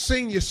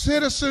senior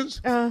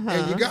citizens.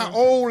 And you got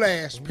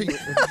old-ass people.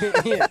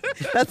 Yeah.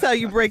 That's how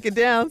you break it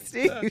down,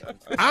 Steve.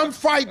 I'm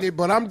fighting it,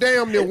 but I'm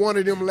damn near one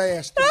of them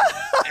last two.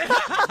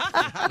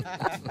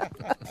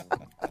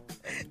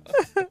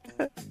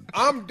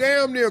 I'm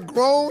damn near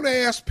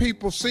grown-ass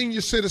people,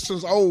 senior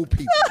citizens, old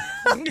people.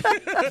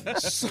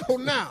 So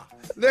now,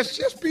 let's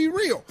just be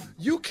real.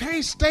 You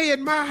can't stay at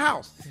my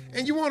house.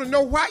 And you want to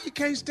know why you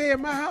can't stay at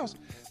my house?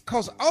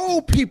 Because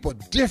old people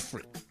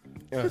different.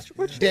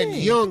 than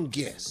young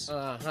guests.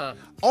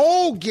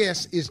 Old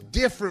guests is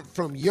different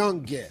from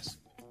young guests.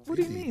 What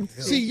do you mean?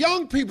 See,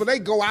 young people, they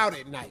go out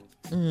at night.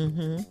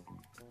 Mm-hmm.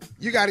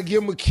 You got to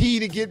give them a key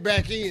to get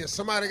back in.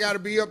 Somebody got to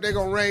be up. They're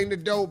going to ring the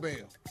doorbell.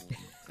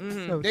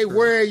 So They true.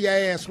 worry your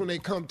ass when they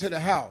come to the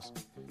house.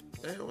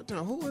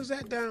 Who is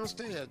that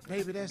downstairs?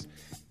 Baby, that's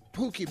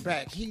Pookie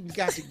back. He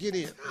got to get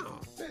in. Oh,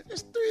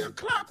 it's 3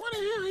 o'clock. Where the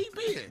hell he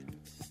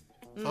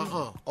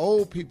been?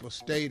 Old people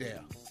stay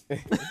there.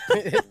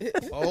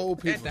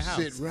 Old people the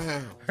sit house.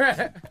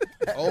 around.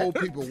 Old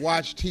people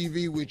watch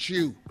TV with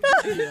you.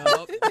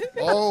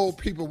 Old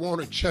people want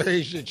to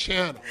change the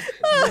channel.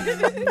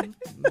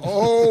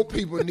 Old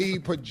people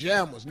need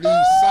pajamas, need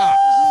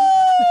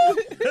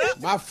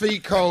socks. My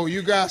feet cold.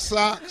 You got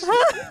socks?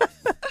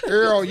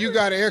 Earl, you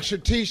got an extra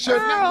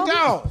t-shirt?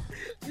 No.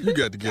 You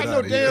got to get Got out no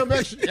of here. damn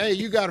extra. Hey,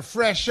 you got a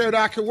fresh shirt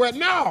I can wear?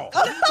 No.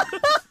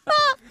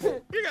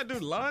 You gotta do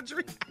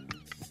laundry.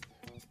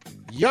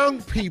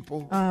 Young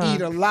people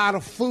eat a lot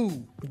of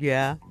food.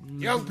 Yeah.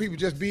 Young people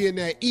just be in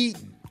there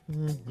eating.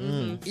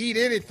 Mm-hmm. Eat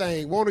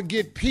anything, want to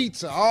get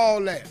pizza,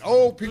 all that.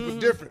 Old people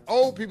different.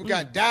 Old people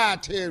got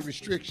dietary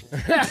restrictions.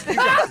 You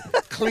got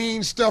to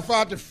clean stuff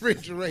out the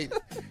refrigerator.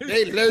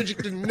 They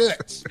allergic to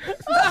nuts.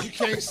 You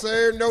can't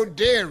serve no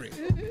dairy.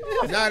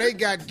 Now they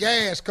got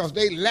gas because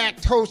they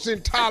lactose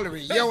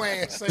intolerant. Your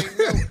ass ain't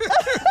no.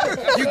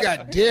 You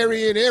got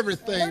dairy in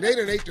everything. They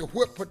done ate the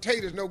whipped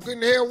potatoes. No good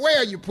in hell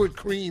where you put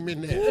cream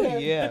in there.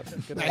 Yeah.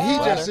 Now he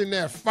just in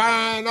there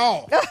frying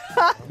off.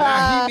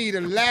 Now he need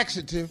a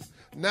laxative.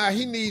 Now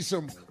he needs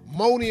some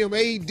ammonium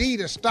AD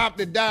to stop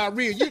the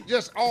diarrhea. You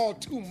just all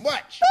too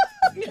much.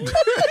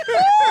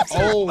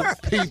 Old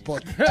people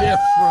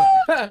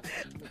different.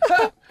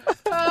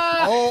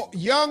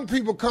 Young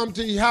people come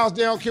to your house,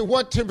 they don't care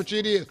what temperature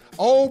it is.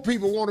 Old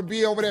people want to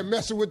be over there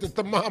messing with the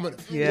thermometer.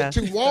 Yeah. It's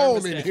too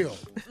warm in here.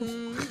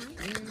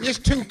 It's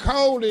too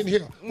cold in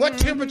here. What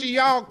temperature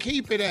y'all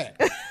keep it at?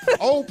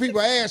 Old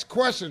people ask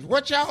questions.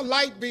 What y'all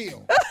light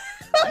bill?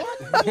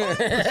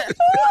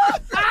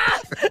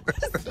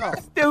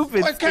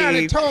 Stupid, What kind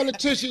of Steve. toilet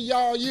tissue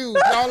y'all use?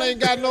 Y'all ain't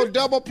got no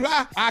double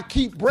ply? I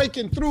keep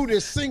breaking through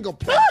this single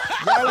ply.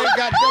 Y'all ain't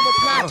got double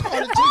ply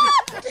toilet tissue?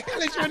 What the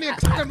hell is you in there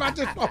talking about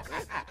this for?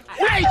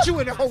 Why ain't you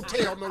in the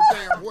hotel no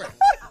damn way?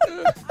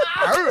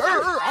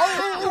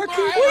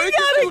 We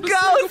gotta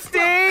go,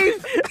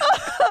 Steve.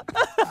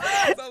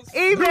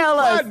 Email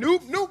us.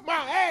 Noop my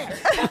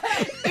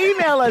ass.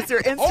 Email us or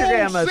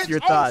Instagram us your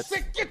thoughts.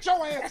 Sick, get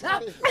your ass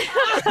out of here.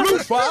 Blue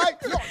fight.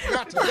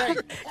 Not today.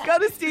 Go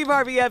to Steve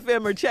Harvey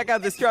FM or check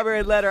out the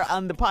Strawberry Letter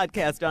on the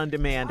podcast on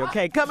demand,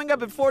 okay? Coming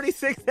up at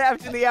 46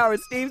 after the hour,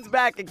 Steve's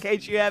back in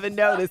case you haven't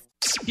noticed.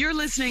 You're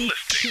listening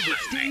to the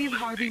Steve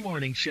Harvey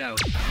Morning Show.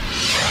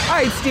 All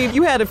right, Steve,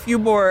 you had a few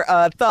more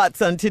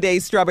thoughts on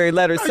today's Strawberry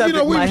Letter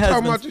subject. We My was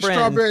talking husband's about the friend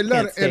strawberry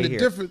letter can't stay and the here.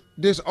 difference.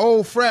 This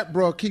old frat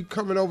bro keep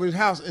coming over his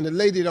house and the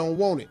lady don't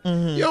want it.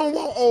 Mm-hmm. You don't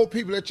want old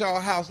people at y'all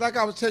house, like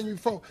I was telling you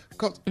before,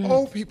 because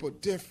old people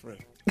different.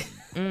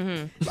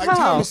 Like How?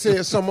 Tommy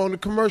said something on the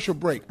commercial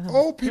break.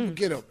 Old people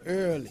get up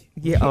early.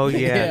 Yeah, oh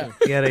yeah.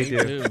 Yeah, they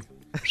do.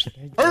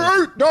 Hey,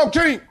 dog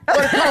team,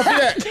 where the coffee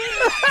at?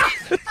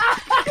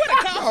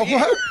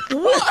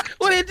 What?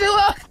 What do you do?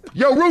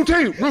 Yo,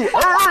 routine.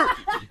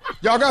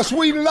 Y'all got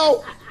sweet and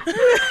low?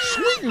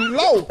 Sweet and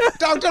low.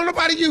 Dog, don't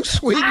nobody use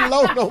sweet and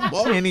low no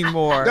more.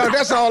 Anymore. Dog,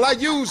 that's all I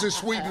use is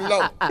sweet and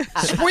low.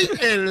 Sweet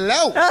and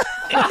low.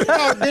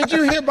 Dog, did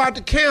you hear about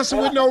the cancer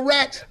with no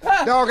rats?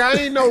 Dog, I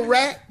ain't no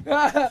rat.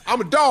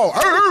 I'm a dog.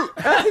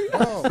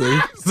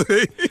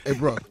 See? Hey,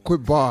 bro,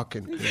 quit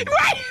barking.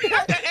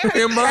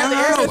 In my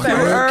house. My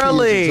grandkids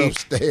Early. is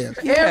upstairs.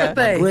 Yeah.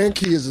 My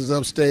grandkids is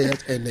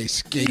upstairs and they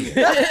scared.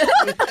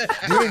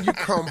 Then you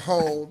come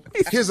home,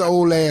 his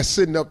old ass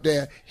sitting up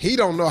there. He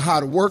don't know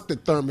how to work the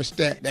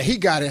thermostat. Now he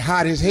got it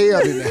hot as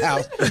hell in the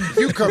house.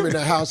 You come in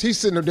the house, he's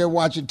sitting up there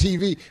watching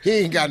TV. He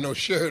ain't got no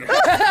shirt on.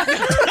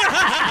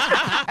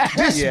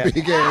 This Yeah.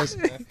 big ass.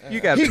 You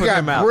got He to put got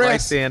him out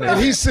breasts, right then. and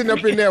he's sitting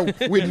up in there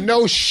with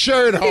no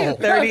shirt on.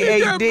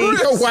 38 D.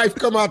 Your wife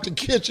come out the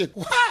kitchen.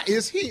 Why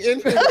is he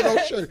in here with no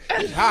shirt?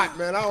 It's hot,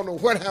 man. I don't know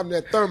what happened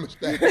to that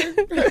thermostat.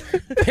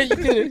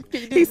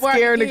 He's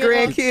scaring the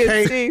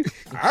grandkids, Steve.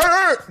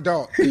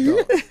 Dog.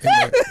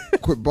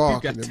 Quit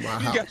barking in my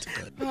house.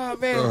 Oh,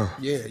 man.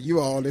 Yeah, you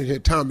all in here.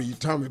 Tommy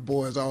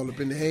boys all up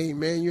in the hey,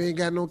 man, you ain't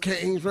got no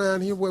canes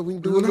around here where we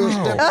can do a little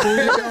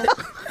step.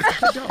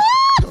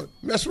 Don't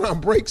mess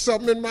around, break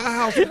something in my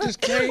house with this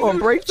cane. Or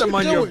break some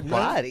What on you your doing, man?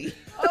 body.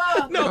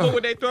 No, but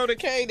when they throw the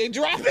cane, they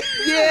drop it.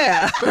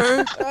 Yeah.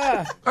 Man,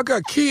 I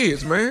got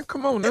kids, man.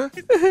 Come on now.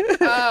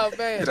 Oh,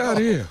 man. Get out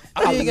of here.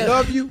 I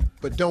love you,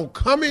 but don't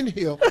come in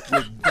here with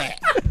that.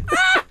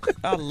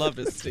 I love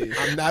it, Steve.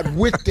 I'm not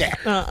with that.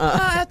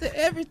 After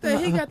everything,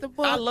 he got the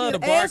ball. I love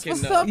the Ask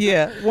barking, for though. something.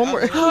 Yeah. One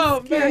more.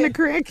 Oh, Scaring the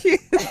man.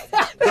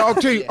 grandkids.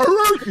 Dog team,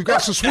 you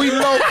got some sweet and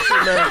low? Man,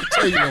 I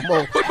tell you no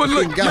more. But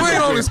look, ain't got you ain't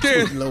no only damn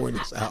scared- sweet and low in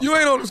this house. You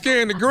ain't only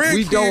scaring the grandkids.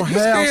 We don't You're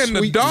have scaring the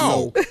sweet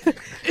dog. and low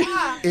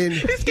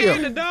in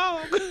Scaring the here.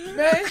 dog.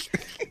 Man.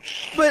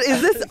 But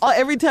is this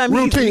every time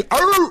Routine.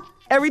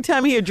 Every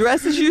time he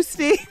addresses you,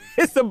 Steve,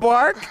 it's a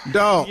bark.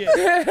 Dog.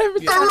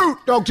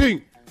 Dog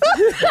team.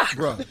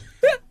 Bro.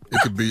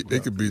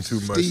 It could be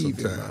too much Steve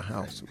sometimes. in my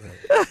house, man.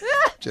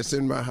 Just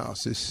in my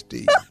house, it's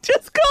Steve.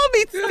 Just call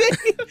me Steve.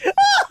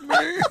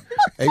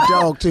 Hey,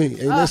 dog team.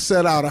 Hey, let's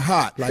set out a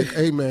hot. Like,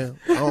 hey, man,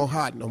 I don't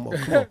hot no more.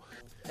 Come on.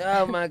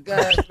 Oh, my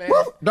God, man.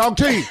 Dog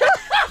team.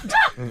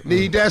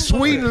 Need that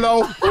sweet and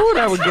low. Ooh,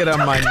 that would get on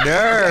my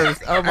nerves.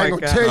 Oh, my I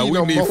ain't God. gonna tell you we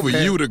no need more, for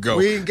man. you to go.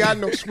 We ain't got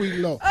no sweet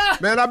and low.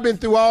 Man, I've been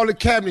through all the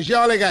cabinets.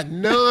 Y'all ain't got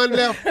none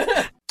left.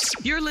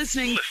 You're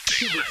listening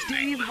to the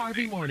Steve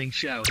Harvey Morning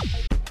Show.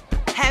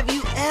 Have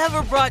you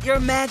ever brought your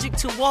magic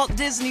to Walt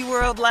Disney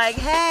World like,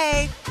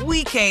 hey,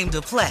 we came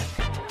to play?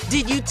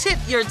 Did you tip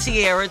your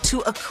tiara to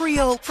a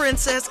Creole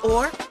princess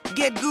or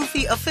get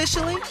goofy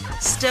officially?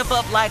 Step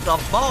up like a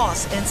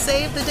boss and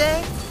save the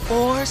day?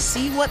 Or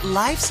see what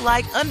life's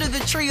like under the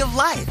tree of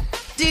life?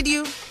 Did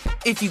you?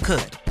 If you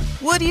could.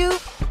 Would you?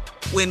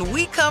 When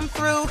we come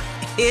through,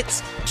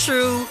 it's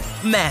true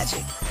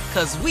magic.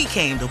 'Cause we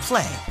came to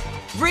play.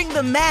 Bring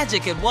the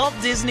magic at Walt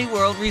Disney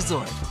World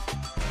Resort.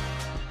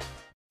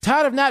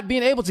 Tired of not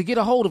being able to get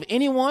a hold of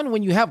anyone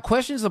when you have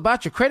questions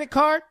about your credit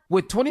card?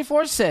 With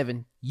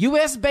 24/7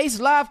 U.S.-based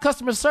live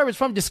customer service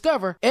from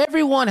Discover,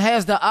 everyone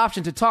has the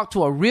option to talk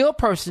to a real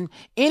person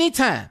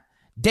anytime,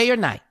 day or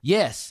night.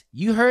 Yes,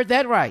 you heard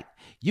that right.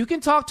 You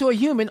can talk to a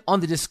human on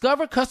the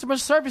Discover customer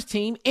service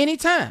team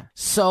anytime.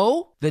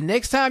 So, the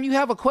next time you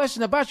have a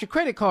question about your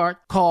credit card,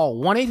 call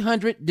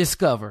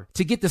 1-800-DISCOVER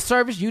to get the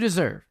service you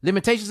deserve.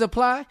 Limitations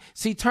apply.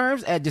 See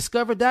terms at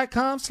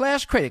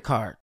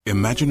discover.com/creditcard.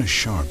 Imagine a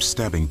sharp,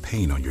 stabbing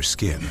pain on your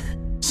skin.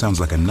 Sounds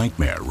like a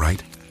nightmare,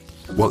 right?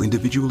 While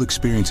individual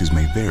experiences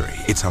may vary,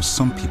 it's how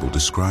some people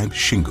describe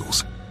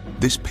shingles.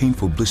 This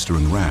painful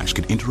blistering rash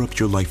could interrupt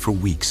your life for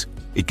weeks.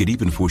 It could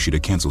even force you to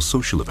cancel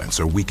social events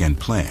or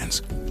weekend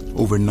plans.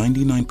 Over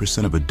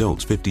 99% of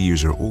adults 50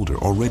 years or older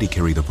already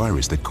carry the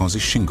virus that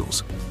causes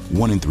shingles.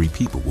 1 in 3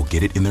 people will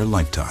get it in their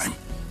lifetime.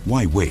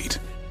 Why wait?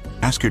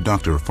 Ask your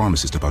doctor or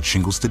pharmacist about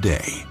shingles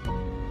today.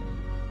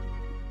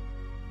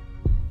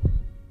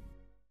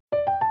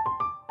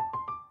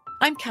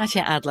 I'm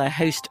Katya Adler,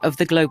 host of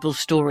The Global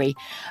Story.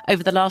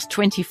 Over the last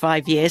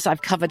 25 years,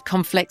 I've covered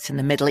conflicts in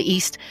the Middle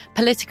East,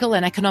 political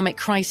and economic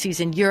crises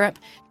in Europe,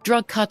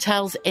 drug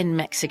cartels in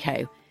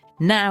Mexico.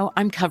 Now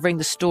I'm covering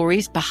the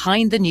stories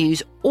behind the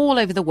news all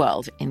over the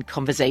world in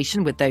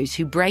conversation with those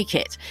who break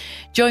it.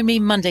 Join me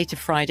Monday to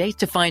Friday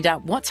to find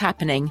out what's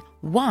happening,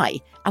 why,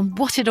 and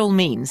what it all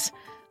means.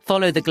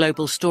 Follow The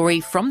Global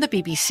Story from the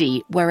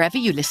BBC wherever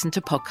you listen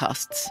to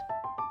podcasts.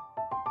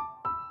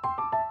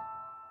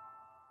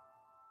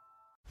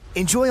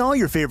 Enjoy all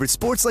your favorite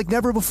sports like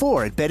never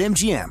before at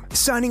BetMGM.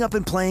 Signing up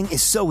and playing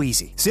is so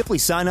easy. Simply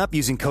sign up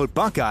using code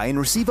Buckeye and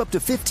receive up to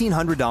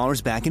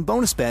 $1,500 back in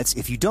bonus bets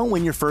if you don't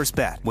win your first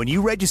bet. When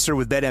you register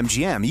with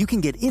BetMGM, you can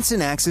get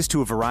instant access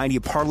to a variety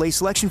of parlay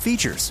selection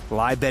features,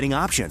 live betting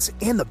options,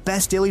 and the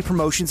best daily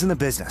promotions in the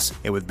business.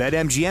 And with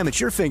BetMGM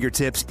at your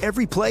fingertips,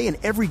 every play and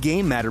every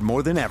game matter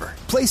more than ever.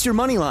 Place your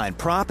moneyline,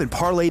 prop, and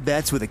parlay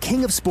bets with the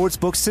king of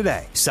sportsbooks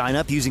today. Sign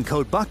up using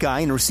code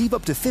Buckeye and receive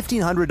up to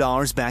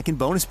 $1,500 back in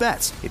bonus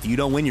bets if you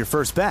don't win your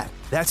first bet.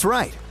 That's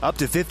right, up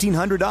to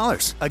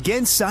 $1,500.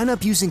 Again, sign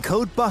up using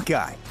code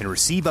Buckeye and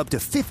receive up to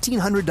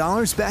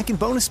 $1,500 back in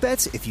bonus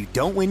bets if you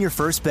don't win your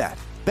first bet.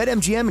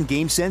 BetMGM and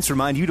GameSense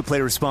remind you to play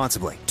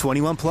responsibly.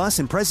 21 plus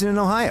and present in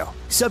Ohio.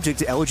 Subject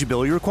to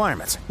eligibility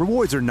requirements.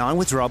 Rewards are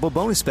non-withdrawable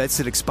bonus bets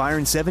that expire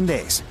in 7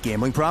 days.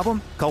 Gambling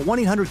problem? Call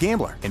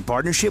 1-800-GAMBLER in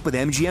partnership with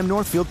MGM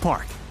Northfield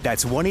Park.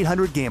 That's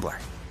 1-800-GAMBLER.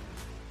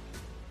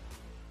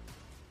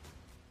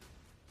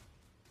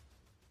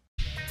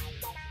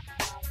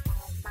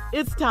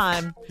 It's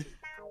time.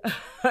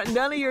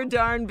 None of your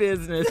darn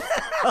business.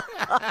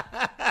 All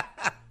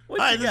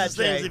right, this is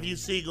things if you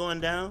see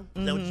going down.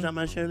 Is that what you're talking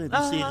about, Shirley? If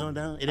you see it going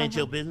down, it ain't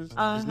your business.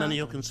 It's none of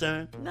your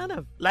concern. None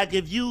of. Like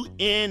if you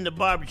in the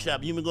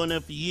barbershop, you've been going there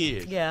for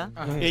years. Yeah.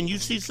 And you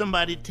see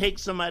somebody take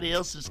somebody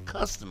else's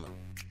customer.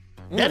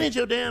 That ain't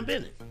your damn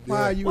business.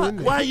 Why are you in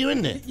there? Why are you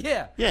in there?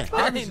 Yeah. Yeah.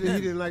 Obviously,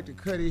 he didn't like the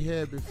cut he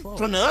had before.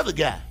 From the other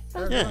guy.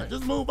 That's yeah, right.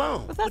 just move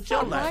on. But that's with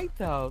your not life. right,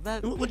 though.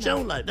 With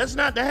your life.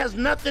 That has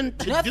nothing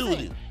to do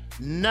with it.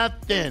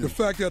 Nothing. The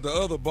fact that the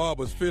other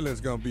barber's feelings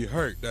gonna be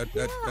hurt. That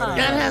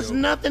has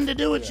nothing to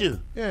do with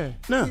you. Yeah.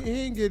 No. He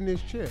ain't getting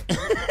his check.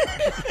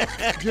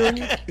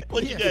 Junior.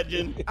 What you got,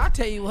 Junior? I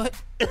tell you what,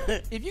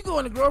 if you go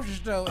in the grocery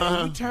store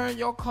and you turn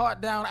your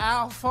cart down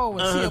aisle 4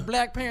 and see a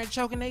black parent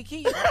choking their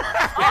kid,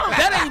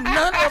 that ain't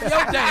none of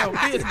your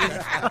damn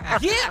business.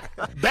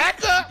 Get back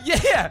up.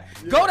 Yeah.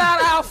 Go down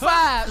aisle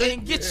 5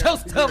 and get your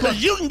stuff.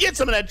 Because you can get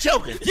some of that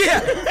choking. Yeah.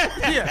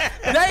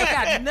 They ain't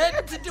got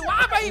nothing to do.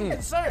 I'm not even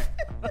concerned.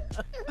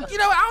 You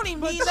know, I don't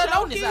even need nothing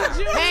on this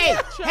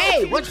aisle.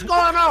 Hey, what's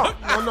going on?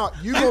 No,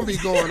 you gonna be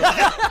going on.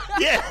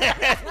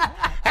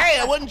 Yeah. Hey,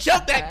 I wouldn't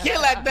choke that kid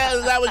like that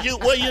as I was you.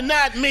 Well, you're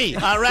not me,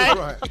 all right?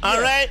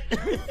 All right?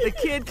 The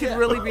kid could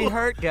really be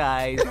hurt,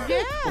 guys.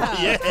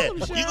 Yeah. You're going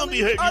to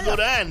be hurt if you go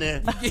down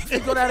there. If you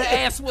go down there and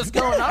ask what's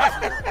going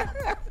on,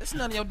 it's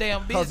none of your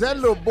damn business. Because that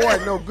little boy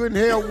know good and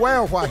hell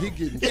well why he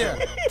getting shot.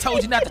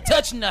 Told you not to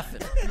touch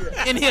nothing.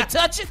 In here,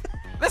 touch it.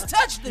 Let's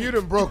touch this. You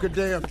done broke a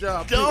damn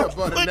job. Don't peanut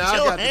butter. put Now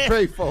your I got hand- to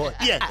pay for it.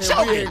 Yeah, and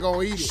choke we him. ain't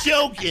going to eat it.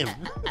 Choke him.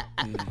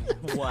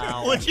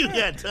 Wow. What you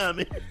got,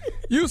 Tommy?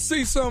 You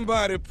see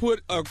somebody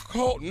put a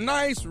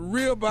nice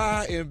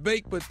ribeye and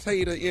baked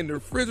potato in the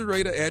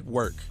refrigerator at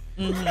work.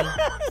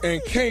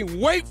 And can't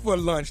wait for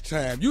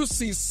lunchtime. You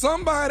see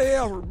somebody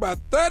else about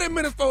 30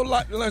 minutes before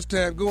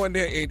lunchtime go in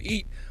there and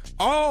eat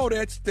all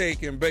that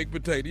steak and baked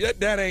potato.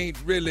 That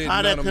ain't really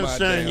How none that of my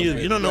concern damn you?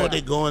 business. You don't know what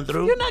they're going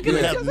through. You're not You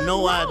gonna have give them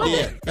no lunch.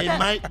 idea. They That-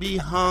 might be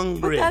But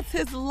hungry. that's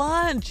his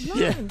lunch.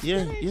 Yeah.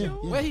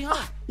 Where he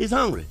hungry? He's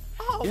hungry.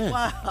 Oh, Yeah.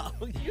 wow.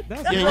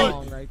 That's Yeah,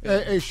 wrong right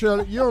there. Hey,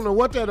 Shirley, you don't know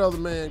what that other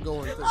man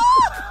going through.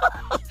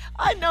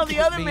 I know the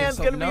other man's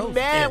going to be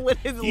mad with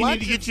his You lunch.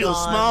 need to get you a is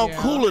small gone.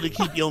 cooler to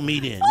keep your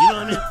meat in. You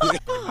know what I mean?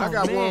 I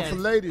got one man. for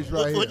ladies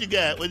right What here. you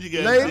got? What you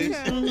got? Ladies,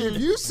 if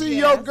you see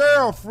your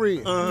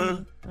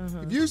girlfriend,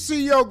 if you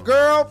see your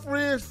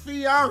girlfriend's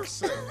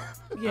fiance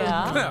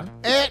Yeah.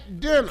 at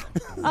dinner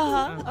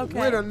Okay.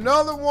 with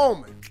another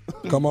woman,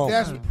 Come on.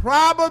 that's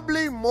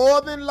probably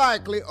more than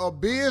likely a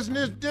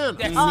business dinner.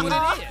 That's what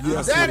it is.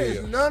 Yes, That it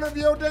is none of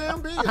your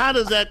damn business. How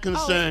does that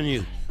concern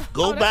you?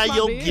 Go that's buy my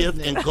your business.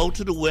 gift and go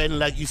to the wedding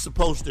like you're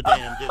supposed to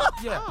damn do.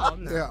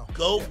 Yeah.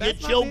 Go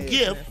get your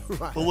gift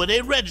for where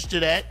they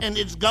registered at, and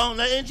it's gone.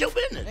 That ain't your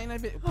business. Ain't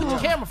that bit- Put your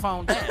camera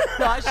phone down.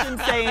 So I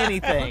shouldn't say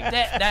anything.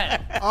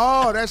 That.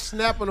 Oh, that's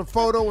snapping a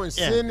photo and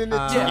sending it to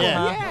her.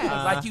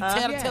 Yeah. Like you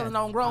telling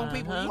on grown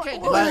people. You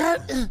can't do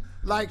that.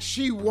 Like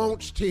she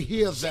wants to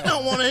hear She that.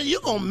 don't want to. You're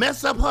going to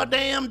mess up her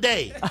damn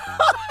day.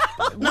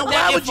 Now,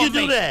 why would you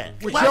do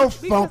that? With Why- your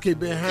funky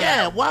behind.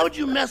 Yeah, why would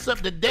you mess up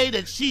the day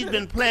that she's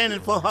been planning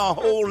for her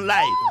whole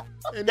life?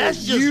 And That's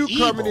then just you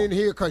evil. coming in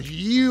here because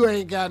you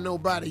ain't got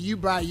nobody. You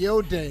buy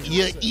your damn.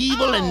 You're self.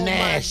 evil and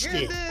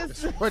nasty.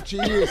 What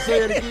you is? Say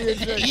it again,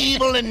 Jay.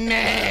 Evil and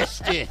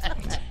nasty.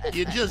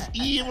 You're just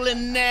evil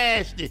and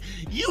nasty.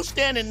 You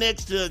standing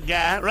next to a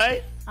guy,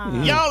 right?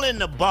 Y'all in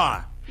the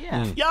bar.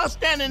 Yeah. Y'all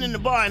standing in the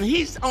bar, and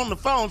he's on the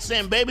phone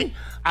saying, baby,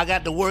 I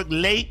got to work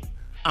late.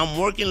 I'm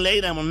working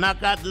late. I'm going to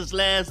knock out this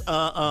last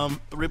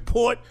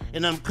report,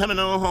 and I'm coming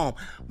on home.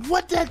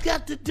 What that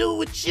got to do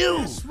with you?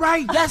 That's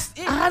right. That's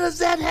it. How does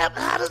that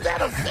happen? How does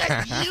that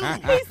affect you?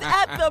 He's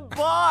at the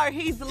bar.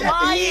 He's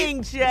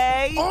lying,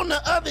 Jay. On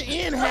the other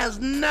end has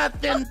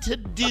nothing to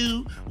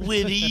do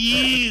with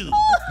you.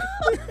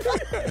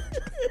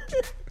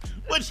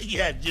 What you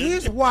got,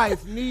 His Junior?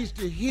 wife needs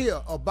to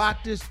hear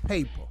about this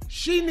paper.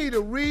 She need a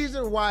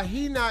reason why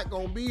he not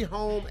gonna be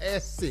home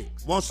at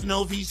 6. Wants to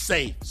know if he's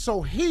safe.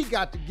 So he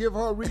got to give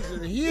her a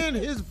reason. Hearing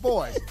his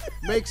voice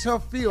makes her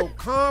feel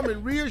calm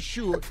and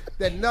reassured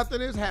that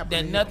nothing is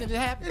happening. That nothing is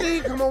happening. And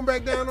he come on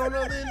back down on the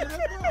other end of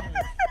that bar.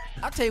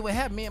 I'll tell you what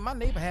happened. Me and my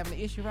neighbor having an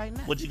issue right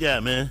now. What you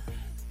got, man?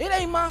 It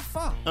ain't my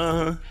fault.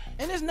 Uh-huh.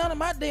 And it's none of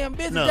my damn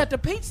business No. that the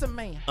pizza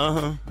man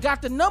Uh-huh.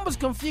 got the numbers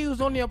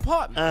confused on the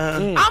apartment.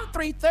 Uh-huh. I'm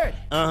 330.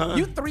 Uh-huh.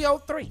 You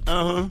 303.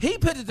 Uh-huh. He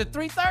put it to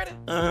 330.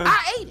 Uh-huh.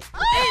 I ate it.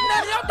 Ain't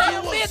none of your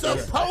damn You was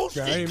business. supposed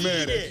to I ain't eat mad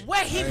at it. you.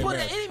 Where he Ain't put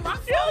mad. it, it ain't my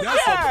fault.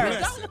 That's a Junior.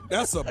 blessing.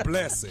 That's a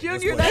blessing.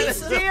 Junior, That's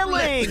that's what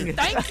it is. stealing.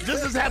 Thank you.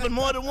 This has happened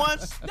more than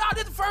once. No,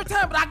 this is the first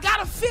time, but I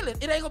got a feeling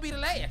it ain't gonna be the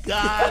last.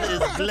 God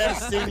is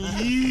blessing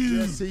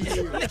you. Yes, he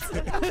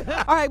is.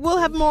 All right, we'll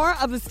have more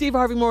of the Steve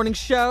Harvey Morning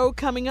Show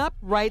coming up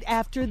right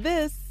after this.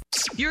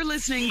 You're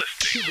listening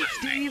to the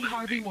Steve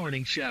Harvey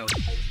Morning Show.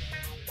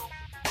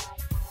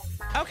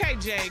 Okay,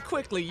 Jay,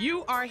 quickly.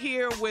 You are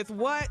here with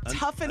what?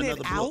 Toughen It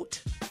Another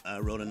Out? book. I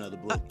wrote another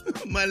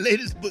book. My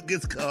latest book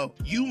is called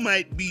You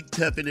Might Be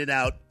Toughing It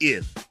Out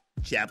If.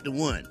 Chapter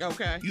 1.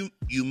 Okay.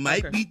 You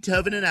might Okay. be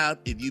toughing it out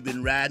if you've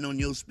been riding on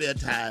your spare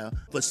tire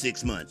for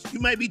 6 months. You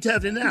might be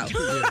toughing it out.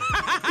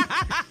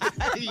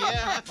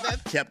 Yeah.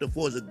 Chapter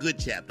 4 is a good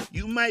chapter.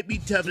 You might be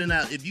toughing it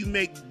out if you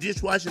make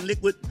dishwashing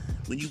liquid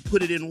when you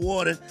put it in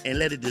water and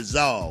let it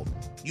dissolve.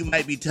 You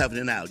might be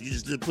toughening out. You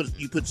just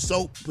put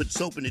soap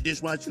in the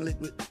dishwashing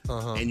liquid,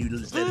 and you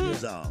just let it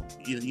dissolve.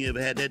 You ever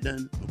had that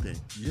done? Okay.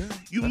 Yeah.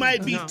 You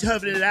might be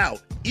toughening it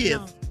out if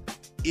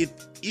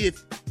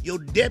your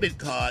debit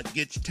card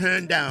gets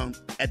turned down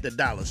at the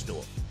dollar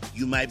store.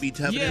 You might be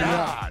toughening it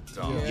out. God,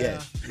 dog.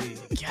 Yeah.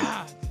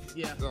 God.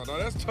 Yeah. No,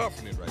 that's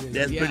toughening it right there.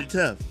 That's Yeah. pretty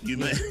tough. You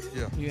might.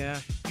 Yeah.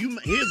 Here's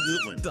a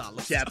good one.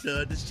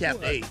 This is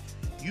chapter 8.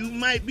 You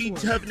might be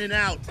toughening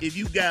out if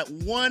you got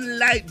one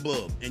light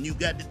bulb and you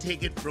got to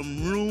take it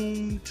from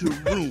room to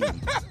room.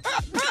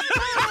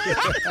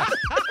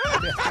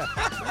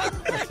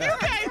 You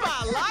came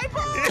by light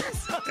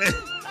bulbs?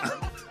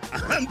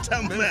 I'm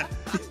talking about.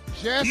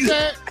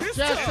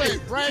 Jesse,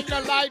 bring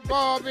the light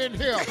bulb in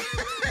here.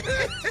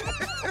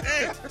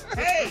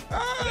 Hey,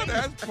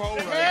 That's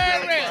polar.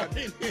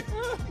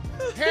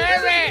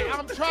 Harry,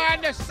 I'm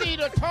trying to see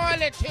the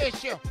toilet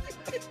tissue.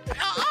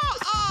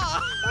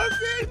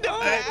 All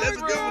right, that's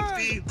a good one,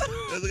 Steve.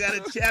 Because we got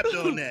a chapter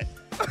on that.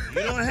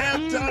 You don't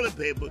have toilet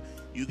paper.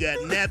 You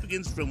got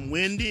napkins from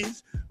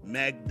Wendy's,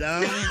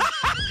 McDonald's,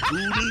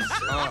 Hooters.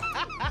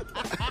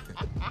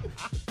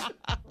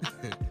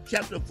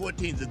 Chapter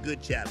 14 is a good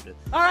chapter.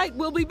 All right,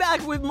 we'll be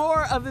back with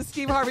more of the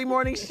Steve Harvey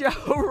Morning Show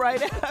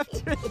right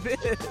after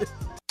this.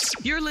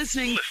 You're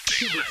listening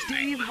to the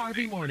Steve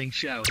Harvey Morning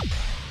Show.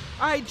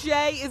 All right,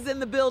 Jay is in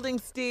the building,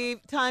 Steve.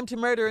 Time to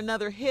murder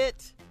another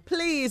hit.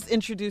 Please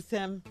introduce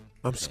him.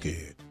 I'm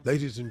scared.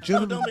 Ladies and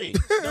gentlemen.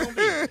 Don't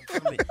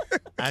be.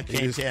 I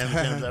can't tell how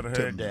many times I've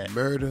heard that.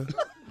 Murder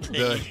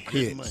the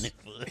hit.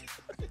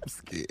 I'm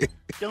scared.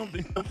 Don't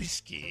be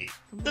scared.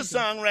 The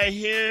song right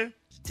here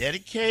is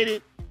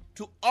dedicated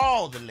to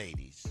all the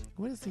ladies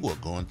who are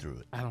going through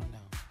it. I don't know.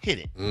 Hit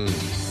it.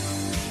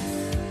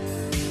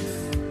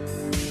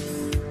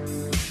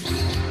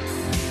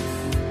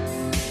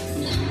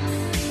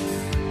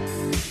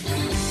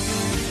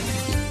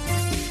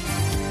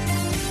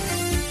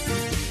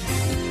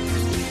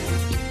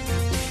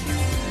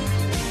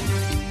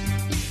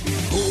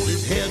 Old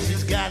as hell,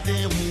 she's got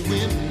them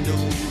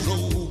windows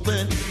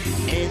open,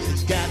 and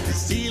she's got the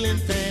ceiling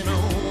fan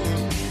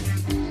on.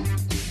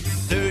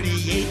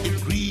 38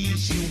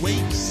 degrees, she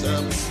wakes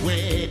up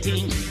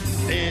sweating,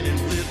 standing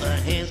with her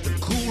hands to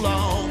cool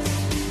off.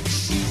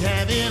 She's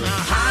having a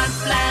hot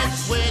flash,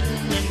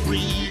 sweating and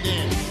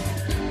breathing.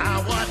 I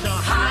watch a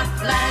hot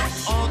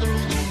flash all through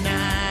the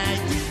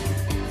night.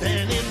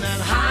 Then in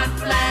that hot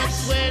flash,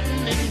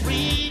 sweating and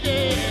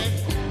breathing.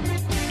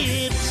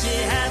 If she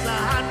has a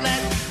hot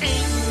flash,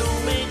 ain't no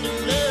making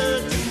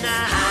love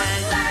tonight.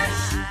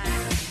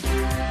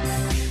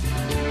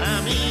 I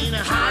mean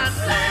a hot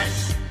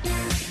flash.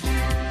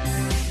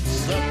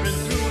 Suffering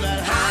through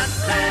that hot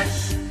flash.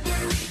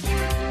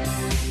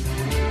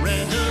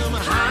 Random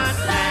hot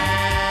flash.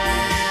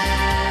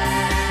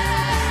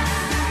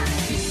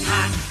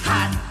 Hot,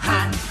 hot,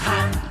 hot,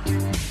 hot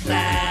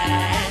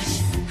flash.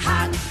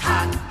 Hot,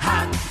 hot,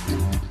 hot.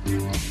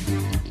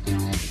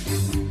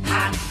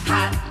 Hot,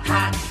 hot,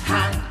 hot,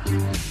 hot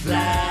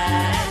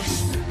flash.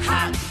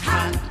 Hot,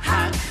 hot,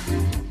 hot.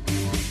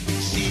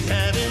 She's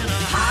having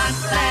a hot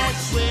flash,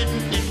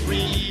 sweating and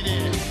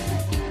breathing.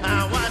 I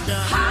watch a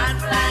hot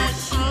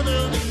flash all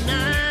through the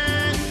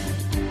night.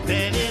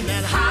 Then in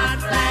that hot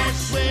flash,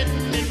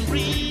 sweating and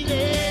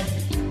breathing.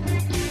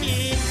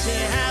 If she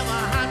have a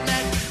hot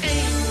flash,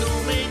 ain't no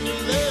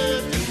making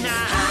love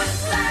tonight. Hot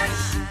flash.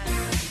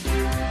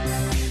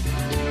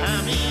 I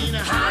mean a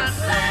hot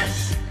flash.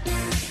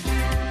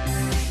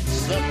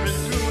 Suffering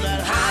through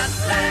that hot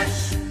flash.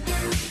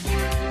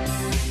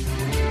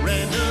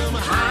 Random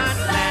hot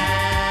flash.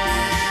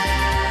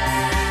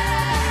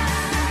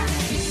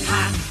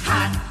 Hot,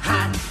 hot,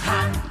 hot,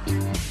 hot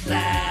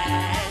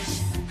flash.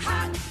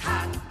 Hot,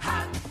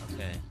 hot,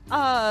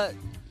 hot.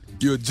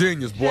 You're a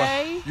genius, boy.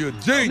 Jay? You're a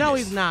genius. No,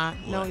 he's not.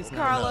 No, he's not.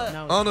 Carla.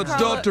 No,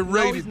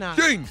 Unadulterated no,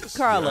 genius.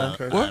 Carla,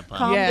 What?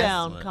 calm Yes.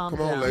 down, calm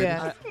Come on, down. ladies.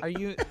 Yeah.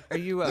 Are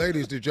you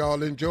Ladies, did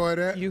y'all enjoy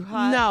that? you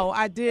hot? No,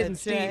 I didn't,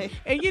 Jay? Steve.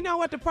 And you know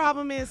what the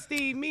problem is,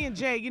 Steve? Me and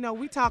Jay,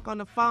 we talk on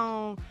the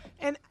phone.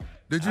 And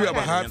Did you have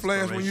a hot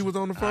flash when you was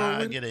on the phone I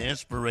with get an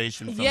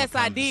inspiration from yes, a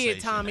I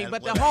did, conversation. Tommy, That's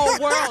but the what- whole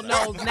world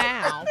knows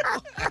now.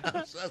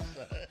 I'm so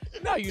sorry.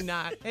 No, you're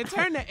not. And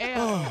turn the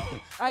L. All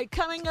right,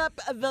 coming up,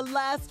 the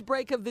last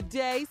break of the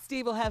day.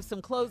 Steve will have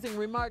some closing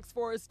remarks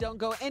for us. Don't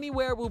go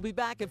anywhere. We'll be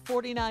back at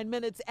 49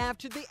 minutes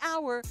after the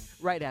hour,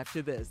 right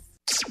after this.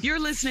 You're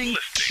listening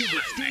to the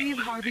Steve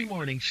Harvey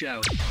Morning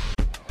Show.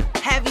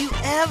 Have you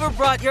ever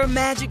brought your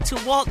magic to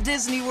Walt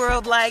Disney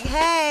World like,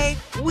 hey,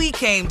 we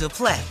came to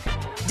play?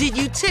 Did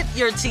you tip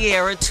your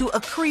tiara to a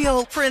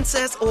Creole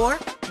princess or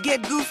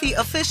get goofy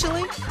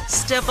officially?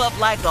 Step up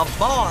like a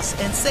boss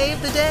and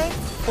save the day?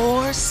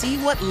 Or see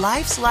what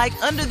life's like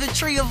under the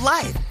tree of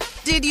life?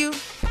 Did you?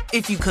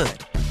 If you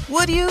could.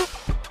 Would you?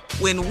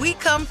 When we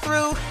come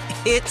through,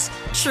 it's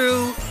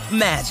true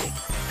magic.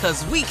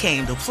 'Cause we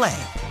came to play.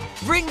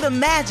 Bring the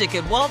magic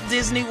at Walt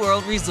Disney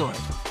World Resort.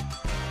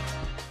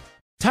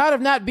 Tired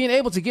of not being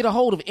able to get a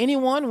hold of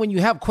anyone when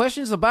you have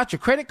questions about your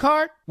credit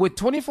card? With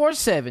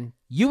 24/7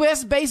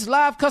 U.S.-based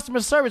live customer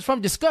service from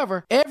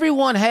Discover,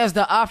 everyone has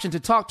the option to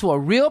talk to a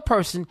real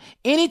person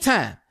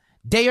anytime,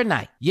 day or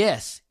night.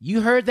 Yes,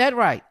 you heard that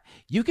right.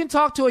 You can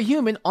talk to a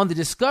human on the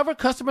Discover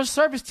customer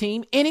service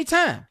team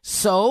anytime.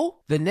 So,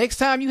 the next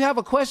time you have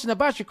a question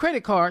about your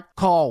credit card,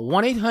 call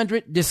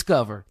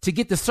 1-800-DISCOVER to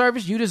get the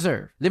service you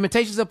deserve.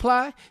 Limitations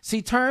apply.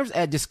 See terms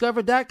at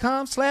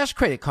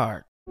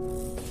discover.com/creditcard.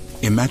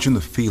 Imagine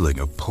the feeling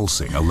of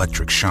pulsing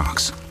electric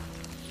shocks.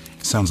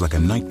 Sounds like a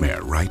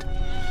nightmare, right?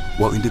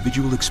 While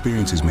individual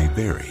experiences may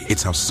vary,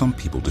 it's how some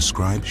people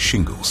describe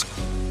shingles.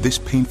 This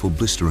painful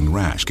blistering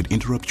rash could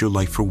interrupt your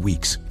life for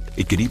weeks.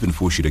 It could even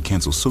force you to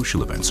cancel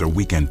social events or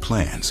weekend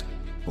plans.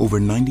 Over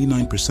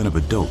 99% of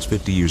adults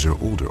 50 years or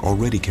older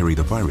already carry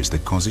the virus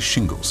that causes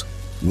shingles.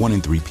 1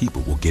 in 3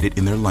 people will get it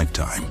in their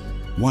lifetime.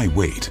 Why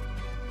wait?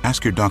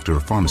 Ask your doctor or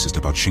pharmacist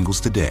about shingles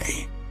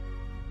today.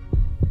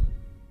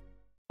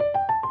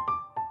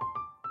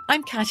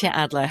 I'm Katya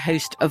Adler,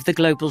 host of The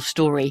Global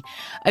Story.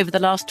 Over the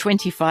last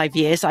 25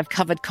 years, I've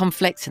covered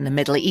conflicts in the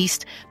Middle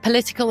East,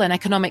 political and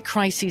economic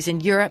crises in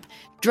Europe,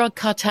 drug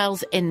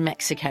cartels in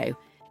Mexico.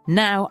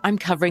 Now I'm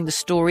covering the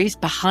stories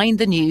behind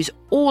the news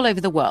all over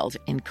the world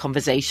in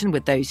conversation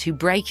with those who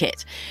break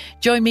it.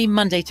 Join me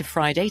Monday to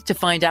Friday to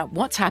find out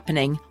what's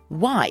happening,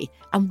 why,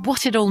 and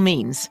what it all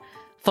means.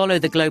 Follow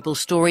The Global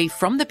Story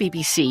from the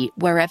BBC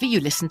wherever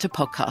you listen to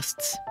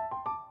podcasts.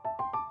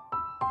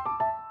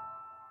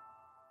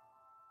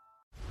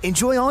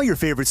 Enjoy all your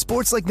favorite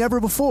sports like never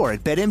before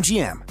at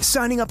BetMGM.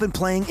 Signing up and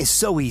playing is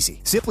so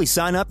easy. Simply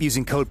sign up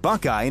using code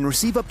Buckeye and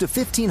receive up to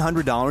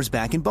 $1,500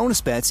 back in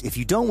bonus bets if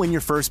you don't win your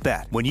first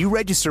bet. When you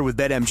register with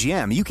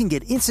BetMGM, you can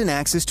get instant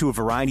access to a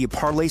variety of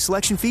parlay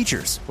selection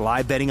features,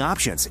 live betting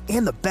options,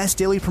 and the best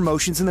daily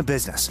promotions in the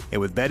business.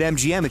 And with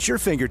BetMGM at your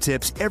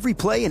fingertips, every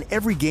play and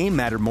every game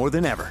matter more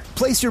than ever.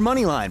 Place your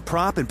moneyline,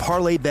 prop, and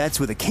parlay bets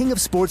with the king of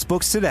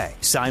sportsbooks today.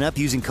 Sign up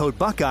using code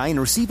Buckeye and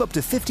receive up to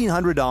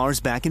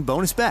 $1,500 back in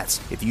bonus bets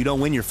if you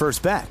don't win your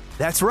first bet.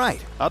 That's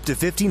right, up to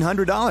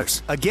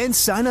 $1,500. Again,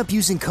 sign up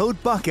using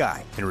code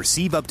Buckeye and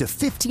receive up to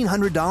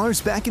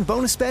 $1,500 back in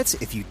bonus bets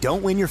if you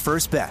don't win your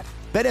first bet.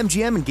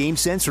 BetMGM and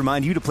GameSense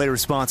remind you to play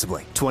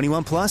responsibly.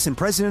 21 plus and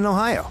present in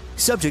Ohio.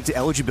 Subject to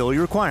eligibility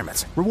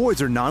requirements.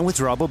 Rewards are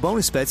non-withdrawable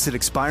bonus bets that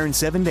expire in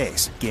 7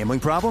 days. Gambling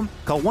problem?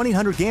 Call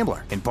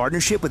 1-800-GAMBLER in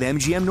partnership with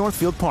MGM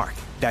Northfield Park.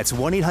 That's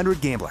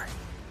 1-800-GAMBLER.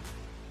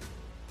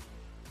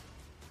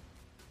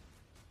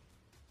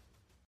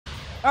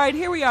 All right,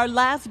 here we are,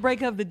 last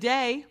break of the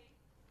day.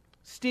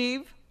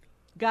 Steve,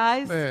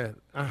 guys. Man.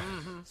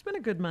 It's been a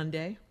good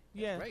Monday.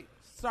 Yeah. Great.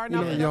 Starting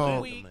out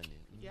the week.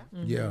 Yeah.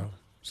 Yeah,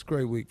 it's a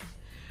great week.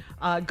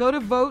 Go to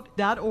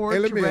vote.org Hey,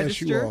 let to me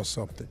register. ask you all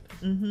something.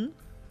 Mm-hmm.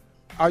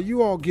 Are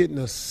you all getting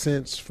a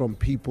sense from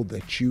people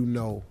that you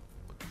know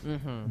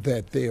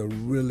that they're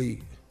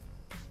really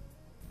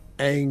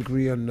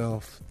angry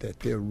enough,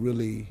 that they're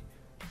really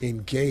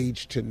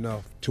engaged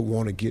enough to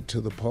want to get to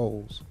the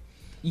polls?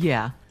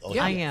 Yeah, Oh,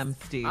 I yes. am,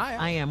 Steve.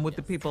 I am with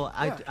the people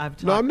I've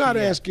talked No, I'm not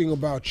to. asking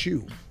about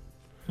you.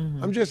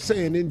 I'm just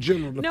saying in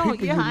general, the No,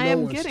 people yeah, you know I am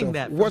and getting stuff.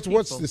 that from What's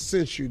people. the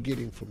sense you're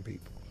getting from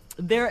people?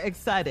 They're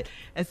excited,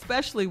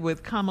 especially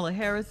with Kamala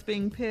Harris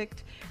being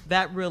picked.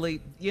 That really,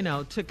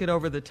 took it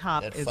over the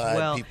top That as fired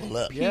well. people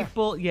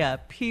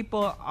up.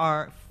 People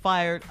are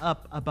fired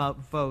up about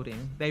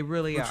voting. They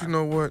really But are. you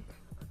know what?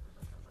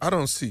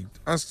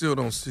 I still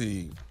don't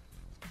see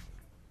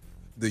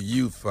the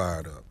youth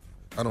fired up.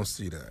 I don't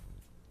see that.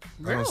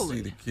 I don't see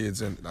the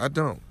kids in. I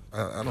don't.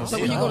 I don't So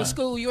see when you it. go to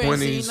school, you ain't 20s.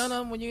 seen none of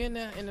them when you're in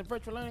the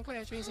virtual learning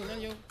class. You ain't seen none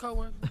of your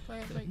coworkers,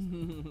 classmates.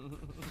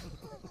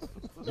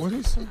 What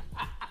he say?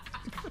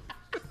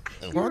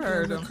 Why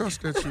heard did I him. cuss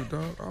at you,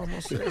 dog? I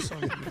almost said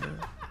something to you,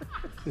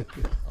 man.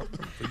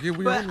 Forget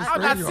we But on this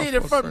I'm not radio seeing it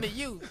for a from the second.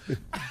 youth.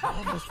 I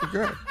almost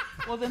forgot.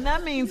 Well, then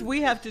that means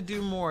we have to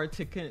do more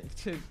to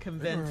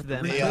convince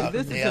them. They So are,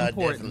 this they is are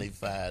important. definitely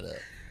fired up.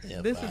 They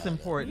are This fired is up.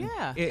 important.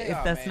 Yeah,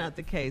 If that's not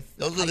the case.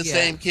 Those are the Yeah.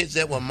 same kids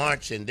that were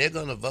marching. They're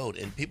going to vote.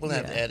 And people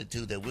have Yeah. the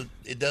attitude that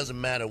it doesn't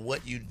matter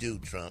what you do,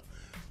 Trump.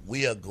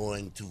 We are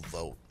going to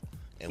vote.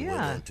 And we're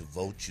Yeah. going to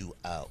vote you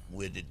out.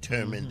 We're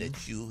determined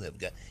that you have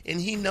got. And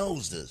he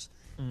knows this.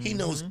 He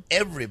knows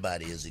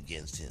everybody is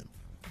against him.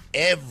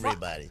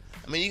 Everybody.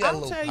 I mean, you got a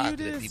I'll little tell you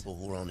popular this. people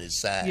who are on his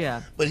side.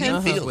 Yeah. But he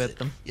Pence is feels with it.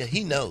 them. Yeah,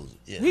 he knows.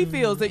 Yeah. He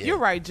feels it. Yeah. You're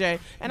right, Jay.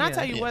 And I Yeah.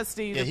 tell you Yeah. what,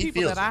 Steve, Yeah, the he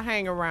people feels that I it.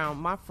 hang around,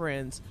 my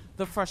friends,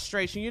 the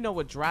frustration,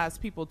 what drives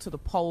people to the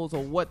polls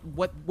or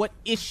what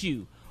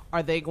issue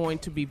are they going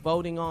to be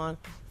voting on?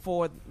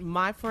 For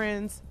my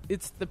friends,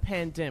 it's the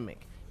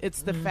pandemic.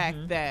 It's the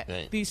fact that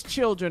Right. these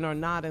children are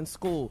not in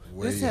school.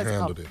 Way This you has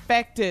handled it.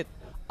 affected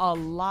a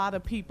lot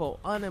of people.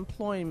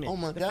 Unemployment. Oh,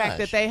 my the fact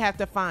that gosh. they have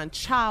to find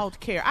child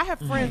care. I have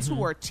friends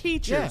who are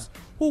teachers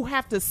who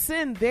have to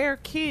send their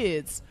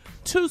kids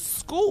to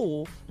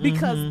school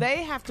because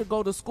they have to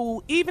go to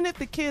school even if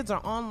the kids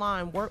are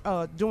online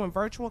doing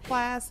virtual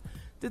class.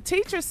 The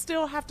teachers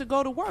still have to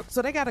go to work,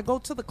 so they got to go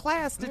to the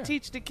class to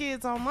teach the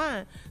kids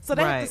online. So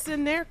they have Right. to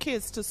send their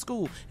kids to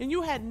school, and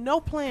you had no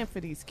plan for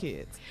these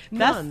kids.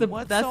 That's None the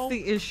whatsoever.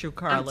 issue,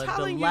 Carla. I'm the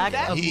telling you, lack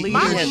that- of He-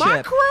 leadership.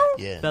 My crew.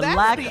 Yeah. The That's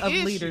lack the of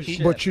issue.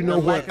 leadership. But you know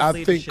The what? lack of I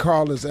think leadership.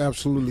 Carl is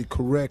absolutely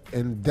correct,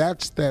 and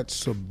that's that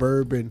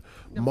suburban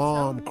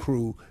mom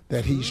crew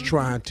that he's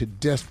trying to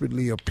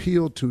desperately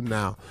appeal to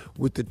now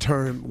with the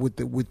term with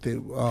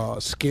the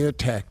scare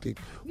tactic,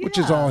 which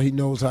is Yeah. all he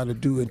knows how to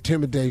do: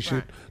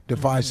 intimidation,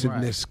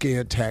 divisiveness,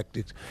 scare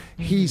tactics.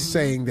 He's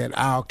saying that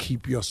I'll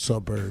keep your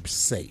suburbs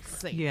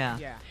safe. Yeah.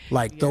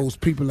 Like those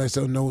people that's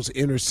in those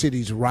inner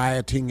cities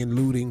rioting and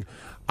looting.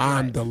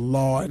 I'm the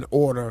law and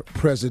order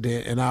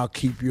president, and I'll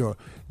keep your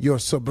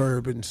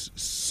suburbs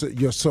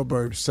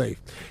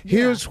safe.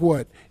 Here's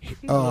what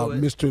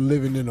Mr.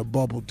 Living in a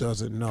Bubble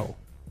doesn't know.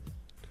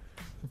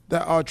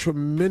 There are a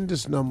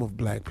tremendous number of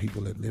black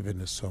people that live in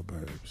the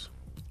suburbs.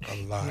 A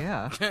lot.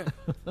 Yeah.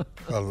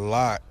 A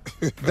lot.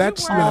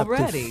 That's were not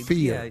already, the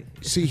fear.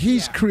 yeah. See,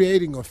 he's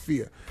creating a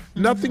fear.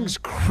 Nothing's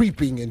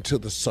creeping into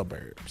the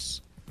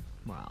suburbs.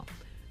 Wow.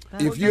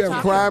 If you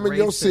have crime in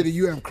your city,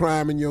 you have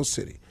crime in your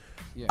city.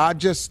 Yeah. I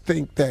just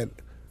think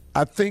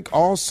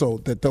also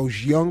that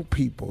those young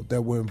people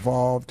that were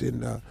involved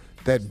in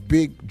that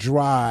big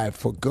drive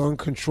for gun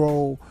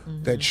control,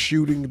 that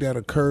shooting that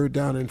occurred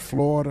down in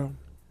Florida.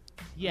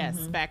 Yes,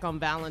 back on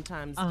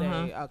Valentine's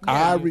Day. A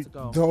couple years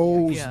ago.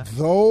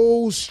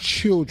 Those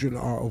children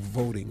are of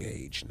voting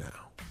age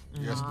now.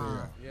 Yes, they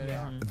are. Yeah, they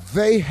are.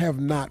 They have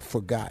not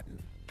forgotten.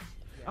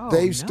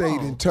 They've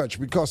stayed in touch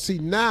because, see,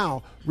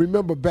 now,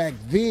 remember back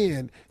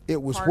then,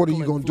 it was what are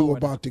you going to do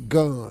about the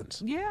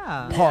guns?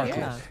 Yeah. Parkland.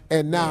 Yeah.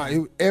 And now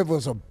it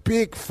was a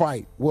big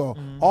fight. Well,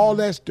 all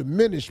that's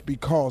diminished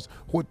because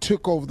what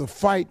took over the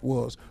fight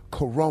was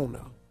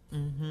Corona.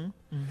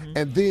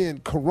 And then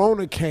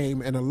Corona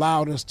came and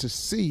allowed us to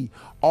see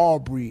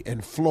Aubrey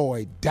and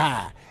Floyd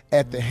die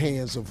at the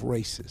hands of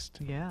racists.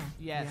 Yeah.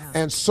 Yes.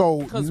 And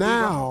so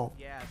now,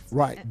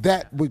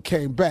 that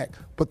came back.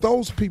 But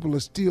those people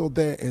are still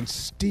there and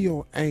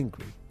still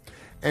angry.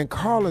 And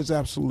Carla's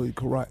absolutely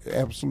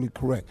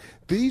correct.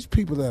 These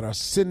people that are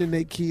sending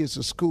their kids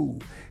to school,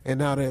 and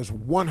now there's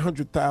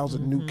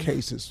 100,000 new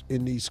cases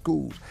in these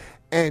schools,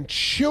 and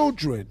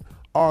children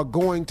are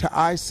going to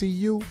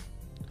ICU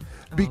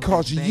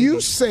because you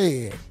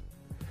said,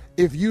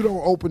 if you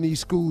don't open these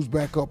schools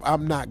back up,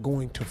 I'm not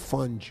going to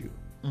fund you.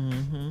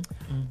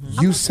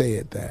 You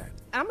said that.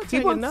 I'm going to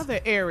tell you another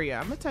area.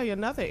 I'm going to tell you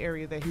another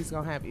area that he's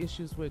going to have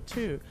issues with,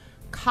 too.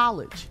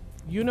 College,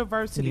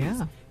 universities.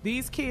 Yeah.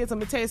 These kids, I'm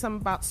going to tell you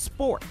something about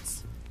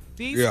sports.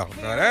 These now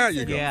there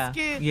you go.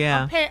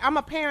 I'm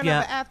a parent of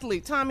an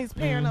athlete. Tommy's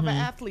parent of an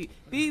athlete.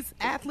 These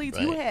athletes,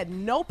 you had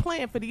no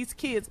plan for these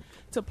kids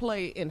to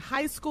play in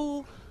high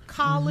school,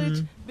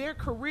 college, their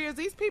careers.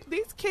 These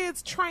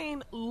kids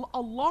train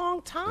a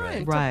long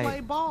time to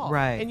play ball.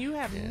 And you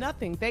have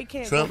nothing. They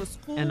can't go to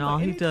school. And all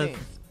he does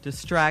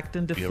distract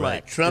and deflect. You're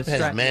right. Trump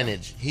has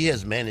managed. He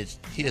has managed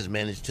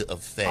to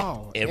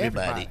affect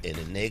everybody in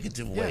a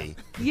negative way.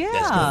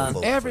 That's gonna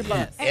vote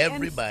everybody. For him.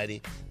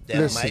 Everybody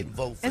that might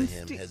vote for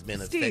him has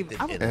been affected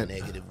in a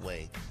negative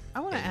way. I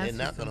want to ask you.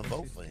 They're not going to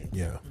vote for him.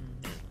 Yeah.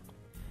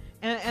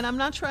 And I'm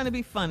not trying to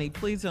be funny.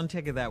 Please don't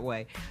take it that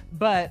way.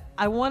 But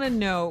I want to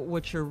know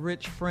what your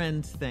rich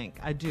friends think.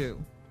 I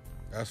do.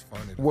 That's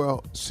funny.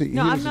 Well, see,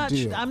 no, here's the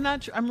deal.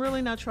 I'm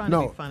really not trying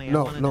to be funny. I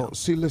wanna know.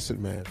 See, listen,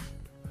 man.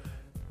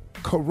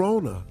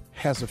 Corona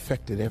has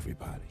affected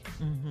everybody.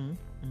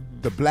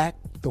 The black,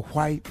 the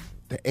white,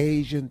 the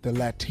Asian, the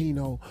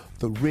Latino,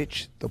 the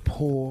rich, the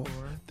poor,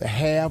 the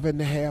have and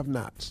the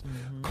have-nots.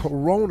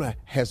 Corona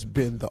has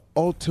been the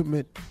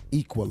ultimate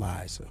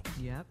equalizer.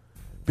 Yep.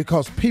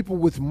 Because people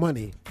with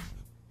money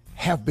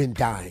have been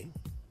dying.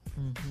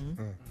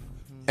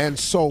 And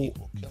so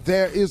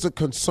there is a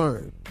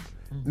concern.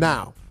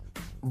 Now,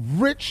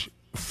 rich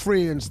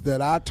friends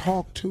that I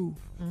talk to,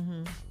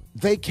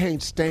 they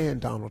can't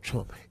stand Donald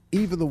Trump,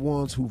 even the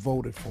ones who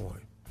voted for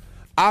him.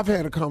 I've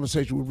had a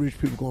conversation with rich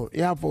people going,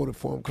 yeah, I voted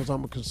for him because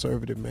I'm a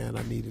conservative man.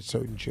 I needed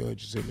certain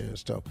judges in there and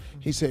stuff.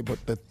 He said,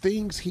 but the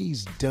things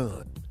he's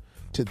done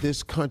to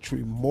this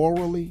country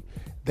morally,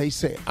 they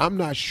say, I'm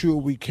not sure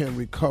we can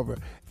recover,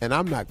 and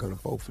I'm not going to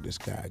vote for this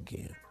guy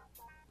again.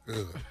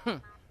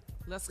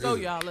 Let's go,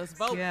 y'all. Let's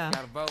vote. Yeah.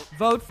 Gotta vote.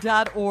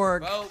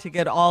 Vote.org to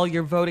get all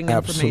your voting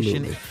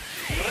information.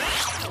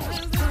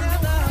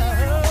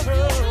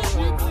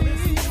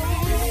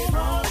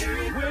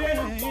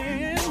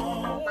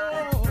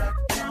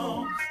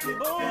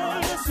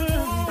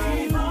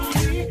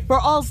 For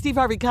all Steve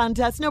Harvey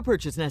contests, no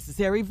purchase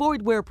necessary,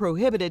 void where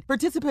prohibited.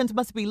 Participants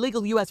must be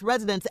legal U.S.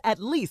 residents at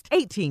least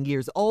 18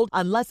 years old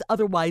unless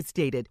otherwise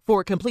stated.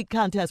 For complete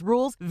contest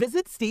rules,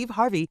 visit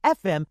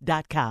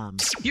SteveHarveyFM.com.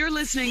 You're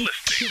listening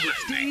to the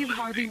Steve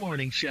Harvey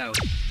Morning Show.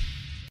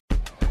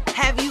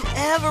 Have you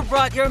ever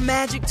brought your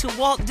magic to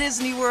Walt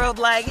Disney World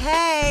like,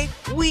 hey,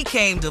 we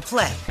came to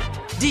play?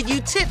 Did you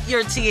tip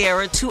your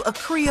tiara to a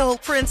Creole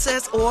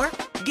princess or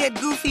get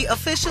goofy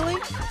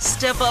officially?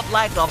 Step up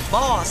like a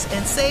boss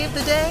and save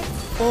the day?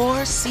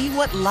 Or see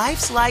what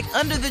life's like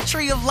under the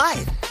tree of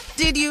life?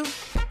 Did you?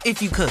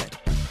 If you could.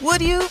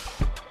 Would you?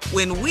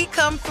 When we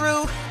come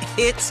through,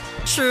 it's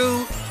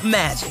true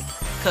magic.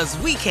 'Cause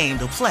we came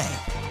to play.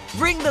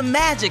 Bring the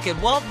magic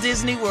at Walt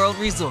Disney World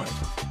Resort.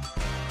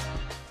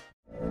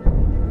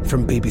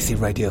 From BBC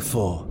Radio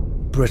 4,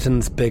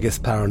 Britain's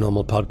biggest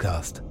paranormal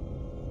podcast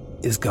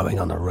is going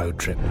on a road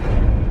trip.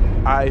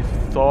 I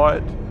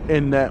thought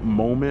in that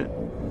moment,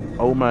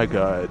 oh my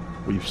God,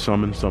 we've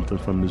summoned something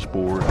from this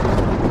board.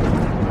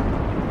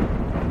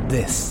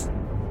 This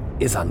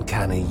is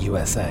Uncanny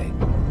USA.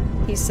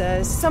 He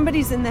says,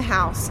 somebody's in the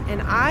house,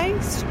 and I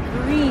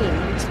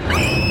screamed.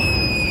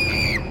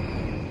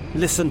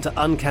 Listen to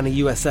Uncanny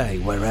USA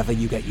wherever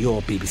you get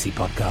your BBC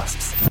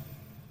podcasts,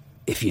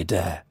 if you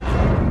dare.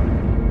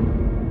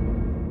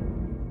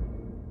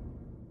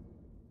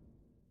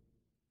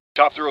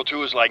 Top Thrill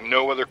 2 is like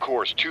no other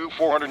course. 2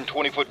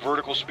 420-foot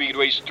vertical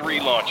speedways, 3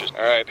 launches.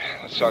 All right,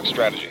 let's talk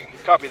strategy.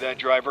 Copy that,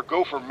 driver.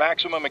 Go for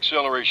maximum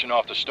acceleration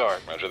off the start.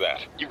 Roger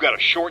that. You've got a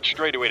short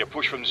straightaway to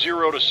push from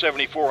 0 to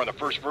 74 on the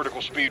first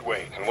vertical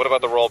speedway. And what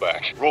about the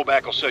rollback?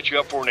 Rollback will set you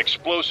up for an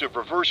explosive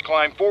reverse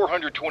climb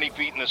 420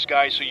 feet in the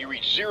sky so you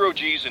reach 0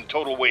 G's in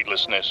total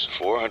weightlessness.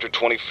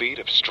 420 feet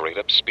of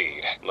straight-up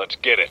speed. Let's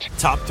get it.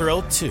 Top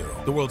Thrill 2,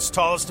 the world's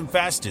tallest and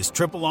fastest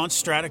triple-launch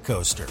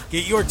stratocoaster.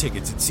 Get your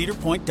tickets at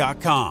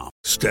cedarpoint.com.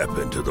 Step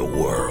into the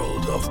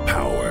world of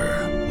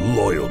power,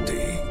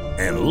 loyalty,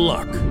 and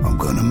luck. I'm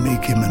gonna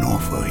make him an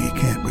offer he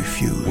can't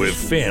refuse. With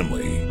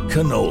family,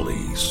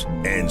 cannolis,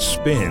 and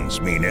spins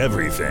mean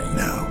everything.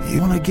 Now,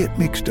 you wanna get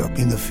mixed up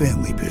in the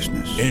family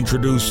business.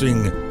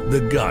 Introducing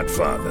The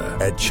Godfather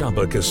at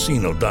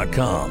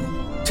ChumbaCasino.com.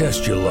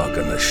 Test your luck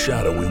in the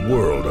shadowy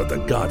world of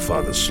The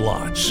Godfather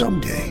slot.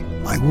 Someday,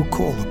 I will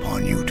call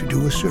upon you to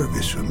do a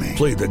service for me.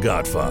 Play The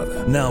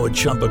Godfather, now at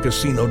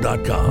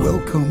ChumbaCasino.com.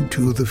 Welcome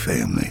to the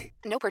family.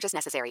 No purchase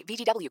necessary.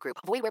 VGW Group.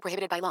 Void where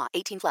prohibited by law.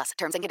 18+.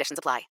 Terms and conditions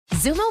apply.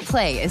 Xumo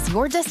Play is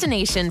your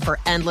destination for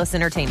endless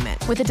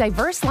entertainment. With a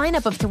diverse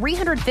lineup of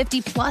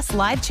 350+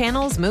 live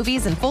channels,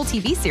 movies, and full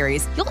TV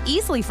series, you'll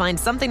easily find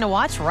something to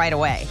watch right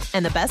away.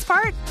 And the best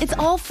part? It's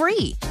all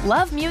free.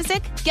 Love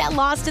music? Get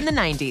lost in the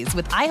 90s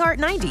with iHeart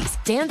 90s.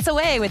 Dance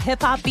away with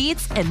hip-hop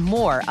beats and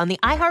more on the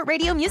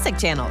iHeartRadio music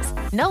channels.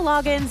 No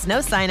logins, no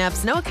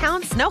signups, no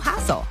accounts, no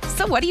hassle.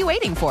 So what are you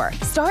waiting for?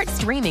 Start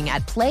streaming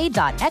at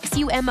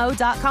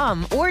play.xumo.com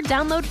or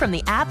download from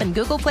the app and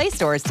Google Play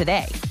stores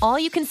today. All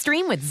you can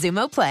stream with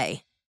Xumo Play.